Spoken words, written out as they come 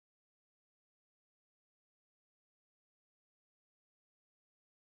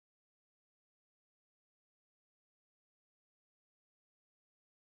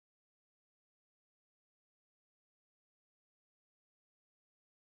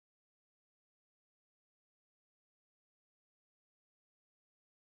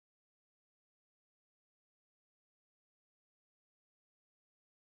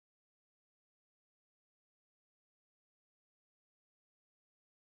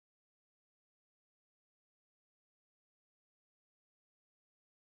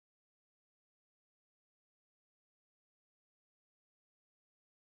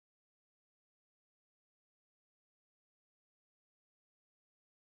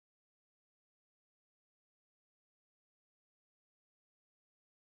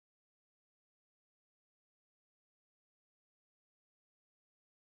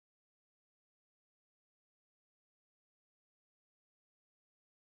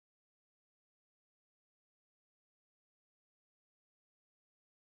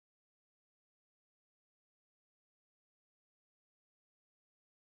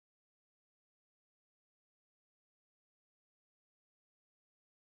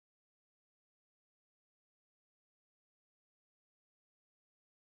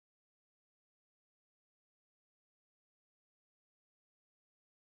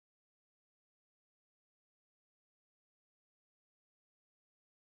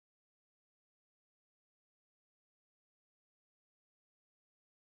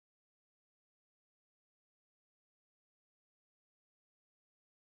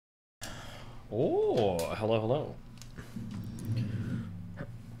Oh, hello, hello.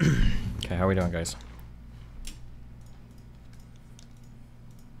 Okay, how are we doing, guys?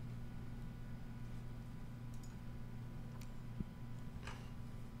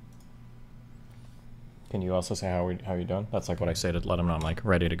 Can you also say how you doing? That's like what I say to let them know I'm like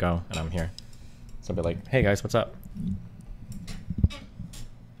ready to go and I'm here. So I'll be like, hey guys, what's up?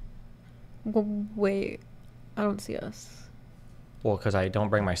 Wait, I don't see us. Well, because I don't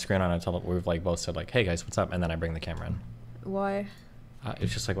bring my screen on until we've like both said like, hey guys, what's up? And then I bring the camera in. Why?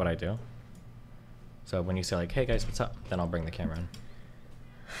 It's just like what I do. So when you say like, hey guys, what's up? Then I'll bring the camera in.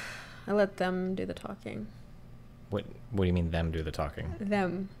 I let them do the talking. What do you mean them do the talking?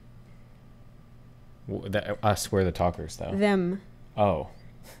 Them. Us, we're the talkers though. Them. Oh.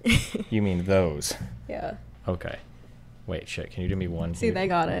 You mean those? Yeah. Okay. Wait, shit. Can you do me one? See, they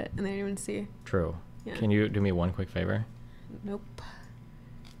got it, and they didn't even see. True. Yeah. Can you do me one quick favor? Nope.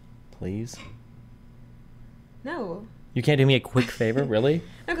 Please? No. You can't do me a quick favor? Really?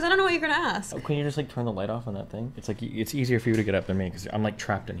 No, because I don't know what you're going to ask. Oh, can you just like turn the light off on that thing? It's like, it's easier for you to get up than me because I'm like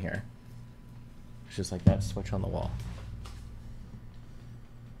trapped in here. It's just like that switch on the wall.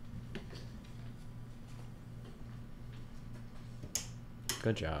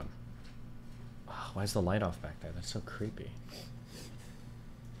 Good job. Oh, why is the light off back there? That's so creepy.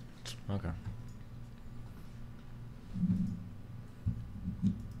 Okay.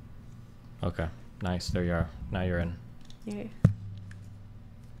 Okay. Nice. There you are. Now you're in. Yay.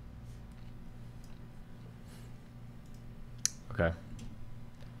 Okay.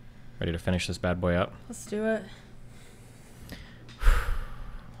 Ready to finish this bad boy up? Let's do it.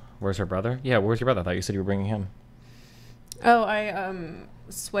 Where's her brother? Yeah, where's your brother? I thought you said you were bringing him. Oh, I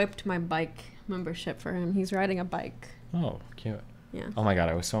swiped my bike membership for him. He's riding a bike. Oh, cute. Yeah. Oh my god,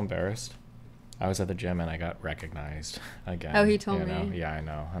 I was so embarrassed. I was at the gym and I got recognized again. Oh, he told me. Yeah, I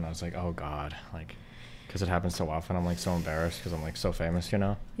know. And I was like, oh god, like, because it happens so often. I'm like so embarrassed because I'm like so famous, you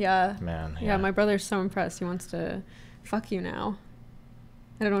know? Yeah. Man. Yeah, my brother's so impressed. He wants to fuck you now.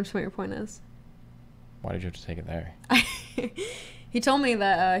 I don't know what your point is. Why did you have to take it there? He told me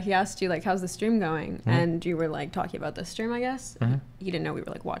that he asked you, like, how's the stream going? Mm-hmm. And you were, like, talking about the stream, I guess. Mm-hmm. He didn't know we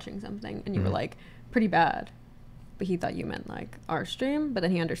were, like, watching something. And you were, like, pretty bad. But he thought you meant, like, our stream. But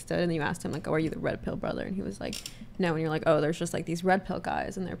then he understood. And you asked him, like, oh, are you the red pill brother? And he was like, no. And you're like, oh, there's just, like, these red pill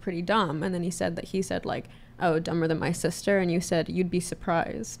guys. And they're pretty dumb. And then he said, like, oh, dumber than my sister. And you said, you'd be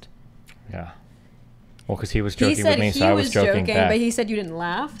surprised. Yeah. Well, because he was joking with me, so I was joking back. But he said you didn't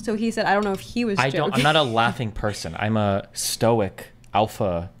laugh. So he said, I don't know if he was joking. I'm not a laughing person. I'm a stoic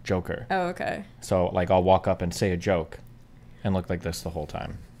alpha joker. Oh, okay. So, like, I'll walk up and say a joke and look like this the whole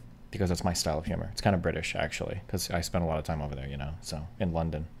time because that's my style of humor. It's kind of British, actually, because I spent a lot of time over there, you know, so in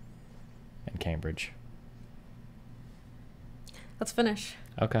London and Cambridge. Let's finish.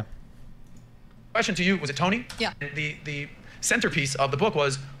 Okay. Question to you, was it Tony? Yeah. The centerpiece of the book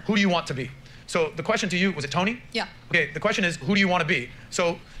was, who do you want to be? So the question to you, was it Tony? Yeah. Okay, the question is, who do you want to be?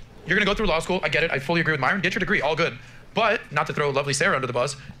 So you're going to go through law school. I get it. I fully agree with Myron. Get your degree. All good. But, not to throw lovely Sarah under the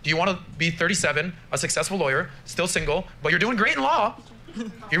bus, do you want to be 37, a successful lawyer, still single, but you're doing great in law?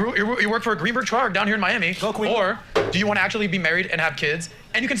 You work for a Greenberg Traurig down here in Miami. Go Queen. Or do you want to actually be married and have kids?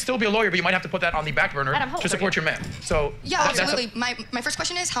 And you can still be a lawyer, but you might have to put that on the back burner to support your man. So yeah, absolutely. My first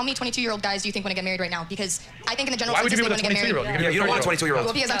question is, how many 22-year-old guys do you think want to get married right now? Because I think in the general why would you be with a want to get 22-year-old? married. You don't want a 22-year-old.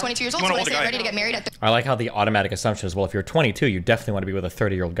 Well, because I'm 22 years old, so I say I'm ready to get married at I like how the automatic assumption is, well, if you're 22, you definitely want to be with a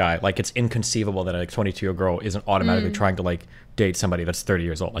 30-year-old guy. Like, it's inconceivable that a 22-year-old girl isn't automatically trying to, like, date somebody that's 30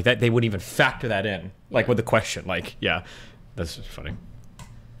 years old. Like, that they wouldn't even factor that in, like, with the question. Like, yeah, that's just funny.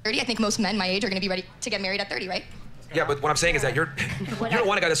 30, I think most men my age are going to be ready to get married at 30, right? Yeah, but what I'm saying is that you don't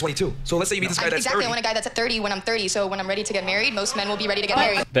want a guy that's 22. So let's say you meet this guy that's 30. Exactly, I want a guy that's at 30 when I'm 30. So when I'm ready to get married, most men will be ready to get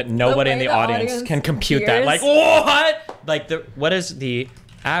married. That nobody in the audience can compute that. Like, what? Like, what is the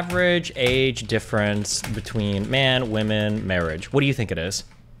average age difference between man, women, marriage? What do you think it is?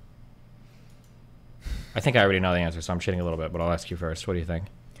 I think I already know the answer, so I'm shitting a little bit, but I'll ask you first. What do you think?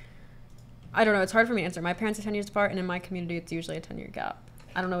 I don't know. It's hard for me to answer. My parents are 10 years apart, and in my community, it's usually a 10-year gap.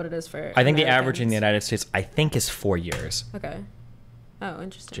 I don't know what it is for I think the average in the United States, I think, is 4 years. Okay. Oh,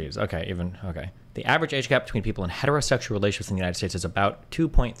 interesting. Jeez. Okay. Okay. The average age gap between people in heterosexual relationships in the United States is about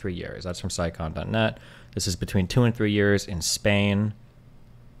 2.3 years. That's from psychon.net. This is between 2 and 3 years in Spain,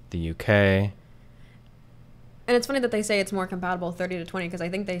 the UK. And it's funny that they say it's more compatible 30 to 20 because I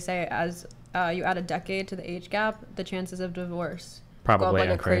think they say as you add a decade to the age gap, the chances of divorce probably go up like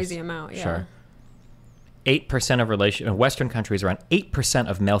increase. a crazy amount. Yeah. Sure. 8% of in Western countries, around 8%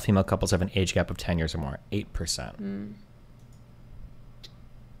 of male-female couples have an age gap of 10 years or more. 8%. Mm.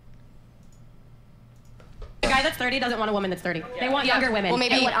 The guy that's 30 doesn't want a woman that's 30. They want younger women. Well,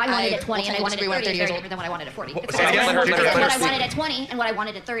 maybe And what I wanted at 20 will and I wanted disagree when at I'm 30 30 is years very old. different than what I wanted at 40. Say it again, let her What I speak. wanted at 20 and what I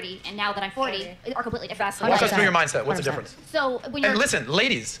wanted at 30, and now that I'm 40 are completely different. Walk us through your mindset. What's the difference? So when you're And listen,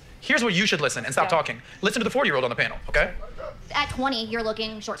 ladies, here's where you should listen and stop talking. Listen to the 40-year-old on the panel, okay? at 20, you're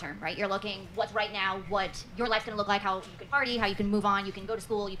looking short term, right? You're looking what's right now, what your life's gonna look like, how you can party, how you can move on, you can go to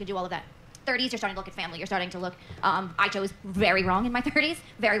school, you can do all of that. 30s, you're starting to look at family. You're starting to look. I chose very wrong in my 30s,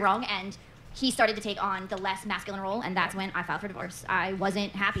 very wrong, and he started to take on the less masculine role, and that's when I filed for divorce. I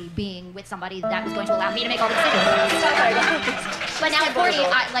wasn't happy being with somebody that was going to allow me to make all the decisions. But now at 40,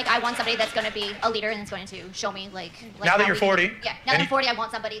 I want somebody that's going to be a leader and that's going to show me like now that how you're we- 40. Yeah, now that I'm 40, I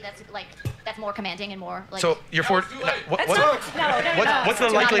want somebody that's that's more commanding and more like. So you're 40. What's the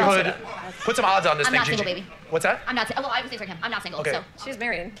not likelihood? Put some odds on this I'm thing, not single, Gigi. baby. What's that? I'm not. Well, I was answering him. I'm not single. Okay. So She's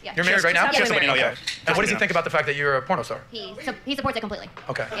married. yeah. You're married right now? Yeah, Just so we we're know, married. yeah. And what does he think about the fact that you're a porno star? He supports it completely.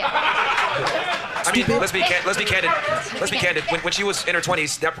 Okay. Yeah. I mean, let's be candid. Let's be candid. When she was in her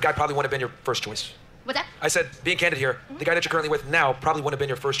 20s, that guy probably wouldn't have been your first choice. What's that? I said, being candid here, the guy that you're currently with now probably wouldn't have been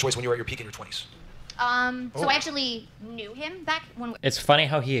your first choice when you were at your peak in your 20s. So I actually knew him back when. It's funny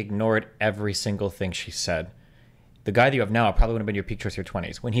how he ignored every single thing she said. The guy that you have now probably would have been your peak choice in your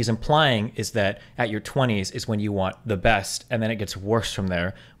 20s. When he's implying is that at your 20s is when you want the best, and then it gets worse from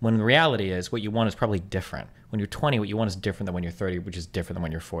there. When the reality is what you want is probably different. When you're 20, what you want is different than when you're 30, which is different than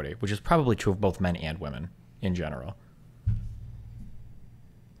when you're 40, which is probably true of both men and women in general.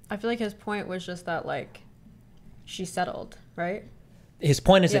 I feel like his point was just that, like, she settled, right? His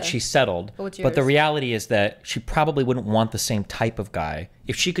point is that Yeah. she settled, But what's but the yours? reality is that she probably wouldn't want the same type of guy.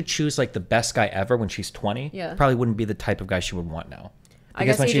 If she could choose like the best guy ever when she's 20, Yeah. probably wouldn't be the type of guy she would want now. I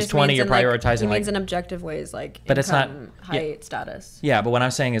Because guess when he she's just 20, means you're in, like, prioritizing he like means in objective ways, like But it's not- income, height, status. Yeah, but what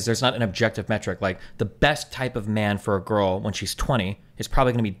I'm saying is there's not an objective metric. Like the best type of man for a girl when she's 20 is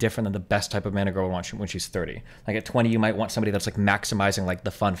probably going to be different than the best type of man a girl wants when she's 30. Like at 20, you might want somebody that's like maximizing like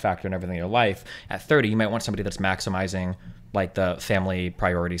the fun factor and everything in your life. At 30, you might want somebody that's maximizing like the family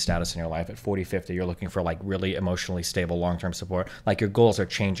priority status in your life. At 40, 50, you're looking for like really emotionally stable long-term support. Like your goals are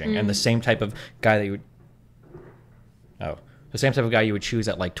changing. And the same type of guy that you would... The same type of guy you would choose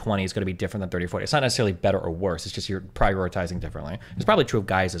at like 20 is going to be different than 30 or 40. It's not necessarily better or worse. It's just you're prioritizing differently. It's probably true of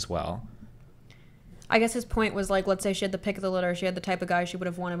guys as well. I guess his point was like, let's say she had the pick of the litter, she had the type of guy she would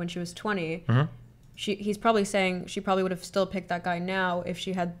have wanted when she was 20. He's probably saying she probably would have still picked that guy now if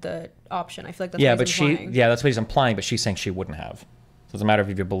she had the option. I feel like that's Yeah, what but he's she, implying. yeah, that's what he's implying, but she's saying she wouldn't have. So it doesn't matter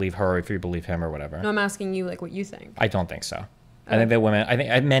if you believe her or if you believe him or whatever. No, I'm asking you like what you think. I don't think so. I think that women, I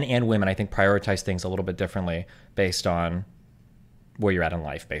think men and women, I think prioritize things a little bit differently based on where you're at in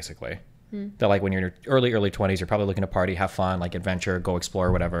life, basically. That like when you're in your early 20s, you're probably looking to party, have fun, like adventure, go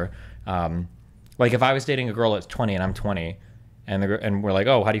explore, whatever. Like if I was dating a girl that's 20 and I'm 20, and we're like,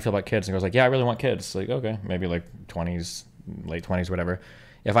 oh, how do you feel about kids? And the girl's like, yeah, I really want kids. Like, okay, maybe like 20s, late 20s, whatever.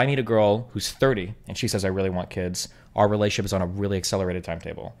 If I meet a girl who's 30 and she says, I really want kids, our relationship is on a really accelerated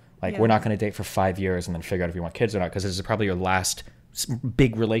timetable. Like we're not going to date for 5 years and then figure out if you want kids or not, because this is probably your last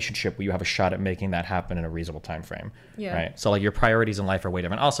big relationship where you have a shot at making that happen in a reasonable time frame. Yeah. Right. So like your priorities in life are way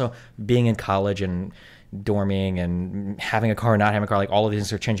different. Also, being in college and dorming and having a car, not having a car, like all of these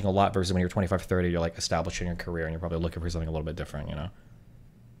things are changing a lot versus when you're 25, 30, you're like establishing your career and you're probably looking for something a little bit different, you know?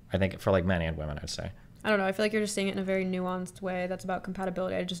 I think for like men and women, I'd say. I don't know. I feel like you're just saying it in a very nuanced way that's about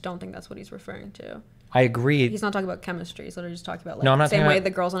compatibility. I just don't think that's what he's referring to. I agree. He's not talking about chemistry. He's literally just talking about like No, I'm the not same talking way about- the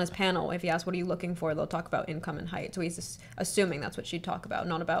girls on his panel, if he asks what are you looking for, they'll talk about income and height. So he's just assuming that's what she'd talk about,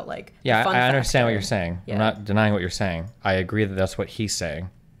 not about like the Yeah, fun I understand what factor. you're saying. Yeah. I'm not denying what you're saying. I agree that that's what he's saying.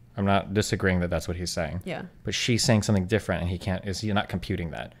 I'm not disagreeing that that's what he's saying. Yeah. But she's saying something different, and he's not computing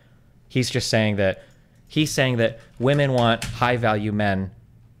that. He's just saying that women want high value men,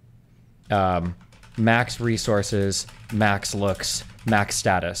 max resources, max looks, max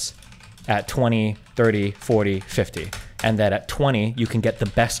status at 20, 30, 40, 50. And that at 20, you can get the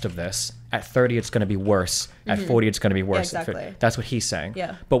best of this. At 30, it's going to be worse. At 40, it's going to be worse. At 50. exactly. That's what he's saying.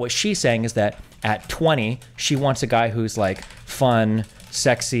 Yeah. But what she's saying is that at 20, she wants a guy who's like fun,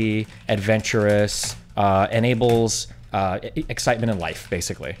 sexy, adventurous, enables excitement in life,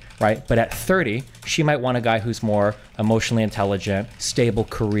 basically, right? But at 30, she might want a guy who's more emotionally intelligent, stable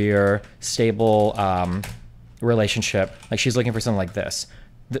career, stable relationship. Like she's looking for something like this.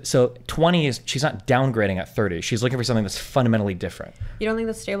 So 20 is, she's not downgrading at 30. She's looking for something that's fundamentally different. You don't think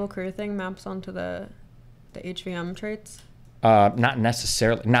the stable career thing maps onto the HVM traits? Not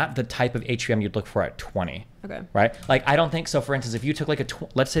necessarily, not the type of HVM you'd look for at 20. Okay. Right? Like, I don't think so. For instance, if you took like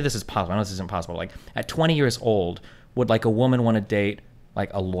let's say this is possible. I know this isn't possible. Like at 20 years old, would like a woman want to date like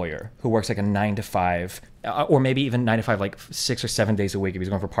a lawyer who works like a 9 to 5, or maybe even 9 to 5, like 6 or 7 days a week if he's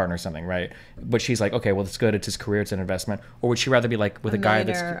going for partner or something, right? But she's like, okay, well, it's good. It's his career. It's an investment. Or would she rather be like with a guy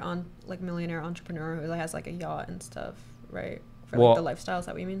that's millionaire entrepreneur who has like a yacht and stuff, right? For well, like the lifestyle. Is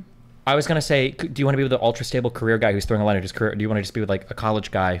that what you mean? I was gonna say, do you want to be with an ultra stable career guy who's throwing a line at his career? Or do you want to just be with like a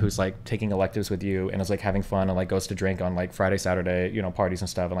college guy who's like taking electives with you and is like having fun and like goes to drink on like Friday, Saturday, you know, parties and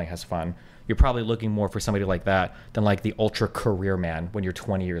stuff and like has fun? You're probably looking more for somebody like that than like the ultra career man when you're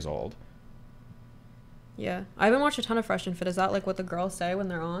 20 years old. Yeah, I haven't watched a ton of Fresh and Fit. Is that like what the girls say when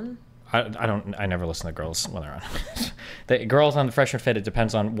they're on? I never listen to girls when they're on. The girls on the Fresh and Fit, it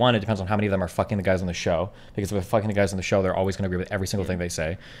depends on how many of them are fucking the guys on the show. Because if they're fucking the guys on the show, they're always going to agree with every single thing they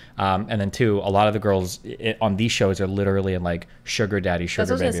say. And then two, a lot of the girls on these shows are literally in like sugar daddy,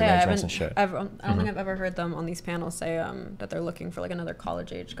 sugar baby arrangements and shit. I don't think I've ever heard them on these panels say that they're looking for like another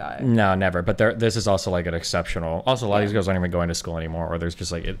college age guy. No, never. But this is also like an exceptional. Also, a lot of these girls aren't even going to school anymore, or there's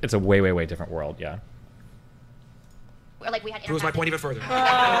just like it's a way, way, way different world. Yeah. Or like we had. Proves my point even further.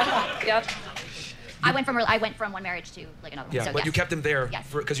 Yep. I went from one marriage to like another one. Yeah, So, but yes. you kept him there Yes.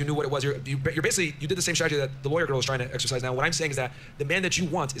 because you knew what it was. You're basically, you did the same strategy that the lawyer girl is trying to exercise now. What I'm saying is that the man that you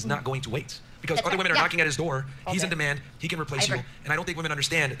want is not going to wait. Because That's other right. women are Yeah. knocking at his door. He's in demand. He can replace I you. agree. And I don't think women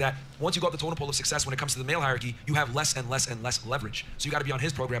understand that once you go up the totem pole of success when it comes to the male hierarchy, you have less and less and less leverage. So you got to be on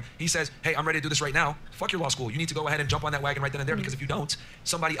his program. He says, hey, I'm ready to do this right now. Fuck your law school. You need to go ahead and jump on that wagon right then and there because if you don't,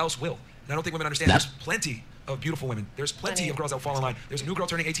 somebody else will. And I don't think women understand. There's plenty of beautiful women. There's plenty of girls that will fall in line. There's a new girl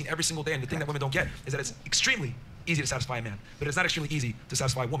turning 18 every single day. And the thing that women don't get is that it's extremely easy to satisfy a man, but it's not extremely easy to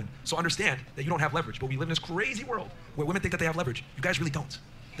satisfy a woman. So understand that you don't have leverage, but we live in this crazy world where women think that they have leverage. You guys really don't.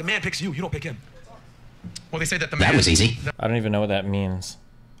 The man picks you, you don't pick him. Well, they say that the man. That was easy. I don't even know what that means.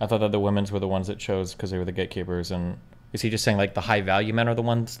 I thought that the women's were the ones that chose because they were the gatekeepers. And is he just saying like the high value men are the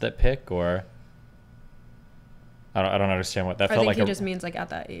ones that pick, or I don't understand what that felt like. I think he just means like at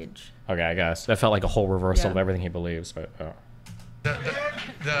that age. Okay, I guess that felt like a whole reversal Yeah. of everything he believes. But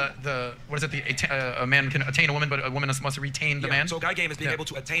what is it? A man can attain a woman, but a woman must retain the man. So guy game is being able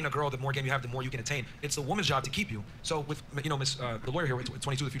to attain a girl. The more game you have, the more you can attain. It's the woman's job to keep you. So with Miss the lawyer here,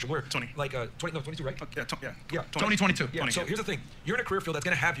 22, the future lawyer. 20. Like 22, right? Yeah, 22. Yeah. So here's the thing: you're in a career field that's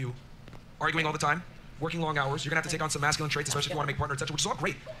gonna have you arguing all the time, working long hours. You're gonna have to take on some masculine traits, especially if you want to make partner, etc., which is all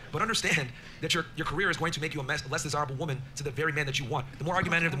great. But understand that your career is going to make you a less desirable woman to the very man that you want. The more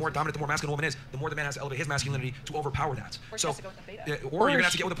argumentative, the more dominant, the more masculine a woman is, the more the man has to elevate his masculinity to overpower that. Or you're gonna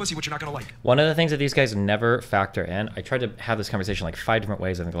have to get with a pussy, which you're not gonna like. one of the things that these guys never factor in, I tried to have this conversation like 5 different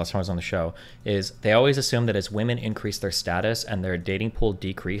ways, I think the last time I was on the show, is they always assume that as women increase their status and their dating pool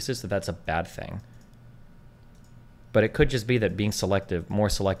decreases, that that's a bad thing. But it could just be that being more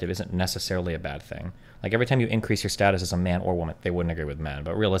selective isn't necessarily a bad thing. Like every time you increase your status as a man or woman, they wouldn't agree with men,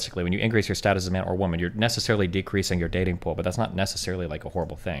 but realistically, when you increase your status as a man or woman, you're necessarily decreasing your dating pool, but that's not necessarily like a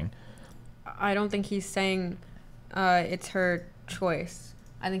horrible thing. I don't think he's saying it's her choice.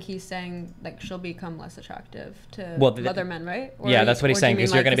 I think he's saying like she'll become less attractive to other men, right? Or yeah, that's what he's saying.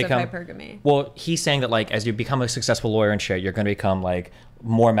 Because you're going to become hypergamy? Well, he's saying that like as you become a successful lawyer and shit, you're going to become like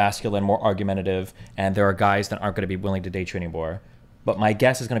more masculine, more argumentative, and there are guys that aren't going to be willing to date you anymore. But my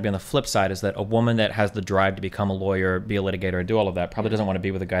guess is going to be on the flip side is that a woman that has the drive to become a lawyer, be a litigator, and do all of that probably doesn't want to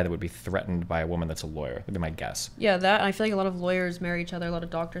be with a guy that would be threatened by a woman that's a lawyer. That'd be my guess. Yeah, that. I feel like a lot of lawyers marry each other, a lot of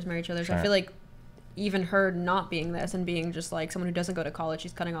doctors marry each other. So I feel like even her not being this and being just like someone who doesn't go to college,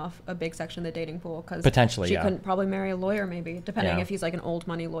 she's cutting off a big section of the dating pool because potentially she couldn't probably marry a lawyer, maybe depending Yeah. if he's like an old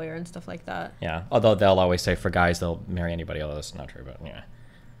money lawyer and stuff like that. Yeah, although they'll always say for guys they'll marry anybody, although that's not true. But yeah.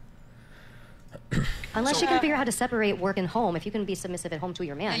 Unless you can figure out how to separate work and home. If you can be submissive at home to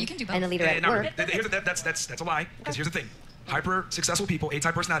your man you can do both. and a leader at No, work. that's a lie. Because here's the thing: hyper successful people,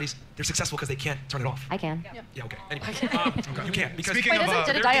 A-type personalities, they're successful because they can't turn it off. I can. Yeah, okay. Anyway, you can't because Speaking Wait, of, doesn't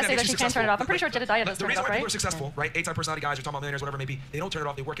they're Jedediah that say makes that you she can't turn it off? I'm pretty sure successful. Jedediah The does turn it reason off, why people are right? successful, right? A-type personality guys, you're talking about millionaires, whatever it may be, they don't turn it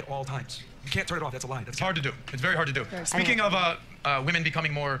off. They work at all times. You can't turn it off. That's a lie. That's It's hard to do. It's very hard to do. Speaking of women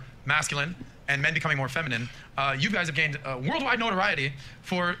becoming more masculine and men becoming more feminine, you guys have gained worldwide notoriety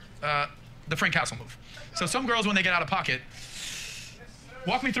for the Frank Castle move. So some girls, when they get out of pocket,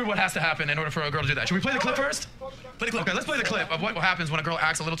 walk me through what has to happen in order for a girl to do that. Should we play the clip first? Play the clip. Okay, let's play the clip of what happens when a girl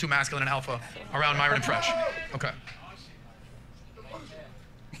acts a little too masculine and alpha around Myron and Fresh. Okay.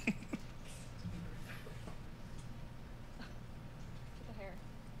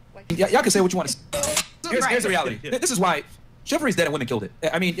 Y'all can say what you want to say. Here's the reality. This is why chivalry's dead and women killed it.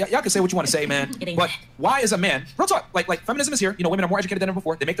 I mean, y'all can say what you want to say, man. But why is a man, real talk, like feminism is here. You know, women are more educated than ever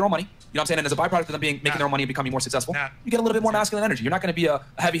before. They make their own money. You know what I'm saying? And as a byproduct of them making their own money and becoming more successful, you get a little bit more masculine energy. You're not going to be a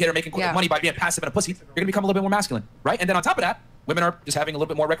heavy hitter making money by being passive and a pussy. You're going to become a little bit more masculine, right? And then on top of that, women are just having a little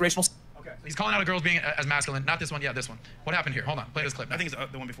bit more recreational. Okay. He's calling out a girls being as masculine. Not this one. Yeah, this one. What happened here? Hold on. Play this clip. I think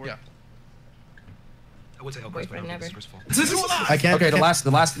it's the one before. Yeah. I would say Elvis, but I don't think it's Chris' fault. I can't. Okay, the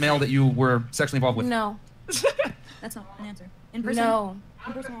last male that you were sexually involved with. No. That's not an answer. In person? No.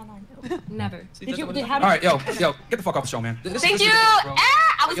 In person or online? Never. All right, yo, get the fuck off the show, man. Thank you.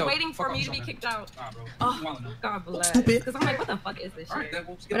 I was waiting for me to be kicked out. Oh, God bless. Stupid. Because I'm like, what the fuck is this shit?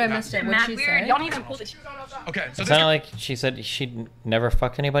 But I missed it. What Mad she weird. say? Y'all don't even pull the shit. Okay. So It sounded like she said she'd never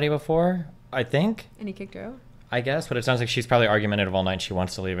fucked anybody before, I think. And he kicked her out? I guess, but it sounds like she's probably argumentative all night. She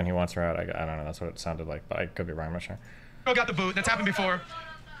wants to leave and he wants her out. I don't know. That's what it sounded like, but I could be wrong. I'm not sure. girl got the boot. That's happened before.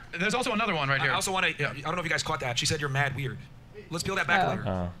 There's also another one right here. I also want to. I don't know if you guys caught that. She said you're mad weird. Let's peel that back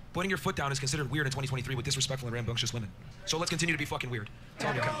later. Putting your foot down is considered weird in 2023 with disrespectful and rambunctious women. So let's continue to be fucking weird.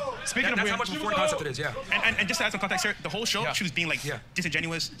 That's all. Speaking of that's weird, how much of a foreign concept it is. Yeah. And just to add some context here, the whole show she was being like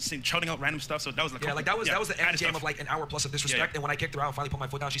disingenuous, shouting out random stuff. So that was like that was the end game of like an hour plus of disrespect. And when I kicked her out and finally put my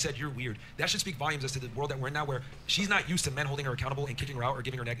foot down, she said you're weird. That should speak volumes as to the world that we're in now, where she's not used to men holding her accountable and kicking her out or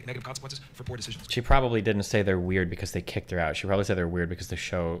giving her negative consequences for poor decisions. She probably didn't say they're weird because they kicked her out. She probably said they're weird because the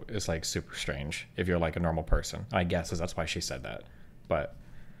show is like super strange if you're like a normal person. I guess that's why she said that. But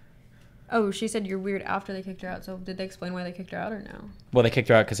oh, she said you're weird after they kicked her out. So did they explain why they kicked her out or no? well, they kicked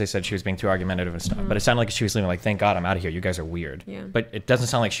her out because they said she was being too argumentative and stuff. But it sounded like she was leaving like, thank God I'm out of here. You guys are weird. Yeah. But it doesn't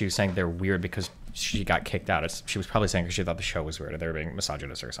sound like she was saying they're weird because she got kicked out. She was probably saying because she thought the show was weird or they were being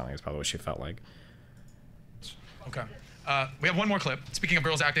misogynist or something. It's probably what she felt like. Okay. We have one more clip. Speaking of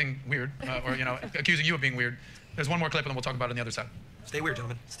girls acting weird, or accusing you of being weird, there's one more clip and then we'll talk about it on the other side. Stay weird,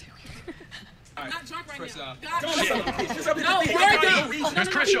 gentlemen. Stay weird. All right. I'm not drunk right First, now. No, there's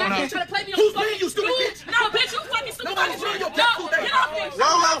Chris showing up. Who's me, you stupid bitch? No, bitch, you fucking stupid. No, get off me.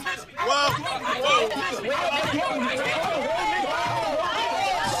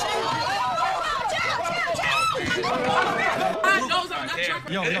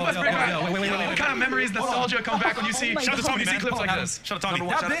 Wait. What kind of memories, nostalgia come back when you see clips like this? Shout out to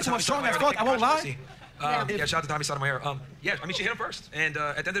Tommy. That bitch was strong as fuck. I won't lie. Yeah, shout out to Tommy Sotomayor. Yeah, I mean, she hit him first. And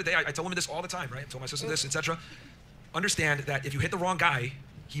at the end of the day, I tell women this all the time, right? I told my sister this, etc. Understand that if you hit the wrong guy,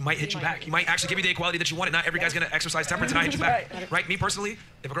 he might hit you back. He might actually give you the equality that you wanted. Not every guy's going to exercise temperance and not hit you back. Right? Me personally,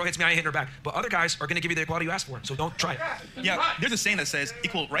 if a girl hits me, I ain't hitting her back. But other guys are going to give you the equality you asked for. So don't try it. Yeah, there's a saying that says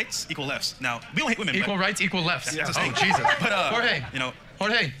equal rights, equal lefts. Now, we don't hate women. Equal rights, equal lefts. That's a saying. Oh, Jesus. But, Jorge,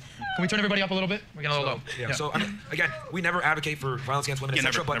 Jorge, can we turn everybody up a little bit? We're getting a little low. Yeah. So, I mean, again, we never advocate for violence against women,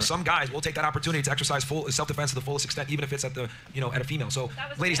 etc. But some guys will take that opportunity to exercise full self-defense to the fullest extent, even if it's at the, at a female. So,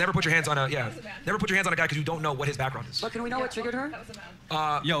 ladies, never put your hands on a guy because you don't know what his background is. But can we know what triggered her?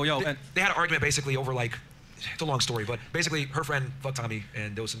 They had an argument basically over like, it's a long story, but basically her friend fucked Tommy,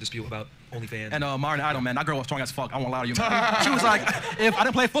 and there was some dispute about OnlyFans. And Martin Idol, man, that girl was strong as fuck. I won't lie to you, man. She was like, if I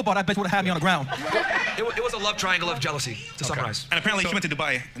didn't play football, that bitch would have had me on the ground. It was a love triangle of jealousy, to summarize. And apparently she went to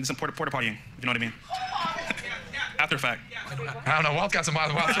Dubai and did some porta pottying, if you know what I mean. After the fact. I don't know. Walt got some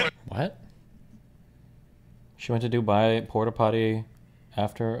wild stories. What? She went to Dubai, porta potty,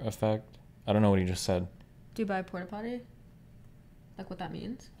 after effect. I don't know what he just said. Dubai porta potty? Like what that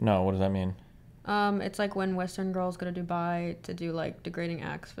means? No, what does that mean? It's like when Western girls go to Dubai to do like degrading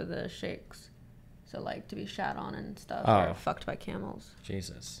acts for the sheikhs. So like to be shat on and stuff or fucked by camels.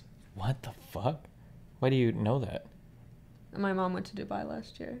 Jesus. What the fuck? Why do you know that? My mom went to Dubai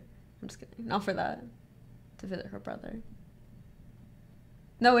last year. I'm just kidding. Not for that. To visit her brother.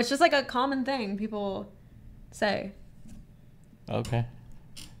 No, it's just like a common thing people say. Okay.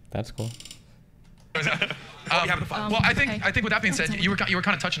 That's cool. Well, I think with that being said, you were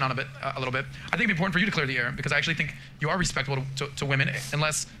kind of touching on a little bit. I think it'd be important for you to clear the air because I actually think you are respectful to women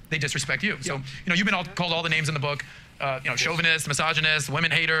unless they disrespect you. So you've been called all the names in the book. Chauvinist, misogynist, women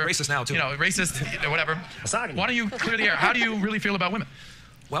hater, racist now too. Racist, whatever. Why don't you clear the air? How do you really feel about women?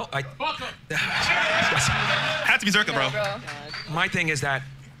 Well, had to be Zerka, bro. My thing is that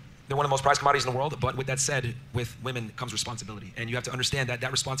they're one of the most prized commodities in the world, but with that said, with women comes responsibility. And you have to understand that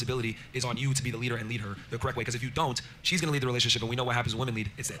that responsibility is on you to be the leader and lead her the correct way. Because if you don't, she's going to lead the relationship, and we know what happens when women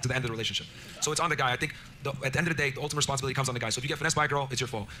lead. It's to the end of the relationship. So it's on the guy. I think at the end of the day, the ultimate responsibility comes on the guy. So if you get finessed by a girl, it's your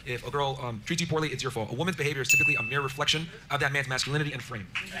fault. If a girl treats you poorly, it's your fault. A woman's behavior is typically a mere reflection of that man's masculinity and frame.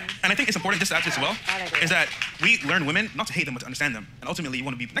 And I think it's important just to add this as well, is that we learn women not to hate them, but to understand them. And ultimately, you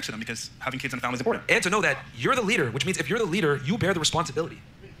want to be next to them because having kids in the family is important. And to know that you're the leader, which means if you're the leader, you bear the responsibility.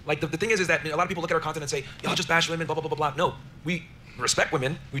 Like the thing is that a lot of people look at our content and say, y'all just bash women, blah, blah, blah, blah, blah. No, we respect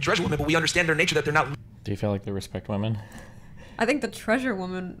women, we treasure women, but we understand their nature that they're not. Do you feel like they respect women? I think the treasure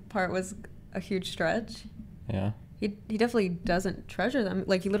woman part was a huge stretch. Yeah. He definitely doesn't treasure them.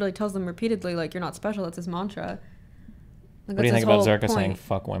 Like he literally tells them repeatedly, like, you're not special, that's his mantra. Like, what do you think about Zerka saying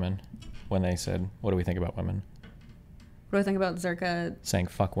fuck women when they said, what do we think about women? What do I think about Zerka? Saying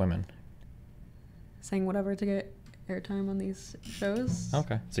fuck women. saying whatever to get airtime on these shows.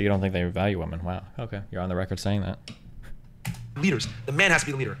 Okay. So you don't think they value women? Wow. Okay. You're on the record saying that. Leaders. The man has to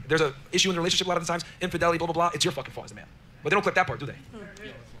be the leader. If there's an issue in the relationship a lot of the times, infidelity, blah, blah, blah, it's your fucking fault as a man. But they don't clip that part, do they?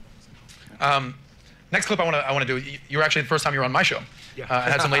 Next clip I want to do. You were actually the first time you were on my show. Yeah. I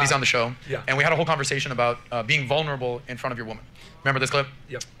had some ladies on the show, Yeah. and we had a whole conversation about being vulnerable in front of your woman. Remember this clip?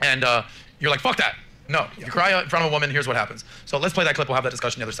 Yep. And you're like, fuck that. No. If you cry in front of a woman, here's what happens. So let's play that clip. We'll have that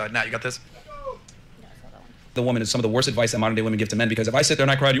discussion on the other side. Nat, you got this? The woman is some of the worst advice that modern day women give to men, because if I sit there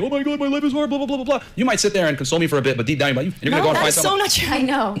and I cry to you, oh my God, my life is hard, blah, blah, blah, blah, blah, you might sit there and console me for a bit, but deep down you're going to go and find someone. That's so not true. I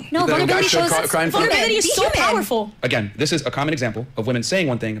know. No, The vulnerability guy should shows cry in front of- vulnerability is so powerful. Again, this is a common example of women saying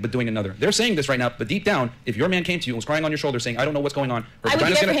one thing but doing another. They're saying this right now, but deep down, if your man came to you and was crying on your shoulder saying, I don't know what's going on, her I would be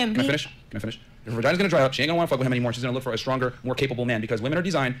vagina's there for gonna, him. Can I finish? Can I finish? Her vagina's gonna dry up, she ain't gonna want to fuck with him anymore, she's gonna look for a stronger, more capable man, because women are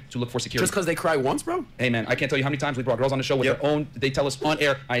designed to look for security. Just because they cry once, bro? Hey man, I can't tell you how many times we brought girls on the show with their own, they tell us on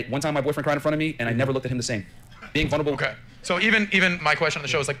air, one time my boyfriend cried in front of me and I never looked at him the same. Being vulnerable. Okay. So even my question on the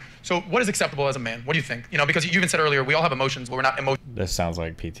show is like, so what is acceptable as a man? What do you think? You know, because you even said earlier, we all have emotions, but we're not This sounds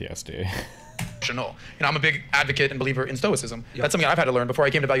like PTSD. emotional. You know, I'm a big advocate and believer in stoicism. That's something I've had to learn before I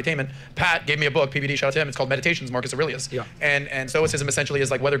came to Valuetainment. Pat gave me a book, PBD, shout out to him. It's called Meditations, Marcus Aurelius. And stoicism essentially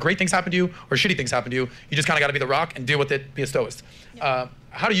is like whether great things happen to you or shitty things happen to you, you just kind of got to be the rock and deal with it, be a stoist.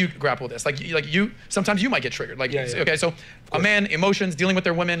 How do you grapple with this? Like you, sometimes you might get triggered. Like, okay, so a man, emotions, dealing with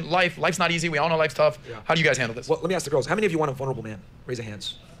their women, life's not easy. We all know life's tough. How do you guys handle this? Well, let me ask the girls. How many of you want a vulnerable man? Raise your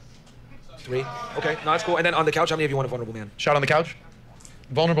hands. 3. Okay, no, that's cool. And then on the couch, how many of you want a vulnerable man? Shout on the couch.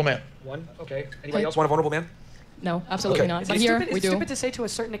 Vulnerable man. 1. Okay. Anybody else want a vulnerable man? No, absolutely not. But here we do. It's stupid to say to a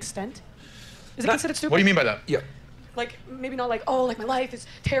certain extent. Is it considered stupid? What do you mean by that? Yeah. Like, maybe not like, oh, like my life is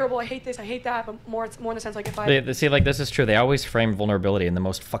terrible, I hate this, I hate that, but more in the sense like if I... See, like, this is true. They always frame vulnerability in the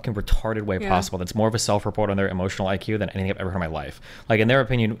most fucking retarded way possible. That's more of a self-report on their emotional IQ than anything I've ever heard in my life. Like, in their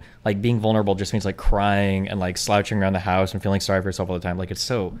opinion, like, being vulnerable just means, like, crying and, like, slouching around the house and feeling sorry for yourself all the time. Like, it's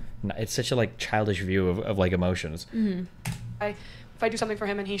such a, like, childish view of like, emotions. If I do something for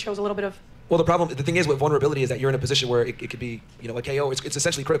him and he shows a little bit of... Well, the thing is with vulnerability is that you're in a position where it could be, you know, a KO. It's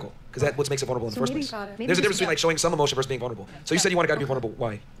essentially critical, because that's what makes it vulnerable in the first place. There's a difference between like showing some emotion versus being vulnerable. So you said you want a guy to be vulnerable.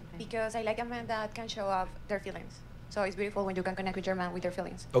 Why? Because I like a man that can show off their feelings. So it's beautiful when you can connect with your man with their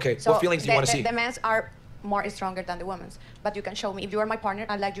feelings. Okay, so what feelings do you want to see? The men's are more stronger than the women's, but you can show me. If you are my partner,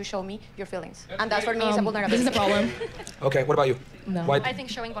 I'd like you to show me your feelings, and that for me is a vulnerability. This is the problem. Okay, what about you? No. Why? I think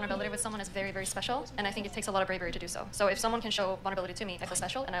showing vulnerability with someone is very, very special, and I think it takes a lot of bravery to do so. So if someone can show vulnerability to me, I feel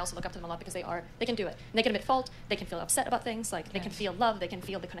special, and I also look up to them a lot because they can do it. They can admit fault, they can feel upset about things, like they can feel love, they can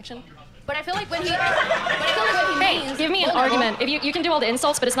feel the connection. But I feel like when he means Give me an argument. If you can do all the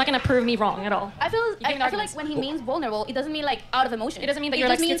insults, but it's not going to prove me wrong at all. I feel like when he means vulnerable, it doesn't mean like out of emotion. It doesn't mean that you're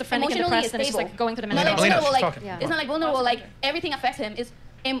like schizophrenic and depressed and it's just like going through the Not mental. like vulnerable, like it's not like vulnerable, like everything affects him. It's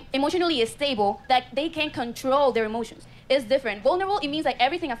emotionally stable, that they can control their emotions. It's different. Vulnerable, it means like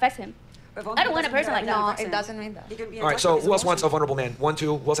everything affects him. I don't want a person like that. No, it doesn't mean that. All right, so who else wants a vulnerable man? 1,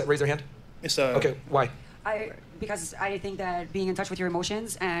 2. Who else raise their hand? Okay, why? Because I think that being in touch with your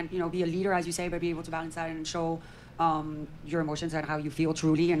emotions and, you know, be a leader, as you say, but be able to balance that and show your emotions and how you feel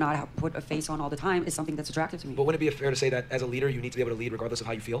truly and not put a face on all the time is something that's attractive to me. But wouldn't it be fair to say that as a leader, you need to be able to lead regardless of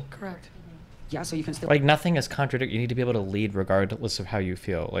how you feel? Correct. Yeah, so you can still... Like, nothing is contradictory. You need to be able to lead regardless of how you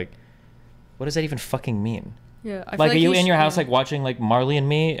feel. Like, what does that even fucking mean? Yeah, I feel like, are you in your should- house, like, watching, like, Marley and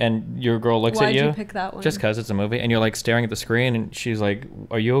Me, and your girl looks at you? Why'd you pick that one? Just because it's a movie, and you're, like, staring at the screen, and she's like,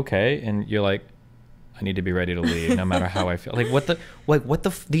 are you okay? And you're like, I need to be ready to lead, no matter how I feel.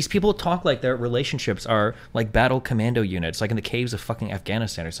 These people talk like their relationships are, like, battle commando units, like in the caves of fucking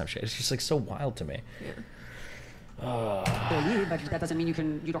Afghanistan or some shit. It's just, like, so wild to me. Yeah. But that doesn't mean you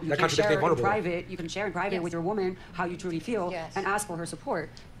can't share in private. You can share in private with your woman how you truly feel and ask for her support.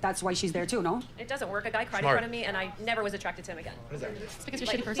 That's why she's there too, no? It doesn't work. A guy cried Smart. in front of me, and I never was attracted to him again. What is that? It's because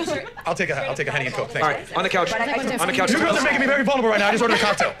you're a shitty person. I'll take a Henny and Coke. Thanks. All right, on the couch. On the couch. You girls are making me very vulnerable right now. I just ordered a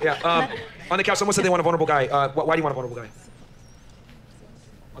cocktail. Yeah. On the couch, someone said they want a vulnerable guy. Why do you want a vulnerable guy?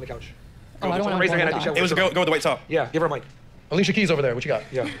 On the couch. Oh, I don't want Raise a their hand. vulnerable guy. It was go with the white top. Yeah, give her a mic. Alicia Keys over there. What you got?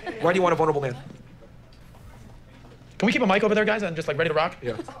 Yeah. Why do you want a vulnerable man? Can we keep a mic over there, guys, and just like ready to rock?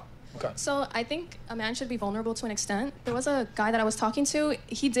 Yeah. Okay. So I think a man should be vulnerable to an extent. There was a guy that I was talking to.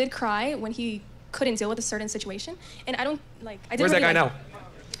 He did cry when he couldn't deal with a certain situation, and I don't like. I didn't Where's that really guy like,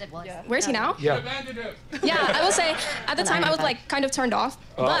 now? did was. Where's he now? Yeah. Yeah, I will say at the time I was like kind of turned off,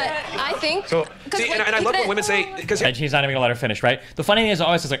 but I think So, see, and I love when women say, because and she's not even gonna let her finish, right? The funny thing is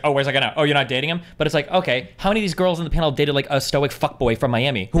always it's like, oh, where's that guy now? Oh, you're not dating him? But it's like, okay, how many of these girls in the panel dated like a stoic fuckboy from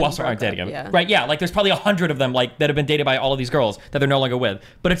Miami who also aren't dating him? Yeah. Right? Yeah, like there's probably 100 of them like that have been dated by all of these girls that they're no longer with.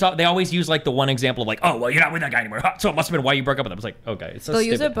 But it's they always use like the one example of like, oh, well, you're not with that guy anymore. So it must have been why you broke up with him. It's like, okay, it's so They'll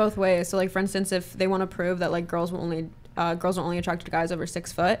stupid. use it both ways. So like for instance, if they want to prove that like girls are only attracted to guys over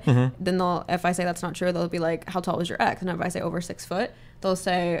 6 foot, then they'll, if I say that's not true, they'll be like, how tall was your ex? And if I say over 6 foot, they'll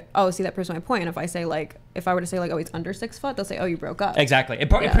say, oh, see, that proves my point. And if I say like, if I were to say like, oh, he's under 6 foot, they'll say, oh, you broke up. Exactly. It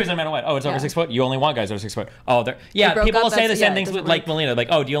proves no matter what. Oh, it's over 6 foot. You only want guys over 6 foot. Oh, yeah. broke People up, will say the that's- same yeah, things it with doesn't like Melina, like,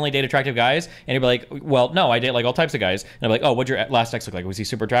 oh, do you only date attractive guys? And you'll be like, well, no, I date like all types of guys. And I'm like, oh, what'd your last ex look like? Was he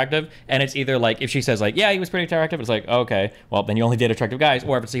super attractive? And it's either like, if she says like, yeah, he was pretty attractive, it's like, oh, okay, well, then you only date attractive guys.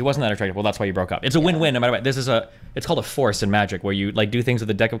 Or if it's he wasn't that attractive, well, that's why you broke up. It's a win-win no matter what. This is it's called a force in Magic, where you like do things with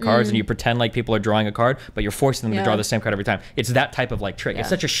a deck of cards and you pretend like people are drawing a card, but you're forcing them to draw the same card every time. It's that type of like trick. It's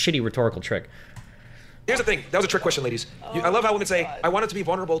such a shitty rhetorical trick. here's the thing. That was a trick question, ladies. I love how women say, I want it to be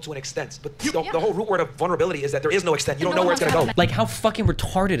vulnerable to an extent. But the whole root word of vulnerability is that there is no extent. You don't know where it's going to go. Like, how fucking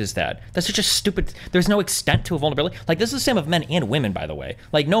retarded is that? That's such a stupid... There's no extent to a vulnerability. Like, this is the same of men and women, by the way.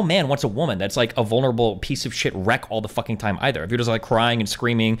 Like, no man wants a woman that's, like, a vulnerable piece of shit wreck all the fucking time either. If you're just, like, crying and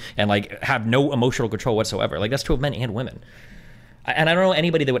screaming and, like, have no emotional control whatsoever. Like, that's true of men and women. And I don't know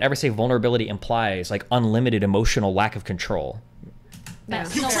anybody that would ever say vulnerability implies, like, unlimited emotional lack of control.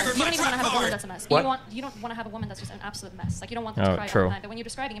 Mess. No, you don't even want to have a woman that's a mess. What? You don't want to have a woman that's just an absolute mess. Like, you don't want them Oh, to cry all true. the time. But when you're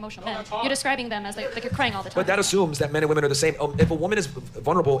describing emotional men, you're describing them as like you're crying all the time. But that assumes that men and women are the same. If a woman is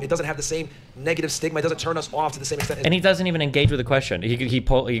vulnerable, it doesn't have the same negative stigma. It doesn't turn us off to the same extent. And he doesn't even engage with the question.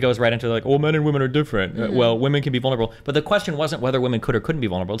 He goes right into like, well, men and women are different. Well, women can be vulnerable. But the question wasn't whether women could or couldn't be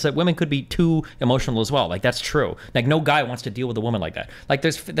vulnerable. It's that women could be too emotional as well. Like, that's true. Like, no guy wants to deal with a woman like that. Like,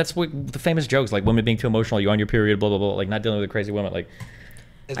 that's what the famous jokes, like women being too emotional, you're on your period, blah, blah, blah. Like, not dealing with a crazy woman. Like,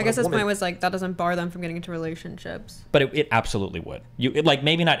 I guess his point was like that doesn't bar them from getting into relationships. but it absolutely would. Like,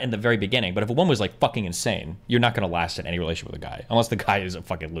 maybe not in the very beginning, but if a woman was like fucking insane, you're not going to last in any relationship with a guy unless the guy is a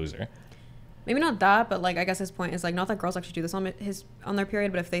fucking loser. Maybe not that, but like I guess his point is like not that girls actually do this on their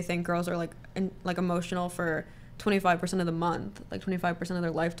period, but if they think girls are like emotional for 25% of the month, like 25% of their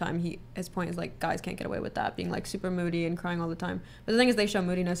lifetime, his point is like guys can't get away with that, being like super moody and crying all the time. But the thing is, they show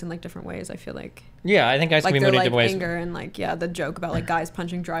moodiness in like different ways. I feel like. Yeah, I think guys like can be moody in different ways. Anger and like the joke about like guys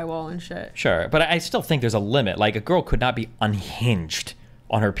punching drywall and shit. Sure, but I still think there's a limit. Like, a girl could not be unhinged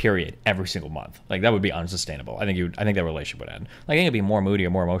on her period every single month. Like, that would be unsustainable. I think that relationship would end. Like, I think it'd be more moody or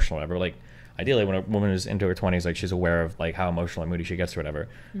more emotional or whatever. Like, ideally, when a woman is into her 20s, like, she's aware of like how emotional and moody she gets or whatever.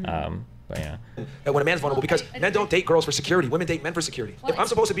 But yeah. And when a man's vulnerable, because men don't date girls for security, women date men for security. If I'm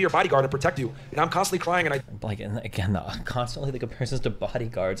supposed to be your bodyguard and protect you, and I'm constantly crying and I like, and again, constantly the comparisons to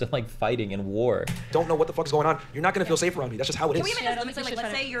bodyguards and like fighting in war. Don't know what the fuck's going on, you're not gonna feel safe around me. That's just how it is. Can we imagine this? Like,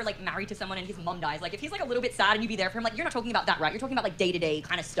 let's say you're like married to someone and his mom dies. Like, if he's like a little bit sad and you be there for him, like, you're not talking about that, right? You're talking about like day-to-day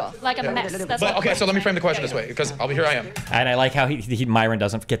kind of stuff. Like a mess. That's But okay, so let me frame the question this way, because here I am. And I like how Myron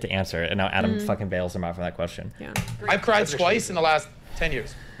doesn't get to answer it, and now Adam fucking bails him out from that question. Yeah. I've cried twice in the last 10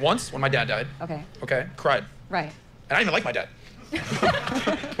 years. Once when my dad died. Okay. Okay, cried. Right. And I didn't even like my dad.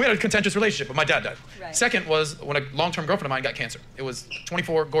 We had a contentious relationship, but my dad died. Right. Second was when a long-term girlfriend of mine got cancer. It was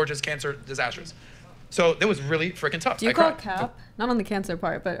 24, gorgeous, cancer, disastrous. So it was really freaking tough. Do you call cap? Not on the cancer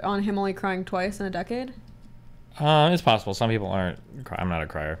part, but on him only crying twice in a decade? It's possible. Some people aren't. I'm not a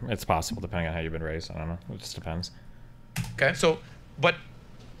crier. It's possible, depending on how you've been raised. I don't know. It just depends. Okay, so, but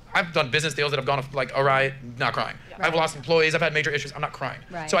I've done business deals that have gone like, all right, not crying. Right. I've lost employees, I've had major issues, I'm not crying.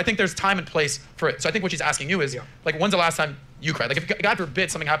 Right. So I think there's time and place for it. So I think what she's asking you is, like, when's the last time you cried? Like, if God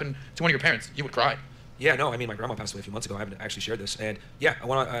forbid something happened to one of your parents, you would cry. Yeah, no, I mean, my grandma passed away a few months ago. I haven't actually shared this. And yeah,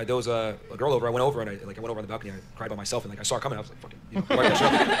 there was a girl over. I went over and I went over on the balcony. I cried by myself and like I saw her coming. I was like, fucking, wiped that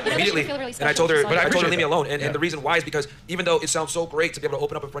shit up immediately. And I told her, I told her leave me alone. And the reason why is because even though it sounds so great to be able to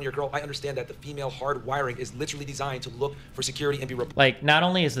open up in front of your girl, I understand that the female hard wiring is literally designed to look for security and be. Like, not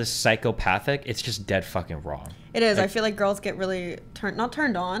only is this psychopathic, it's just dead fucking wrong. It is. Like, I feel like girls get really not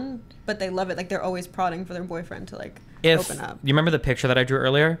turned on, but they love it. Like, they're always prodding for their boyfriend to like open up. You remember the picture that I drew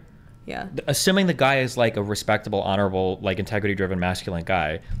earlier? Yeah. Assuming the guy is like a respectable, honorable, like integrity-driven, masculine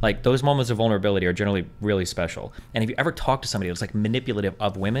guy, like those moments of vulnerability are generally really special. And if you ever talk to somebody that's like manipulative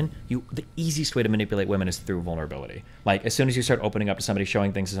of women, the easiest way to manipulate women is through vulnerability. Like, as soon as you start opening up to somebody,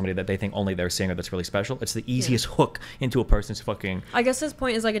 showing things to somebody that they think only they're seeing or that's really special, it's the easiest hook into a person's fucking. I guess his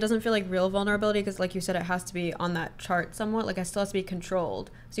point is like it doesn't feel like real vulnerability because, like you said, it has to be on that chart somewhat. Like, it still has to be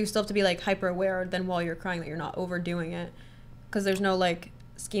controlled. So you still have to be like hyper aware then while you're crying that you're not overdoing it, because there's no like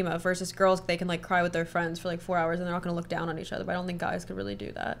schema versus girls, they can like cry with their friends for like 4 hours and they're not going to look down on each other. But I don't think guys could really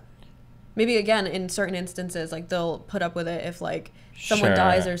do that. Maybe again in certain instances, like they'll put up with it if like someone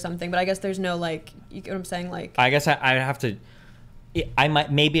dies or something. But I guess there's no like, you get what I'm saying? Like I guess I have to. I might,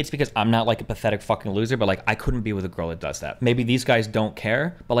 maybe it's because I'm not like a pathetic fucking loser, but like I couldn't be with a girl that does that. Maybe these guys don't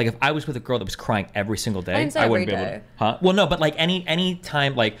care, but like if I was with a girl that was crying every single day, I wouldn't be able to. Huh? Well, no, but like any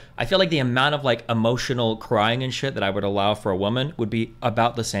time, like I feel like the amount of like emotional crying and shit that I would allow for a woman would be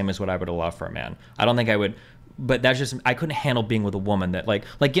about the same as what I would allow for a man. I don't think I would, but that's just, I couldn't handle being with a woman that like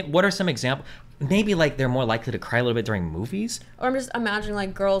what are some examples? Maybe like they're more likely to cry a little bit during movies. Or I'm just imagining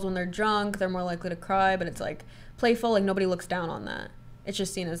like girls when they're drunk, they're more likely to cry, but it's like playful, like nobody looks down on that. It's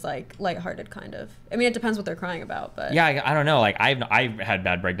just seen as like lighthearted kind of. I mean, it depends what they're crying about, but yeah, I don't know. Like I've had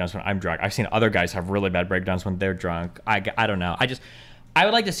bad breakdowns when I'm drunk. I've seen other guys have really bad breakdowns when they're drunk. I don't know. I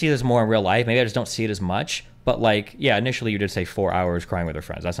would like to see this more in real life. Maybe I just don't see it as much. But like, yeah, initially you did say 4 hours crying with her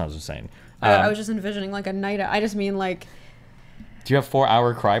friends. That sounds insane. I was just envisioning like a night out. I just mean like. Do you have 4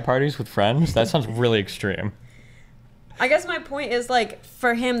 hour cry parties with friends? That sounds really extreme. I guess my point is like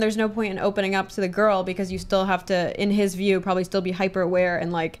for him there's no point in opening up to the girl because you still have to, in his view, probably still be hyper aware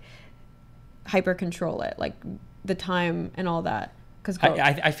and like hyper control it, like the time and all that. Because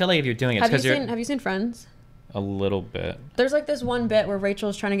I feel like if you're doing it, have you seen Friends? A little bit. There's like this one bit where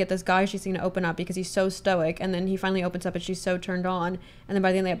Rachel's trying to get this guy she's seen to open up because he's so stoic, and then he finally opens up and she's so turned on, and then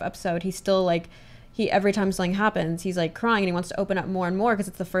by the end of the episode he's still like, every time something happens he's like crying and he wants to open up more and more because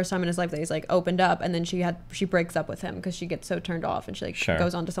it's the first time in his life that he's like opened up, and then she breaks up with him because she gets so turned off and she like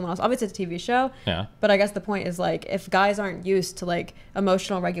goes on to someone else. Obviously it's a TV show, but I guess the point is like if guys aren't used to like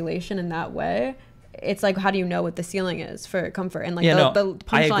emotional regulation in that way, it's like how do you know what the ceiling is for comfort? And like the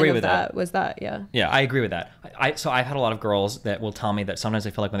punchline of that was that. Yeah, I agree with that. So I've had a lot of girls that will tell me that sometimes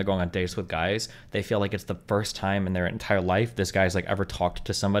they feel like when they're going on dates with guys, they feel like it's the first time in their entire life this guy's like ever talked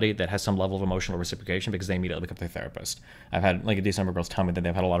to somebody that has some level of emotional reciprocation because they immediately look up their therapist. I've had like a decent number of girls tell me that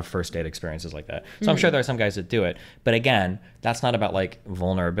they've had a lot of first date experiences like that. So I'm sure there are some guys that do it, but again, that's not about like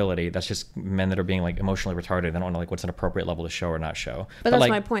vulnerability. That's just men that are being like emotionally retarded. They don't know like what's an appropriate level to show or not show. But that's like,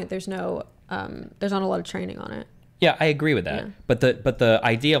 my point. There's not a lot of training on it. Yeah, I agree with that. Yeah. But the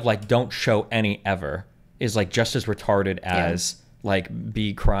idea of like don't show any ever is like just as retarded as like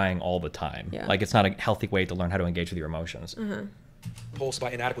be crying all the time. Yeah. Like it's not a healthy way to learn how to engage with your emotions. Mm-hmm. Pulse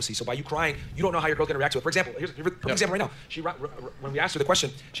by inadequacy. So by you crying, you don't know how your girl's gonna react to it. For example, here's an example right now. When we asked her the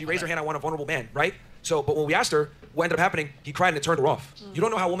question, she raised her hand, I want a vulnerable man, right? So, but when we asked her, what ended up happening, he cried and it turned her off. You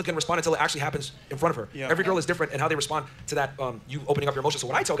don't know how a woman can respond until it actually happens in front of her. Yeah. Every girl is different in how they respond to that, you opening up your emotions. So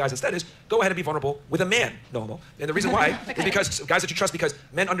what I tell guys instead is, go ahead and be vulnerable with a man. No homo. And the reason why is because guys that you trust, because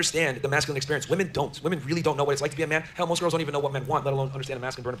men understand the masculine experience. Women don't. Women really don't know what it's like to be a man. Hell, most girls don't even know what men want, let alone understand the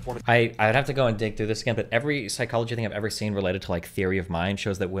masculine burden of performance. I'd have to go and dig through this again, but every psychology thing I've ever seen related to like theory of mind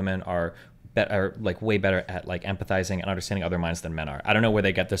shows that women are like way better at like empathizing and understanding other minds than men are. I don't know where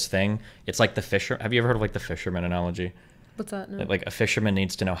they get this thing. It's like the fisher. Have you ever heard of like the fisherman analogy? What's that? No. That, like a fisherman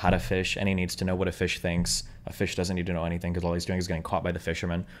needs to know how to fish and he needs to know what a fish thinks. A fish doesn't need to know anything because all he's doing is getting caught by the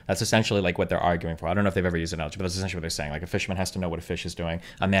fisherman. That's essentially like what they're arguing for. I don't know if they've ever used an analogy, but that's essentially what they're saying. Like a fisherman has to know what a fish is doing.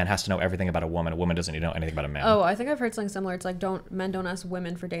 A man has to know everything about a woman. A woman doesn't need to know anything about a man. Oh, I think I've heard something similar. It's like men don't ask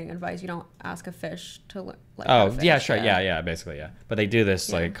women for dating advice. You don't ask a fish to like. Yeah, sure, yeah, basically, yeah. But they do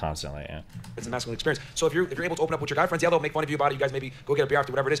this like constantly, yeah. It's a masculine experience. So if you're able to open up with your guy friends, yeah, they'll make fun of you about it. You guys maybe go get a beer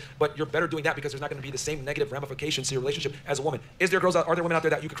after, whatever it is. But you're better doing that because there's not going to be the same negative ramifications to your relationship as a woman. Are there women out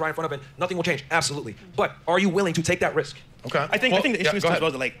there that you could cry in front of and nothing will change? Absolutely. But are you willing to take that risk? Okay. I think the issue is as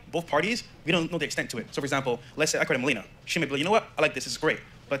well that like both parties, we don't know the extent to it. So for example, let's say I cry to Melina. She may be like, you know what? I like this. This is great.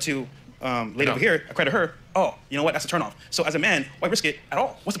 But to lady over here, I cry to her. Oh, you know what? That's a turnoff. So as a man, why risk it at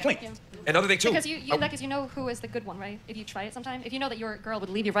all? What's the point? Yeah. Another thing too. Because you know who is the good one, right? If you try it sometime, if you know that your girl would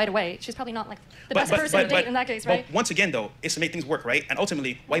leave you right away, she's probably not like the best person to date in that case, right? Once again, though, it's to make things work, right? And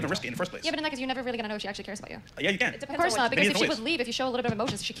ultimately, why even risk it in the first place? Yeah, but in that case, you're never really gonna know if she actually cares about you. Yeah, you can. Of course not, because if she would leave, if you show a little bit of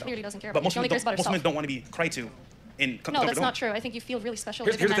emotions, she clearly doesn't care about you. She only cares about herself. Most women don't want to be cried to. No, that's not true. I think you feel really special.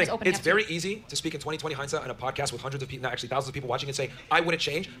 Here's the thing. It's very easy to speak in 2020 hindsight on a podcast with hundreds of people, not actually thousands of people watching and say, I wouldn't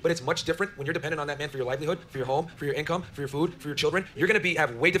change, but it's much different when you're dependent on that man for your livelihood, for your home, for your income, for your food, for your children. You're going to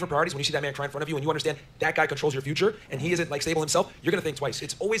have way different priorities when you see that man cry in front of you and you understand that guy controls your future and he isn't like stable himself. You're going to think twice.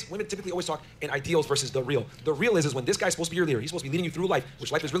 It's always, women typically always talk in ideals versus the real. The real is when this guy's supposed to be your leader, he's supposed to be leading you through life,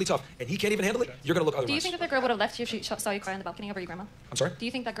 which life is really tough, and he can't even handle it, you're going to look otherwise. Do you think that the girl would have left you if she saw you cry on the balcony over your grandma? I'm sorry? Do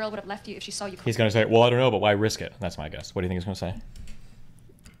you think that girl would have left you if she saw you cry? He's going to say, well, I don't know, but why risk it? That's my guess. What do you think he's going to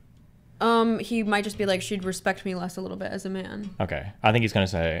say? He might just be like, she'd respect me less a little bit as a man. Okay. I think he's going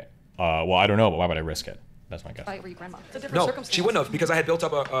to say, well, I don't know, but why would I risk it? That's my guess. Were you grandma? It's a different No, circumstance. she wouldn't have because I had built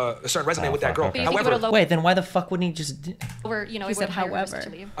up a certain resume with that girl. Okay. However, Wait, then why the fuck wouldn't he just? Or you know, He it would said, have higher risk however.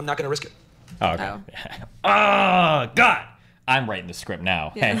 to leave. I'm not gonna risk it. Oh, okay. Oh God, I'm writing the script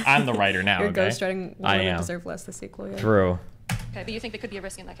now. Yeah. Hey, I'm the writer now. You're Okay? ghostwriting. I Women am. deserve less. The sequel. Yeah. True. Okay, but you think there could be a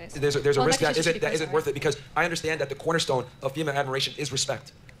risk in that case? There's a Well, in risk that that case, it should be isn't worth it because I understand that the cornerstone of female admiration is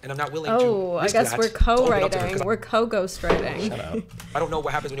respect, and I'm not willing Oh, to. I risk guess that we're to open up to her, 'cause co-writing. We're co-ghostwriting. Shut up. I don't know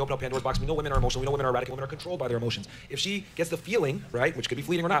what happens when you open up Pandora's box. We know women are emotional. We know women are erratic. Women are controlled by their emotions. If she gets the feeling, right, which could be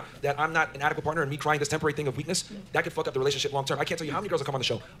fleeting or not, that I'm not an adequate partner and me crying this temporary thing of weakness, that could fuck up the relationship long term. I can't tell you how many girls have come on the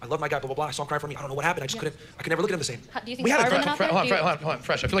show. I love my guy, blah blah blah. I saw him crying for me. I don't know what happened. I could never look at him the same. Do you think We there had are a women out there? hold on,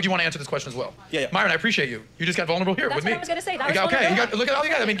 Fresh. I feel like you want to answer this question as well. Yeah. Myron, I appreciate you. You just got vulnerable here That's with what me. I was gonna say. That You was got, okay, vulnerable. look at all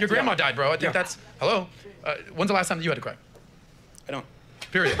you got. I mean, your grandma died, bro. I think that's hello. When's the last time that you had to cry? I don't.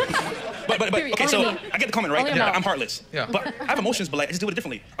 Period. But okay, so I get the comment, right? Only about- I'm heartless. Yeah. But I have emotions, but like I just do it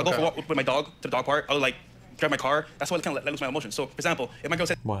differently. I'll go for a walk with my dog to the dog park. I'll like drive my car. That's why I kind of let loose my emotions. So, for example, if my girl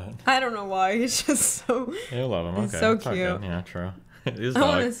said, "What?" I don't know why. He's just so. You love him. He's Okay. so It's okay. cute. Yeah, true. His I dog.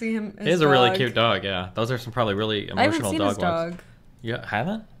 want to see him. He is a really cute dog. Yeah, those are some probably really I haven't emotional seen dog his dog. walks. You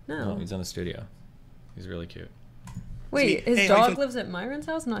haven't? No. He's in the studio. He's really cute. Wait, his hey, how you dog feel- lives at Myron's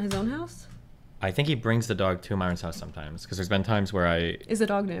house, not his own house? I think he brings the dog to Myron's house sometimes because there's been times where Is the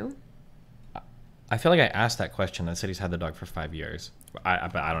dog new? I feel like I asked that question. I said he's had the dog for 5 years. But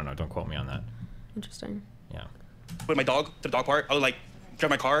I don't know. Don't quote me on that. Interesting. Yeah. with my dog to the dog park, I'll like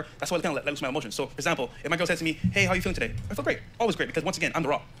drive my car. That's why I kind of let loose my emotions. So, for example, if my girl says to me, "Hey, how are you feeling today?" I feel great. Always great because once again, I'm the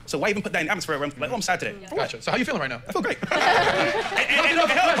raw. So why even put that in the atmosphere where I'm like, "Oh, I'm sad today." Gotcha. So how you feeling right now? I feel great. Feeling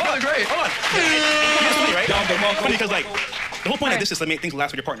great. Hold on. It's funny, right? Funny because like the whole point of this is to make things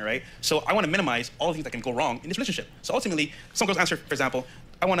last with your partner, right? So I want to minimize all the things that can go wrong in this relationship. So ultimately, some girls answer, for example,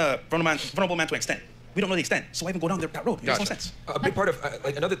 "I want a vulnerable man to an extent." We don't know the extent, so why even go down that road? It makes no sense. A big part of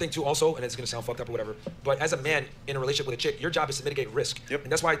like another thing too, also, and it's gonna sound fucked up or whatever, but as a man in a relationship with a chick, your job is to mitigate risk. Yep.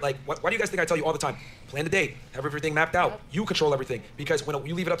 And that's why, like, why do you guys think I tell you all the time? Plan the date, have everything mapped out. You control everything because when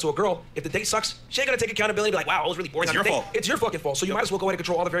you leave it up to a girl, if the date sucks, she ain't gonna take accountability. And be like, wow, I was really boring. It's on your the date. fault. It's your fucking fault. So you might as well go ahead and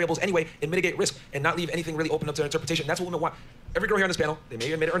control all the variables anyway and mitigate risk and not leave anything really open up to interpretation. That's what women want. Every girl here on this panel, they may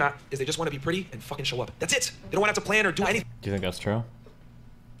admit it or not, is they just want to be pretty and fucking show up. That's it. They don't want to have to plan or do anything. Do you think that's true?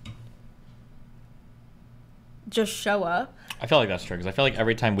 Just show up. I feel like that's true because I feel like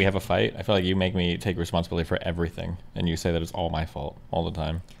every time we have a fight, I feel like you make me take responsibility for everything, and you say that it's all my fault all the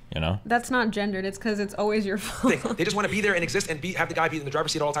time. You know? That's not gendered. It's because it's always your fault. They just want to be there and exist and have the guy be in the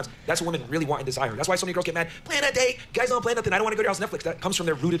driver's seat at all times. That's what women really want and desire. That's why so many girls get mad. Plan a date. Guys don't plan nothing. I don't want to go to your house Netflix. That comes from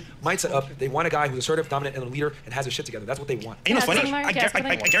their rooted mindset of they want a guy who's assertive, dominant, and a leader and has his shit together. That's what they want. And you know what's funny?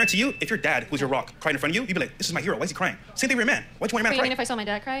 I guarantee you, if your dad, who's your rock, cried in front of you, you'd be like, "This is my hero. Why is he crying?" Same thing with your man. Why do you want your man Wait, to you cry? mean if I saw my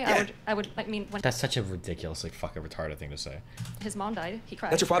dad cry, I would like mean when That's such a ridiculously fucking retarded thing to say. his mom died, he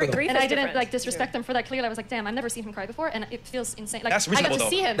cried. That's your father, though. And I didn't like disrespect him for that. Clearly, I was like, damn, I've never seen him cry before, and it feels insane. Like That's I got reasonable, to though.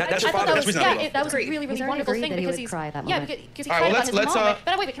 see him. That's I your thought father. that was That's reasonable. that was a really He's already wonderful agreed thing that he because would he's cry that yeah moment. because he All cried right, about his let's, mom.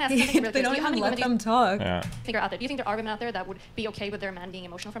 But wait, can I ask something about They this? don't Do you- how even many let women do them you talk. Yeah. figure out there? Do you think there are women out there that would be okay with their man being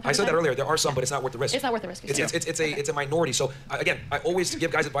emotional from time I to said that time? earlier. There are some, but it's not worth the risk. It's not worth the risk. It's a minority. So again, I always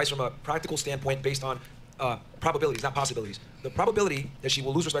give guys advice from a practical standpoint based on probabilities, not possibilities. The probability that she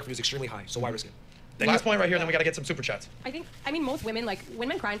will lose respect for you is extremely high. So why risk it? Last point right here, then we got to get some super chats. I mean, most women, like, when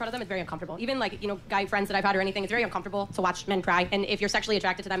men cry in front of them, it's very uncomfortable. Even, like, you know, guy friends that I've had or anything, it's very uncomfortable to watch men cry. And if you're sexually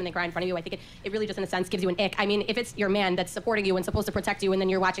attracted to them and they cry in front of you, I think it really just, in a sense, gives you an ick. I mean, if it's your man that's supporting you and supposed to protect you and then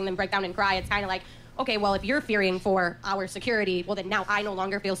you're watching them break down and cry, it's kind of like, okay, well, if you're fearing for our security, well, then now I no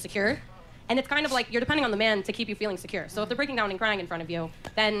longer feel secure. And it's kind of like you're depending on the man to keep you feeling secure. So if they're breaking down and crying in front of you,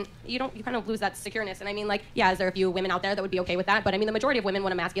 then you kind of lose that secureness. And I mean, like, yeah, is there a few women out there that would be okay with that? But I mean, the majority of women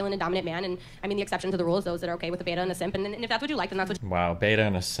want a masculine and dominant man. And I mean, the exception to the rule is those that are okay with a beta and a simp. And if that's what you like, then that's what Wow, beta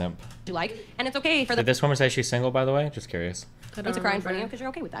and a simp. you like. And it's okay for Did the this woman say she's single, by the way? Just curious. to cry in front of you because you're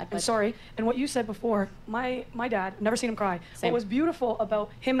okay with that. I'm But sorry. And what you said before, my dad, never seen him cry. Same. What was beautiful about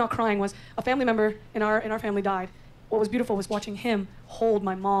him not crying was a family member in our family died. What was beautiful was watching him hold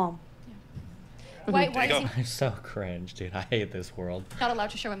my mom. Why is he I'm so cringe, dude. I hate this world. not allowed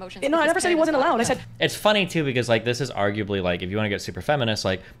to show emotions? No, I never said he wasn't allowed. I said It's funny too because like this is arguably like if you want to get super feminist,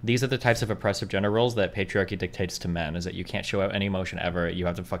 like these are the types of oppressive gender roles that patriarchy dictates to men. Is that you can't show out any emotion ever. You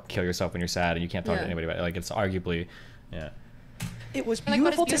have to fucking kill yourself when you're sad, and you can't talk to Yeah. anybody about it. Like it's arguably, yeah. it was Like,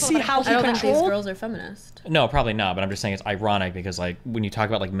 what is beautiful to beautiful see about how it? he I don't think these controlled. girls are feminist. No, probably not. But I'm just saying it's ironic because like when you talk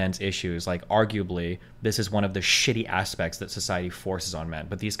about like men's issues, like arguably this is one of the shitty aspects that society forces on men.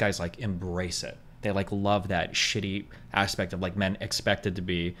 But these guys like embrace it. They like love that shitty aspect of like men expected to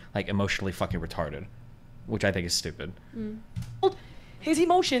be like emotionally fucking retarded, which I think is stupid. His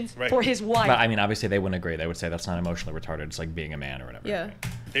emotions for his wife. But I mean, obviously they wouldn't agree. They would say that's not emotionally retarded. It's like being a man or whatever. Yeah.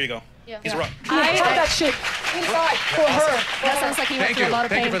 There you go. He's rough. I had that shit inside for her. That sounds like he went through a lot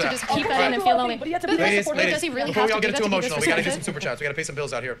of pain to just keep that in and feel lonely. But he had to be Ladies, supportive. Does he really before have we all to get do too that to be emotional, we gotta do some disrespected? super chats. We gotta pay some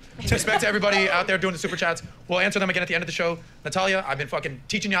bills out here. Respect to everybody out there doing the super chats. We'll answer them again at the end of the show. Natalia, I've been fucking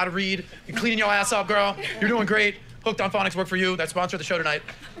teaching you how to read. You're cleaning your ass up, girl. You're doing great. Hooked on Phonics work for you. That sponsored the show tonight.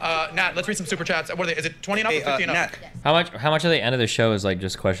 Nat, let's read some super chats. What are they? Is it 20 and up or 15 and up? How much of the end of the show is like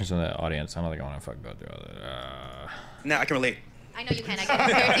just questions from the audience? I don't think I want to fucking go through all that. Nah, I can relate. I know you can. I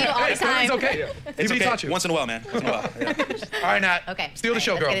get it all the time. It's okay. It's okay. Once in a while, man. Once in a while. Yeah. All right, Nat. Okay. Steal the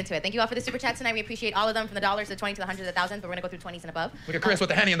show, let's girl. get into it. Thank you all for the super chats tonight. We appreciate all of them, from the dollars to the 20 to the hundreds, the thousands, but we're gonna go through 20s and above. Look at Chris with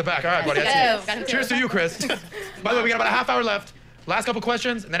the Henny in the back. All right, buddy. Let's That's go. it. Cheers to you, Chris. By the way, we got about a half hour left. Last couple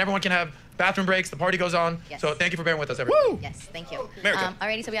questions, and then everyone can have bathroom breaks. The party goes on. Yes. So thank you for bearing with us, everyone. Yes, thank you. America.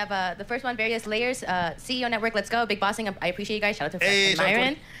 Alrighty, so we have the first one, various layers. CEO Network, let's go. Big bossing. I appreciate you guys. Shout out to Fred Hey, and shout out to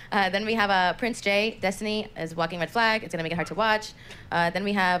Myron. Then we have Prince J. Destiny is walking red flag. It's gonna make it hard to watch. Then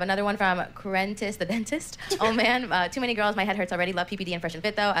we have another one from Corentis the dentist. Oh man, too many girls. My head hurts already. Love PPD and Fresh and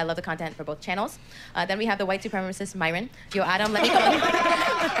Fit though. I love the content for both channels. Then we have the white supremacist Myron. Yo Adam, let me come on.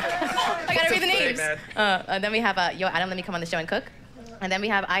 I gotta read the names. Then we have Yo Adam, let me come on the show and cook. And then we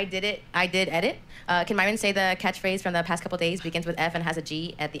have I did edit. Can Myron say the catchphrase from the past couple days begins with F and has a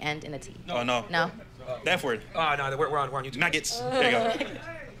G at the end in a T? Oh, no. No? The F word. No, we're on YouTube. Maggots. There you go.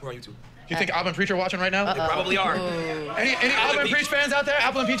 We're on YouTube. Do you think Alvin Preacher watching right now? They probably are. Any Alvin Preach fans out there?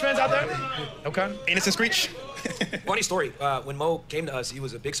 Apple and Peach fans out there? Okay. Innocent Screech. Funny story. When Mo came to us, he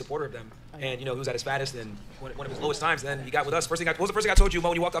was a big supporter of them. And, he was at his fattest and one of his lowest times. Then he got with us. What was the first thing I told you, Mo,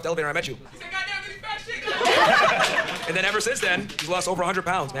 when you walked off the elevator and I met you? And then ever since then, he's lost over 100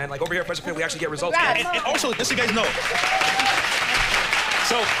 pounds, man. Like over here at Fresh and Fit, we actually get results. And also, just so you guys know.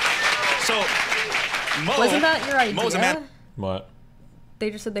 So, Mo. Wasn't that your idea? Mo's a man. What? They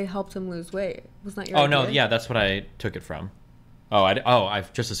just said they helped him lose weight. Was not your Oh idea? no, yeah, that's what I took it from. I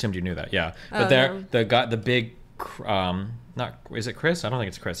just assumed you knew that. Yeah, but no. the big, not is it Chris? I don't think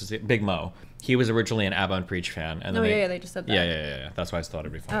it's Chris. It's Big Mo. He was originally an Abba and Preach fan, and then they just said that. Yeah. That's why I thought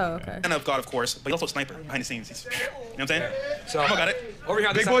it'd be fun. Oh, okay. And of God, of course, but he's also a sniper behind the scenes. He's, you know what I'm saying? So Mo got it. Over here,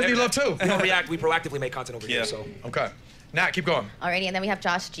 on Big this boys side, need love too. We don't react. We proactively make content over here. So Okay. Nat, keep going. Alrighty, and then we have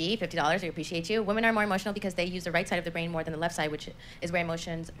Josh G, $50. We appreciate you. Women are more emotional because they use the right side of the brain more than the left side, which is where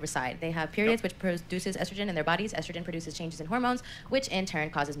emotions reside. They have periods, which produces estrogen in their bodies. Estrogen produces changes in hormones, which in turn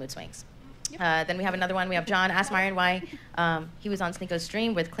causes mood swings. Then we have another one. We have John. Ask Myron why he was on Sneako's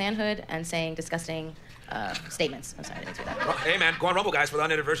stream with Clan Hood and saying disgusting statements. I'm sorry, I didn't do that. Hey, man, go on Rumble, guys, for the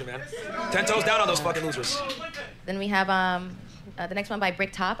unedited version, man. 10 toes down on those fucking losers. Then we have the next one by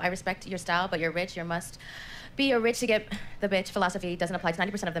Brick Top. I respect your style, but you're rich. You must be a rich to get the bitch philosophy doesn't apply to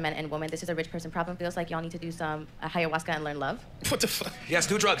 90% of the men and women. This is a rich person problem. Feels like y'all need to do some ayahuasca and learn love. What the fuck? Yes,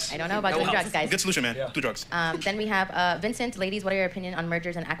 do drugs. I don't know about doing drugs, guys. Good solution, man. Do drugs. Then we have Vincent. Ladies, what are your opinion on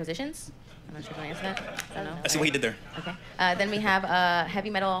mergers and acquisitions? I'm not sure if you want to answer that. I don't know. I see what he did there. Okay. Then we have Heavy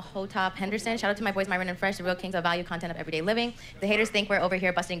Metal Hotop Henderson. Shout out to my boys Myron and Fresh, the real kings of value content of everyday living. The haters think we're over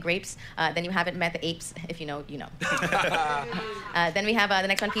here busting grapes. Then you haven't met the apes. If you know, you know. Then we have the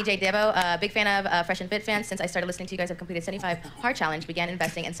next one, PJ Debo. Big fan of Fresh and Fit fans. Since I started listening to you guys, I've completed 75 hard challenge, began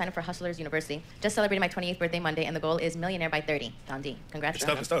investing, and signed up for Hustlers University. Just celebrated my 28th birthday Monday, and the goal is millionaire by 30. Don D. Congrats.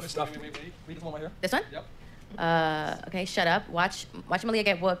 Good stuff. Read this one right here. This one? Yep. Okay, shut up. Watch Malia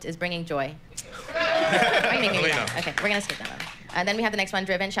get whooped is bringing joy. Why are you making me mad? Okay, we're gonna skip that one. And then we have the next one,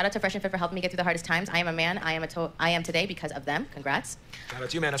 Driven. Shout out to Fresh and Fit for helping me get through the hardest times. I am a man. I am today because of them. Congrats. Shout out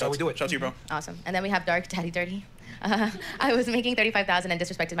to you, man. That's how we do it. Shout out to you, bro. Awesome. And then we have Dark Daddy Dirty. I was making $35,000 and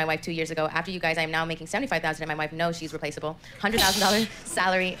disrespected my wife 2 years ago. After you guys, I am now making $75,000 and my wife knows she's replaceable. $100,000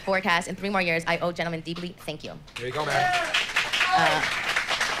 salary forecast in 3 more years. I owe gentlemen deeply. Thank you. There you go, man.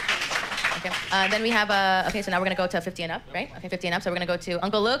 Okay. Then we have okay, so now we're gonna go to 50 and up, right? Okay, 50 and up. So we're gonna go to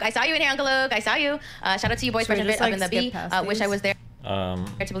Uncle Luke. I saw you in here, Uncle Luke. I saw you. Shout out to you boys, Fresh and Fit up in the B. Wish I was there.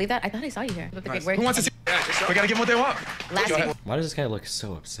 Care to believe that? I thought I saw you here. With the big words. Who wants to see? We gotta give them what they want. Last Why does this guy look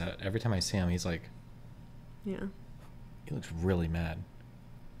so upset? Every time I see him, he's like, yeah. He looks really mad.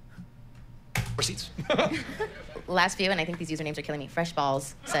 Receipts. Last few, and I think these usernames are killing me. Fresh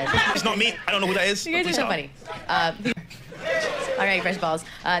Balls says. It's not me. I don't know who that is. You guys are so funny. All right, Fresh Balls.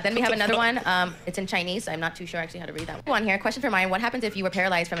 Then we have another one. It's in Chinese. I'm not too sure actually how to read that one here. Question for Myron. What happens if you were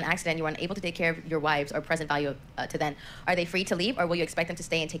paralyzed from an accident? You were unable to take care of your wives or present value to them. Are they free to leave, or will you expect them to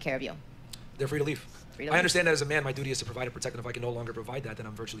stay and take care of you? They're free to leave. freedom. I understand that as a man, my duty is to provide and protect, and if I can no longer provide that, then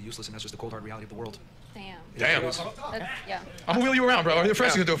I'm virtually useless, and that's just the cold hard reality of the world. Damn. Damn. Yeah. I'm gonna wheel you around, bro. The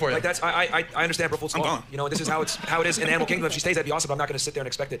fresh can do it for you. Like that's I understand, bro. Full stop. You know, this is how it is in Animal Kingdom. If she stays, that'd be awesome. But I'm not gonna sit there and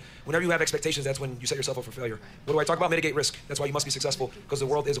expect it. Whenever you have expectations, that's when you set yourself up for failure. What do I talk about? Mitigate risk. That's why you must be successful, because the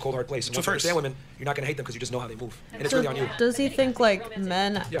world is a cold hard place. And once you understand women, you're not gonna hate them because you just know how they move, and it's really on you. Does he think like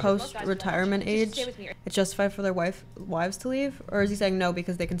men post-retirement age, it's justified for their wives to leave, or is he saying no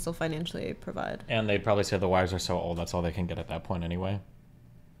because they can still financially provide? And they'd probably say the wives are so old, that's all they can get at that point anyway.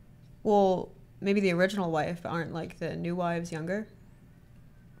 Well, maybe the original wife aren't like the new wives younger.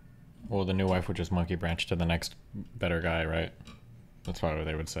 Well, the new wife would just monkey branch to the next better guy, right? That's probably what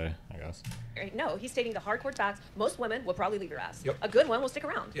they would say, I guess. No, he's stating the hardcore facts. Most women will probably leave your ass. Yep. A good one will stick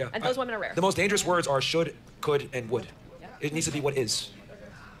around. Yeah. And those women are rare. The most dangerous words are should, could, and would. It needs to be what is.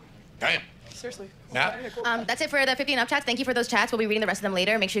 Damn. Seriously. That's it for the 50 and up chats. Thank you for those chats. We'll be reading the rest of them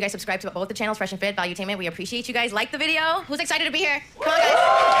later. Make sure you guys subscribe to both the channels, Fresh and Fit, Valuetainment. We appreciate you guys. Like the video. Who's excited to be here? Come on,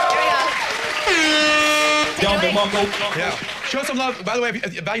 guys. Here we go. Yeah. Show some love. By the way,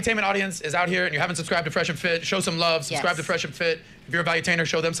 if the Valuetainment audience is out here and you haven't subscribed to Fresh and Fit, show some love. Subscribe to Fresh and Fit. If you're a Valuetainer,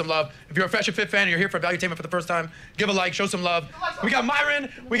 show them some love. If you're a Fresh and Fit fan and you're here for Valuetainment for the first time, give a like, show some love. We got Myron,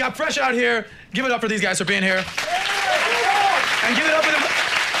 we got Fresh out here. Give it up for these guys for being here. And give it up for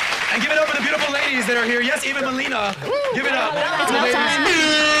the beautiful ladies that are here. Yes, even Melina. Give it up to the ladies.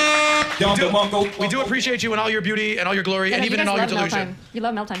 We do appreciate you in all your beauty and all your glory, and even in all your delusion. You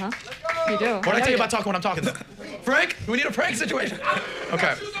love Meltime, huh? You do. What did I tell you about talking when I'm talking? Frank? Do we need a prank situation?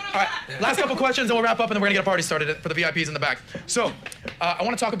 Okay. All right. Last couple questions, and we'll wrap up, and then we're gonna get a party started for the VIPs in the back. So, I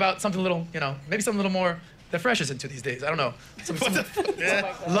want to talk about something a little, maybe something a little more that Fresh is into these days. I don't know.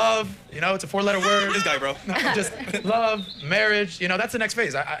 Love. It's a 4-letter word. This guy, bro. Just love, marriage. That's the next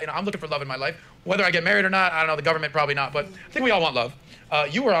phase. I'm looking for love in my life. Whether I get married or not, I don't know. The government probably not, but I think we all want love.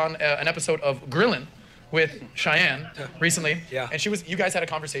 You were on an episode of Grillin' with Cheyenne recently, and you guys had a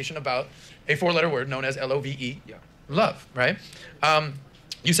conversation about a 4-letter word known as LOVE, love, right?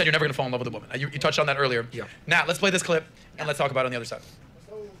 You said you're never gonna fall in love with a woman. You touched on that earlier. Yeah. Now let's play this clip and let's talk about it on the other side.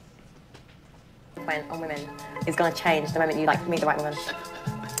 On women is going to change the moment you meet the right woman.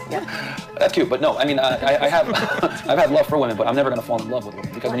 Yeah. That's cute, but no, I mean, I have I've had love for women, but I'm never going to fall in love with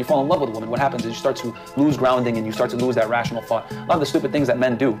women, because when you fall in love with a woman, what happens is you start to lose grounding and you start to lose that rational thought. A lot of the stupid things that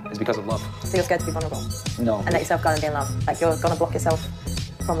men do is because of love. So you're scared to be vulnerable? No. And let yourself go and be in love. Like you're going to block yourself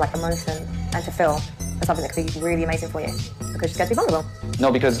from emotion and to feel for something that could be really amazing for you because you're scared to be vulnerable.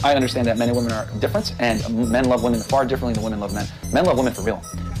 No, because I understand that men and women are different, and men love women far differently than women love men. Men love women for real.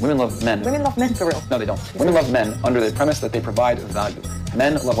 Women love men. Women love men for real. No, they don't. Women love men under the premise that they provide value.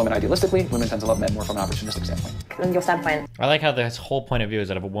 Men love women idealistically. Women tend to love men more from an opportunistic standpoint. And your standpoint. I like how this whole point of view is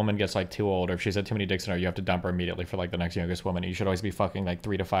that if a woman gets too old, or if she's had too many dicks in her, you have to dump her immediately for the next youngest woman. You should always be fucking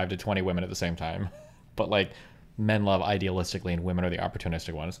 3 to 5 to 20 women at the same time. But men love idealistically and women are the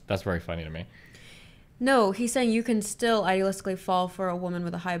opportunistic ones. That's very funny to me. No, he's saying you can still idealistically fall for a woman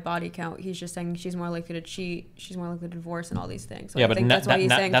with a high body count. He's just saying she's more likely to cheat, she's more likely to divorce, and all these things. So yeah, I but think that's why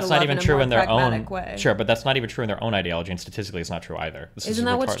he's saying that's to not love even in a true more in their own way. Sure, but that's not even true in their own ideology, and statistically, it's not true either. Isn't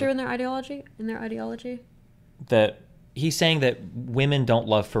that what's true in their ideology? That he's saying that women don't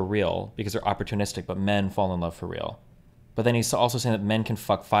love for real because they're opportunistic, but men fall in love for real. But then he's also saying that men can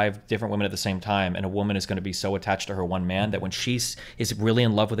fuck 5 different women at the same time, and a woman is going to be so attached to her one man that when she is really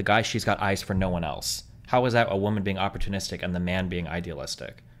in love with a guy, she's got eyes for no one else. How is that a woman being opportunistic and the man being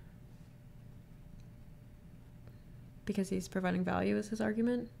idealistic? Because he's providing value is his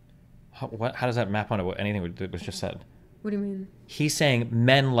argument? How does that map onto anything that was just said? What do you mean? He's saying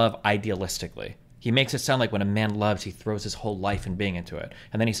men love idealistically. He makes it sound like when a man loves, he throws his whole life and being into it.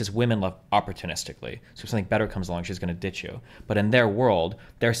 And then he says women love opportunistically. So if something better comes along, she's going to ditch you. But in their world,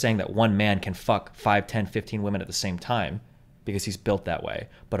 they're saying that one man can fuck 5, 10, 15 women at the same time because he's built that way.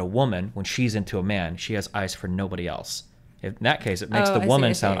 But a woman, when she's into a man, she has eyes for nobody else. In that case, it makes the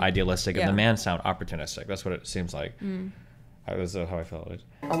woman sound idealistic and the man sound opportunistic. That's what it seems like. That's how I felt.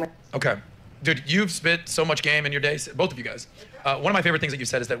 Okay. Dude, you've spit so much game in your days, both of you guys. One of my favorite things that you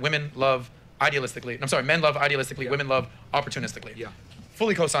said is that women love idealistically. I'm sorry, men love idealistically, women love opportunistically. Yeah.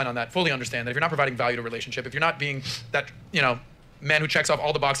 Fully co-sign on that, fully understand that if you're not providing value to a relationship, if you're not being that, man who checks off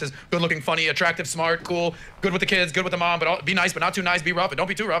all the boxes, good looking, funny, attractive, smart, cool, good with the kids, good with the mom, but be nice, but not too nice, be rough, and don't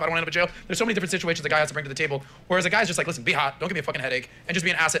be too rough, I don't want to end up in jail. There's so many different situations a guy has to bring to the table, whereas a guy's just listen, be hot, don't give me a fucking headache, and just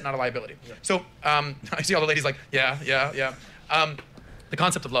be an asset, not a liability. Yeah. So, I see all the ladies yeah. The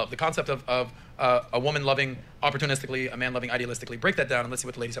concept of love, the concept of a woman loving opportunistically, a man loving idealistically. Break that down and let's see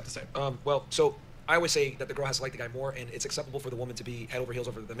what the ladies have to say. Well, so I always say that the girl has to like the guy more, and it's acceptable for the woman to be head over heels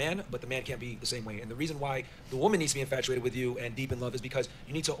over the man, but the man can't be the same way. And the reason why the woman needs to be infatuated with you and deep in love is because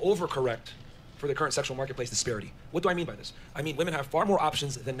you need to overcorrect for the current sexual marketplace disparity. What do I mean by this? I mean women have far more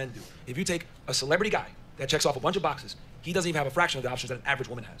options than men do. If you take a celebrity guy that checks off a bunch of boxes, he doesn't even have a fraction of the options that an average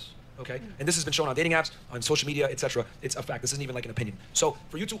woman has. Okay? And this has been shown on dating apps, on social media, etc. It's a fact. This isn't even like an opinion. So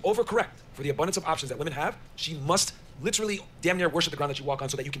for you to overcorrect for the abundance of options that women have, she must literally damn near worship the ground that you walk on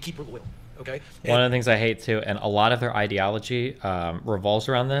so that you can keep her will. Okay? One of the things I hate too, and a lot of their ideology revolves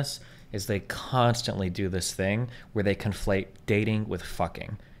around this, is they constantly do this thing where they conflate dating with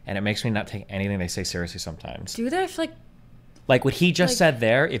fucking. And it makes me not take anything they say seriously sometimes. Do they? I feel like what he just said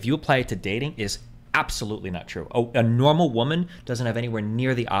there, if you apply it to dating, is absolutely not true. A normal woman doesn't have anywhere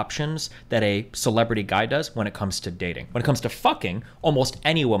near the options that a celebrity guy does when it comes to dating. When it comes to fucking, almost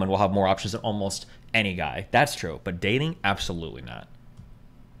any woman will have more options than almost any guy. That's true. But dating, absolutely not.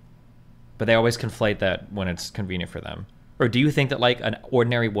 But they always conflate that when it's convenient for them. Or do you think that like an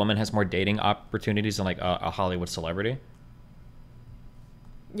ordinary woman has more dating opportunities than like a Hollywood celebrity?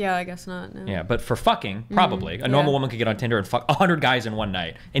 Yeah, I guess not. No. Yeah, but for fucking, probably. A normal woman could get on Tinder and fuck 100 guys in one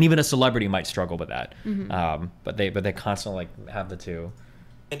night. And even a celebrity might struggle with that. But they constantly like have the two.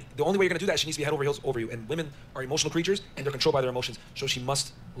 And the only way you're going to do that, she needs to be head over heels over you. And women are emotional creatures, and they're controlled by their emotions. So she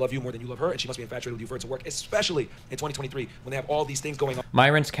must love you more than you love her, and she must be infatuated with you for it to work, especially in 2023 when they have all these things going on.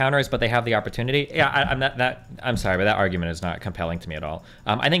 Myron's counter is, but they have the opportunity. Yeah, I'm sorry, but that argument is not compelling to me at all.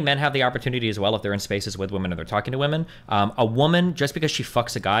 I think men have the opportunity as well if they're in spaces with women and they're talking to women. A woman, just because she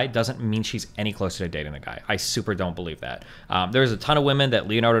fucks a guy, doesn't mean she's any closer to dating a guy. I super don't believe that. There's a ton of women that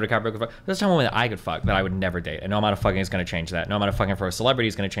Leonardo DiCaprio could fuck. There's a ton of women that I could fuck that I would never date. And no amount of fucking is going to change that. No amount of fucking for a celebrity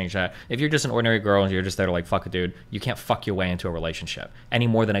is going to change that. If you're just an ordinary girl and you're just there to like fuck a dude, you can't fuck your way into a relationship any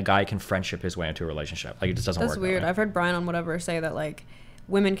more than a guy can friendship his way into a relationship. Like it just doesn't work. That's weird. I've heard Brian on whatever say that like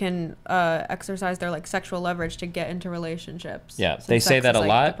women can exercise their like sexual leverage to get into relationships. Yeah, they say that a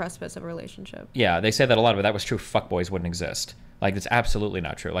lot. The precipice of a relationship. Yeah, they say that a lot, but that was true. Fuckboys wouldn't exist. Like it's absolutely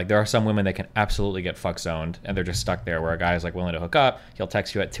not true. Like there are some women that can absolutely get fuck zoned and they're just stuck there where a guy is like willing to hook up. He'll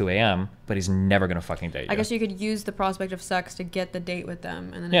text you at 2 a.m., but he's never gonna fucking date you. I guess you could use the prospect of sex to get the date with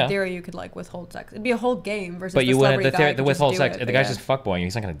them, and then in theory you could like withhold sex. It'd be a whole game versus. But you wouldn't. The withhold sex. If the guy's just fuckboying you,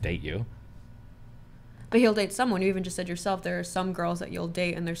 he's not gonna date you. But he'll date someone. You even just said yourself there are some girls that you'll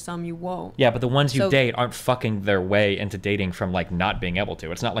date and there's some you won't. Yeah, but the ones you date aren't fucking their way into dating from like not being able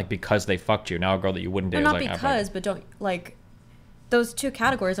to. It's not like because they fucked you, now a girl that you wouldn't date is not like, because, but don't like those two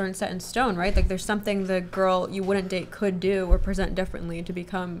categories aren't set in stone, right? Like there's something the girl you wouldn't date could do or present differently to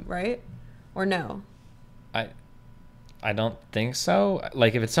become, right? Or no? I don't think so.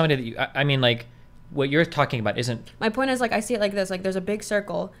 Like if it's somebody that you, I mean like what you're talking about isn't. My point is like I see it like this, like there's a big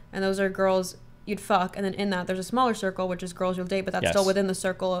circle and those are girls you'd fuck, and then in that there's a smaller circle which is girls you'll date, but that's still within the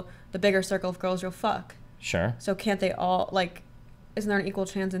circle, the bigger circle of girls you'll fuck. Sure. So can't they all like, isn't there an equal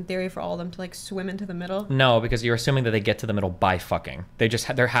chance in theory for all of them to like swim into the middle? No, because you're assuming that they get to the middle by fucking. They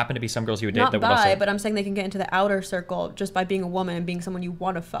just there happen to be some girls you would date not that by, would also. But I'm saying they can get into the outer circle just by being a woman and being someone you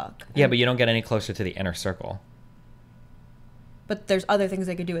want to fuck. Yeah, but you don't get any closer to the inner circle. But there's other things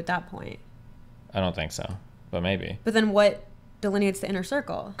they could do at that point. I don't think so, but maybe. But then what delineates the inner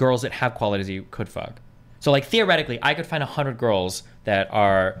circle? Girls that have qualities you could fuck. So like theoretically, I could find 100 girls that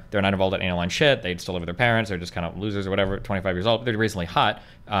they're not involved in anal line shit. They'd still live with their parents. They're just kind of losers or whatever. 25 years old. They're reasonably hot,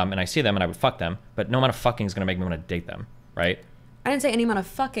 and I see them and I would fuck them. But no amount of fucking is gonna make me want to date them, right? I didn't say any amount of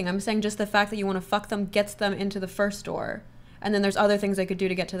fucking. I'm saying just the fact that you want to fuck them gets them into the first door, and then there's other things they could do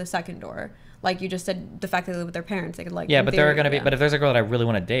to get to the second door. Like you just said, the fact that they live with their parents, they could like. Yeah, but there are gonna be. But if there's a girl that I really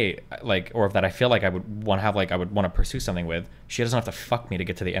want to date, like, or that I feel like I would want to have, like, I would want to pursue something with, she doesn't have to fuck me to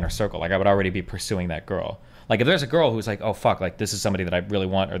get to the inner circle. Like, I would already be pursuing that girl. Like, if there's a girl who's like, oh fuck, like this is somebody that I really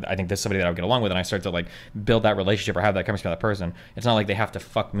want, or I think this is somebody that I would get along with, and I start to like build that relationship or have that chemistry with that person, it's not like they have to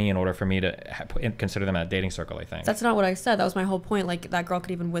fuck me in order for me to consider them in a dating circle. I think that's not what I said. That was my whole point. Like that girl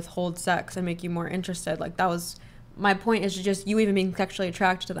could even withhold sex and make you more interested. Like that was. My point is just you even being sexually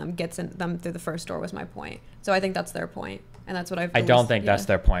attracted to them gets in them through the first door was my point. So I think that's their point, and that's what I've. I don't think that's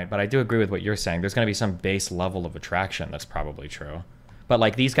their point, but I do agree with what you're saying. There's going to be some base level of attraction that's probably true, but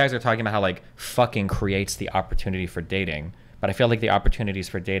like these guys are talking about how like fucking creates the opportunity for dating, but I feel like the opportunities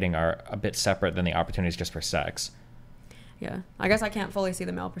for dating are a bit separate than the opportunities just for sex. Yeah, I guess I can't fully see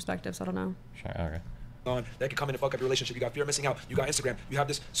the male perspective, so I don't know. Sure. Okay. On that can come in and fuck up your relationship. You got fear of missing out. You got Instagram. You have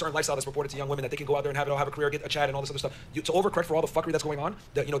this certain lifestyle that's reported to young women that they can go out there and have it all, have a career, get a chat, and all this other stuff. To overcorrect for all the fuckery that's going on,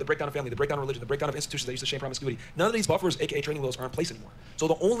 the breakdown of family, the breakdown of religion, the breakdown of institutions that used to shame promiscuity. None of these buffers, aka training wheels, are in place anymore. So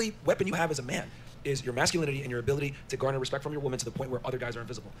the only weapon you have as a man is your masculinity and your ability to garner respect from your woman to the point where other guys are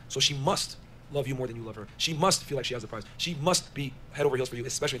invisible. So she must love you more than you love her. She must feel like she has the prize. She must be head over heels for you,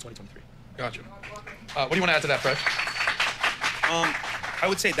 especially in 2023. Gotcha. What do you want to add to that, Fred? I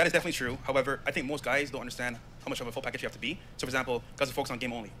would say that is definitely true. However, I think most guys don't understand how much of a full package you have to be. So, for example, guys will focus on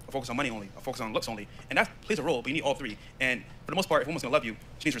game only, or focus on money only, or focus on looks only, and that plays a role. But you need all three. And for the most part, if a woman's gonna love you,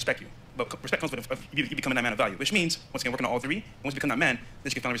 she needs to respect you. But respect comes with you becoming that man of value, which means once again working on all three. And once you become that man, then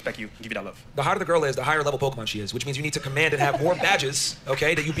she can finally respect you and give you that love. The hotter the girl is, the higher level Pokemon she is, which means you need to command and have more badges,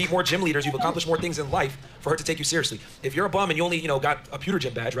 okay, that you beat more gym leaders, you've accomplished more things in life for her to take you seriously. If you're a bum and you only, got a pewter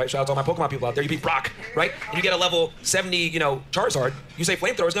gym badge, right? Shout out to all my Pokemon people out there. You beat Brock, right? And you get a level 70, Charizard, you say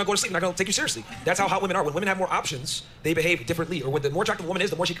flamethrower's gonna go to sleep, not gonna take you seriously. That's how hot women are. When women have more options, they behave differently. Or when the more attractive a woman is,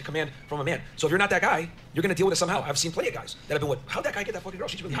 the more she can command from a man. So if you're not that guy, you're gonna deal with it somehow. I've seen plenty of guys that have been how'd that guy get that fucking girl?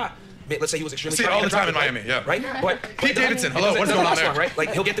 She's really hot. Let's say he was extremely see it all the time in Miami, yeah. Right? But Pete Davidson, hello, what's it going doesn't on last there? long, right?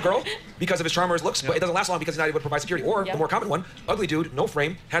 Like he'll get the girl because of his charm or his looks, but it doesn't last long because he's not able to provide security. Or the more common one, ugly dude, no